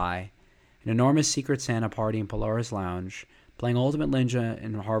American Pie, an enormous Secret Santa party in Polaris Lounge, playing Ultimate Ninja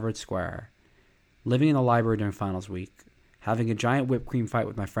in Harvard Square, living in the library during finals week, having a giant whipped cream fight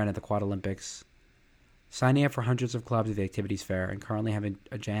with my friend at the Quad Olympics, signing up for hundreds of clubs at the Activities Fair, and currently having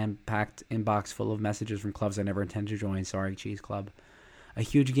a jam-packed inbox full of messages from clubs I never intended to join, sorry, Cheese Club, a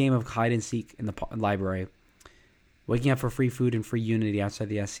huge game of hide-and-seek in the library, waking up for free food and free Unity outside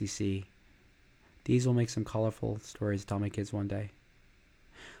the SCC. These will make some colorful stories to tell my kids one day.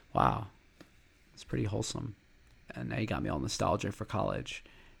 Wow. It's pretty wholesome. And now you got me all nostalgic for college.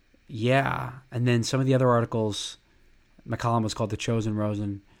 Yeah. And then some of the other articles, my column was called The Chosen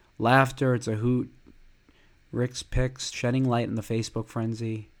Rosen. Laughter, it's a hoot. Rick's Picks, shedding light in the Facebook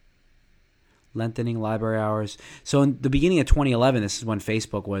frenzy. Lengthening library hours. So in the beginning of 2011, this is when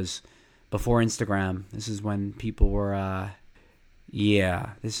Facebook was before Instagram. This is when people were,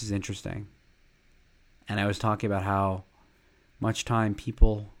 this is interesting. And I was talking about how much time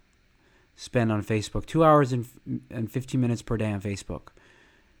people spend on Facebook. 2 hours and 15 minutes per day on Facebook.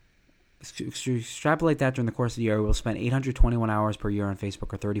 Extrapolate that during the course of the year, we'll spend 821 hours per year on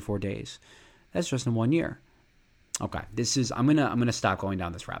Facebook, or 34 days. That's just in 1 year. Okay, I'm gonna stop going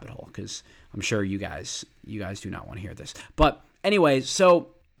down this rabbit hole because I'm sure you guys do not want to hear this. But anyways, so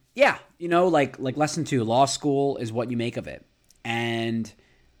yeah, like lesson 2, law school is what you make of it, and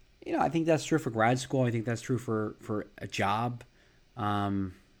I think that's true for grad school. I think that's true for a job. I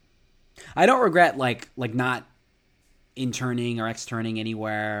don't regret like not interning or externing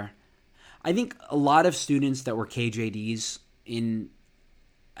anywhere. I think a lot of students that were KJDs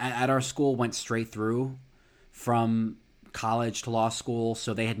at our school went straight through from college to law school,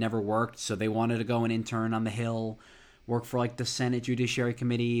 so they had never worked, so they wanted to go and intern on the Hill, work for like the Senate Judiciary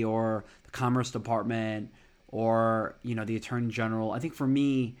Committee or the Commerce Department or the Attorney General. I think for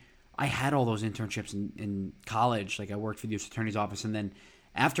me, I had all those internships in college. Like I worked for the U.S. Attorney's Office, and then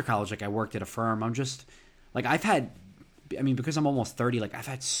after college, like I worked at a firm. I'm just like because I'm almost 30, like I've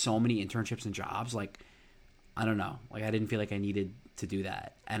had so many internships and jobs. Like I don't know, like I didn't feel like I needed to do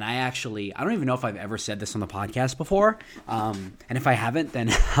that. And I don't even know if I've ever said this on the podcast before. And if I haven't,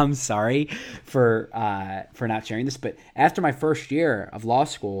 then I'm sorry for not sharing this. But after my first year of law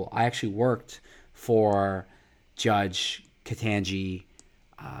school, I actually worked for Judge Ketanji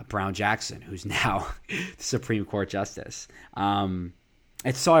Brown Jackson, who's now the Supreme Court Justice.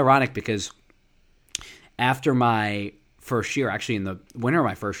 It's so ironic because after my first year, actually in the winter of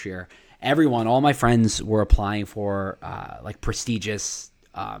my first year, all my friends were applying for prestigious,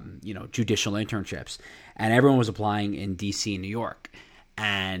 judicial internships, and everyone was applying in DC and New York.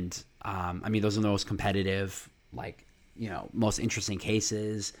 And those are the most competitive, most interesting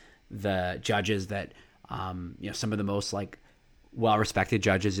cases. The judges that, some of the most well-respected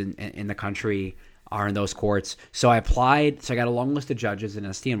judges in the country are in those courts. So I applied. So I got a long list of judges in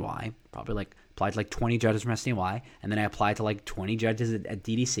SDNY, probably applied to 20 judges from SDNY, and then I applied to 20 judges at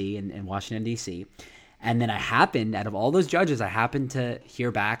DDC in Washington, D.C. And then out of all those judges, I happened to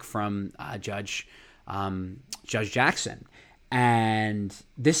hear back from Judge Jackson. And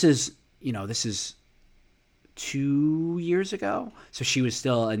this is 2 years ago. So she was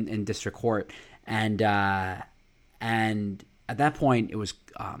still in district court. And at that point, it was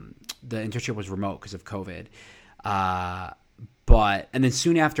the internship was remote because of COVID. And then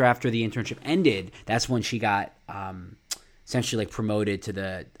soon after the internship ended, that's when she got essentially promoted to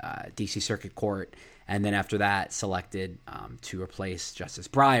the DC Circuit Court, and then after that selected to replace Justice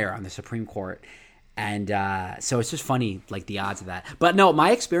Breyer on the Supreme Court. And so it's just funny, like the odds of that. But no,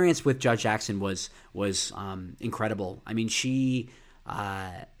 my experience with Judge Jackson was incredible. I mean, she.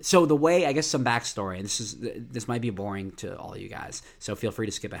 So the way, I guess, some backstory, and this might be boring to all of you guys, so feel free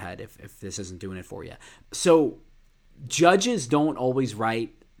to skip ahead if this isn't doing it for you. So judges don't always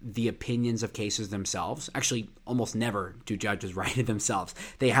write the opinions of cases themselves. Actually, almost never do judges write it themselves.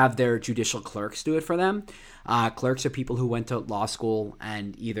 They have their judicial clerks do it for them. Clerks are people who went to law school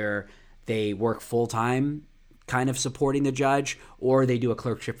and either they work full-time kind of supporting the judge, or they do a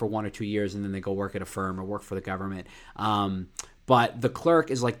clerkship for 1 or 2 years and then they go work at a firm or work for the government. But the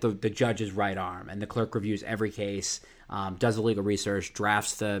clerk is like the judge's right arm, and the clerk reviews every case, does the legal research,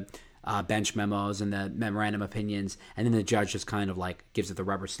 drafts the bench memos and the memorandum opinions, and then the judge just kind of like gives it the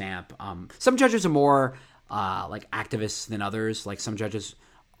rubber stamp. Some judges are more like activists than others. Like some judges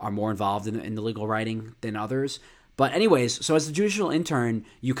are more involved in the legal writing than others. But anyways, so as a judicial intern,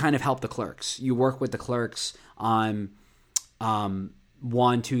 you kind of help the clerks. You work with the clerks on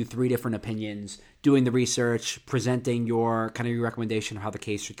 1, 2, 3 different opinions, doing the research, presenting your recommendation of how the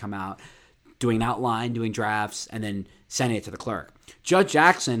case should come out, doing an outline, doing drafts, and then sending it to the clerk. Judge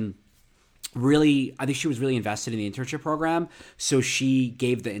Jackson really, I think she was really invested in the internship program, so she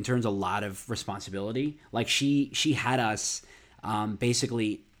gave the interns a lot of responsibility. Like she had us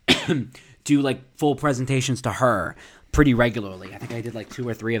basically do like full presentations to her pretty regularly. I think I did like 2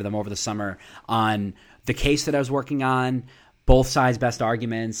 or 3 of them over the summer on the case that I was working on, both sides' best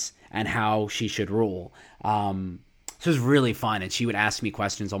arguments, and how she should rule. So it was really fun, and she would ask me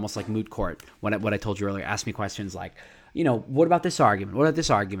questions, almost like moot court. What I told you earlier, ask me questions like, what about this argument? What about this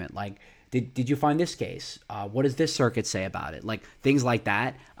argument? Like, did you find this case? What does this circuit say about it? Like things like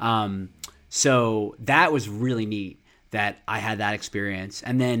that. So that was really neat that I had that experience.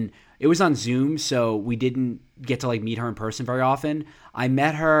 And then it was on Zoom, so we didn't get to like meet her in person very often. I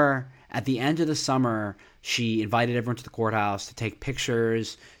met her at the end of the summer. She invited everyone to the courthouse to take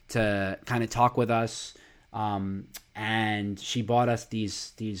pictures, to kind of talk with us. And she bought us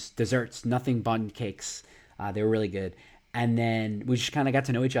these desserts, nothing bun cakes. They were really good. And then we just kind of got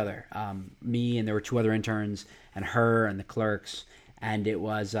to know each other. Me and there were 2 other interns, and her and the clerks. And it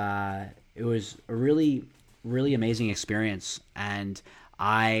was a really, really amazing experience. And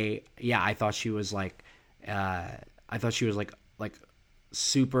I thought she was like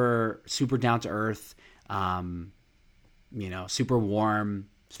super, super down to earth. Super warm,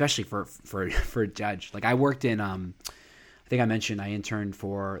 especially for a judge. Like I worked in, I think I mentioned I interned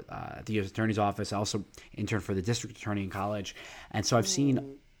for the U.S. Attorney's Office. I also interned for the district attorney in college, and so I've seen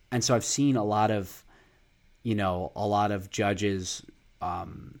a lot of, a lot of judges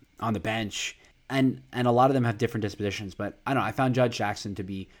on the bench, and a lot of them have different dispositions. But I don't know. I found Judge Jackson to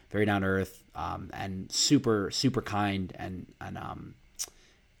be very down to earth, and super, super kind, and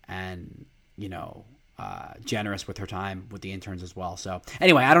generous with her time with the interns as well. So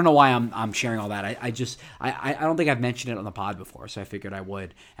anyway, I don't know why I'm sharing all that. I don't think I've mentioned it on the pod before, so I figured I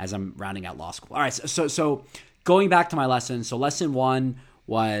would as I'm rounding out law school. All right, so going back to my lesson. So lesson 1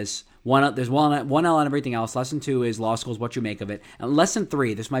 was there's one L on everything else. Lesson 2 is law school is what you make of it. And lesson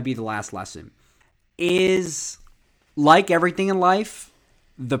 3, this might be the last lesson, is like everything in life,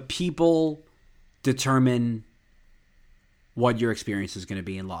 the people determine what your experience is going to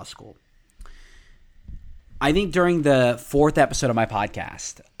be in law school. I think during the 4th episode of my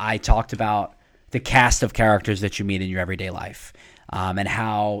podcast, I talked about the cast of characters that you meet in your everyday life, and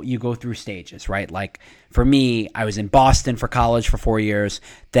how you go through stages, right? Like for me, I was in Boston for college for 4 years.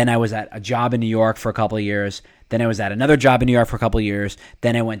 Then I was at a job in New York for a couple of years. Then I was at another job in New York for a couple of years.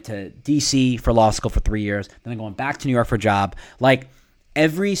 Then I went to DC for law school for 3 years. Then I'm going back to New York for a job. Like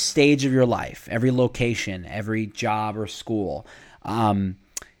every stage of your life, every location, every job or school,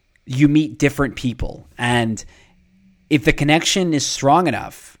 you meet different people, and if the connection is strong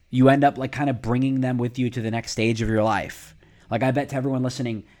enough, you end up like kind of bringing them with you to the next stage of your life. Like I bet to everyone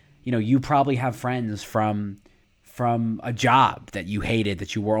listening, you probably have friends from a job that you hated,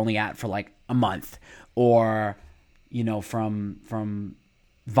 that you were only at for like a month, or from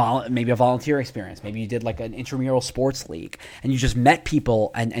maybe a volunteer experience. Maybe you did like an intramural sports league, and you just met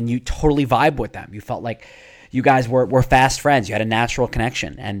people and you totally vibe with them. You felt like you guys were fast friends. You had a natural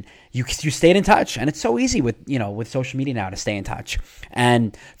connection, and you stayed in touch. And it's so easy with social media now to stay in touch.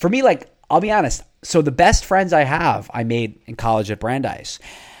 And for me, like, I'll be honest. So the best friends I have, I made in college at Brandeis.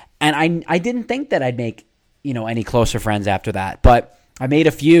 And I didn't think that I'd make, any closer friends after that. But I made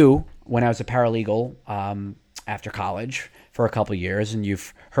a few when I was a paralegal after college for a couple of years. And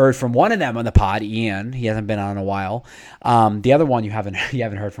you've heard from one of them on the pod, Ian. He hasn't been on in a while. The other one you haven't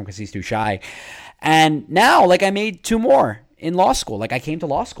heard from because he's too shy. And now, like, I made 2 more in law school. Like I came to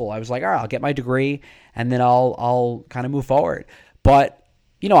law school. I was like, all right, I'll get my degree and then I'll kind of move forward. But,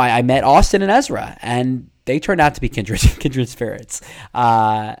 I met Austin and Ezra, and they turned out to be kindred spirits,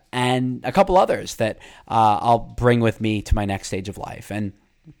 and a couple others that I'll bring with me to my next stage of life. And,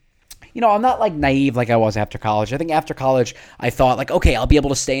 I'm not like naive like I was after college. I think after college, I thought like, okay, I'll be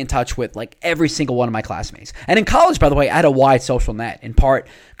able to stay in touch with like every single one of my classmates. And in college, by the way, I had a wide social net, in part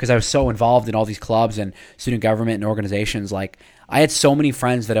because I was so involved in all these clubs and student government and organizations. Like I had so many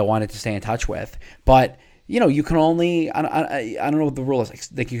friends that I wanted to stay in touch with, but you can only, I don't know what the rule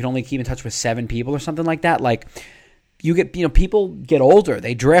is, like you can only keep in touch with 7 people or something like that. Like you get, people get older,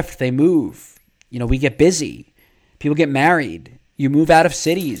 they drift, they move, we get busy, people get married, you move out of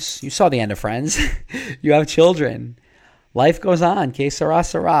cities. You saw the end of Friends. You have children. Life goes on. Que sera,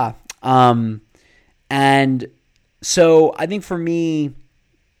 sera. And so I think for me,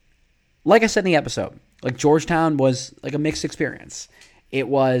 like I said in the episode, like Georgetown was like a mixed experience. It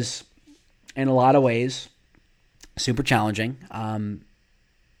was, in a lot of ways, super challenging.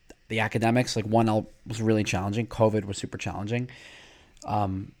 The academics, like 1L was really challenging. COVID was super challenging.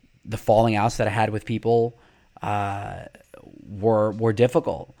 The falling outs that I had with people were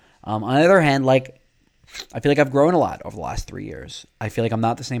difficult. On the other hand, like I feel like I've grown a lot over the last 3 years. I feel like I'm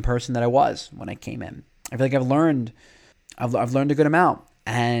not the same person that I was when I came in. I feel like I've learned a good amount,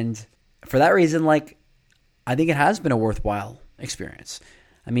 and for that reason, like I think it has been a worthwhile experience.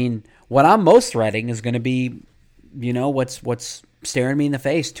 I mean, what I'm most dreading is going to be, what's staring me in the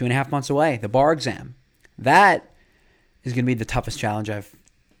face 2.5 months away, the bar exam. That is going to be the toughest challenge I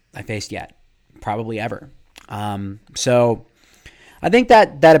faced yet, probably ever. So I think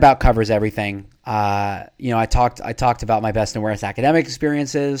that about covers everything. I talked about my best and worst academic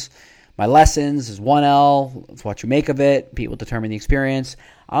experiences. My lessons is 1L. It's what you make of it. People determine the experience.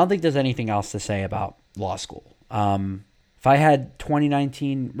 I don't think there's anything else to say about law school. If I had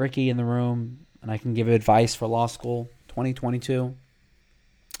 2019 Ricky in the room and I can give advice for law school 2022,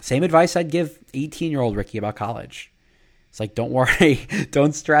 same advice I'd give 18-year-old Ricky about college. It's like, don't worry,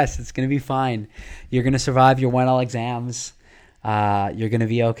 don't stress. It's going to be fine. You're going to survive your 1L exams. You're going to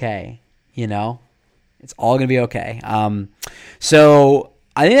be okay. It's all going to be okay. So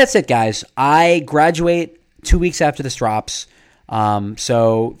I think that's it, guys. I graduate 2 weeks after this drops.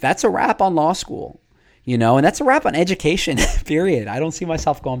 So that's a wrap on law school. And that's a wrap on education, period. I don't see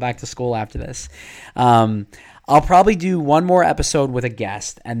myself going back to school after this. I'll probably do one more episode with a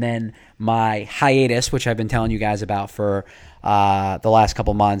guest, and then my hiatus, which I've been telling you guys about for the last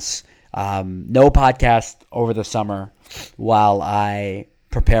couple months. No podcast over the summer while I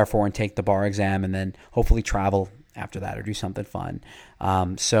prepare for and take the bar exam, and then hopefully travel after that or do something fun.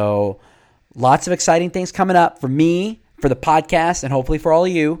 So lots of exciting things coming up for me, for the podcast, and hopefully for all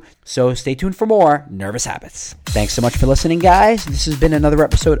of you. So stay tuned for more Nervous Habits. Thanks so much for listening, guys. This has been another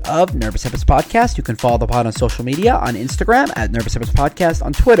episode of Nervous Habits Podcast. You can follow the pod on social media, on Instagram at Nervous Habits Podcast,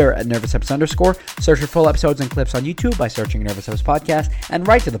 on Twitter at Nervous Habits _. Search for full episodes and clips on YouTube by searching Nervous Habits Podcast, and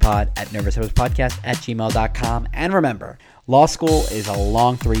write to the pod at nervoushabitspodcast@gmail.com. And remember, law school is a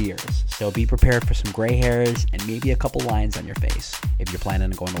long 3 years, so be prepared for some gray hairs and maybe a couple lines on your face if you're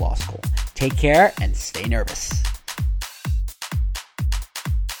planning on going to law school. Take care and stay nervous.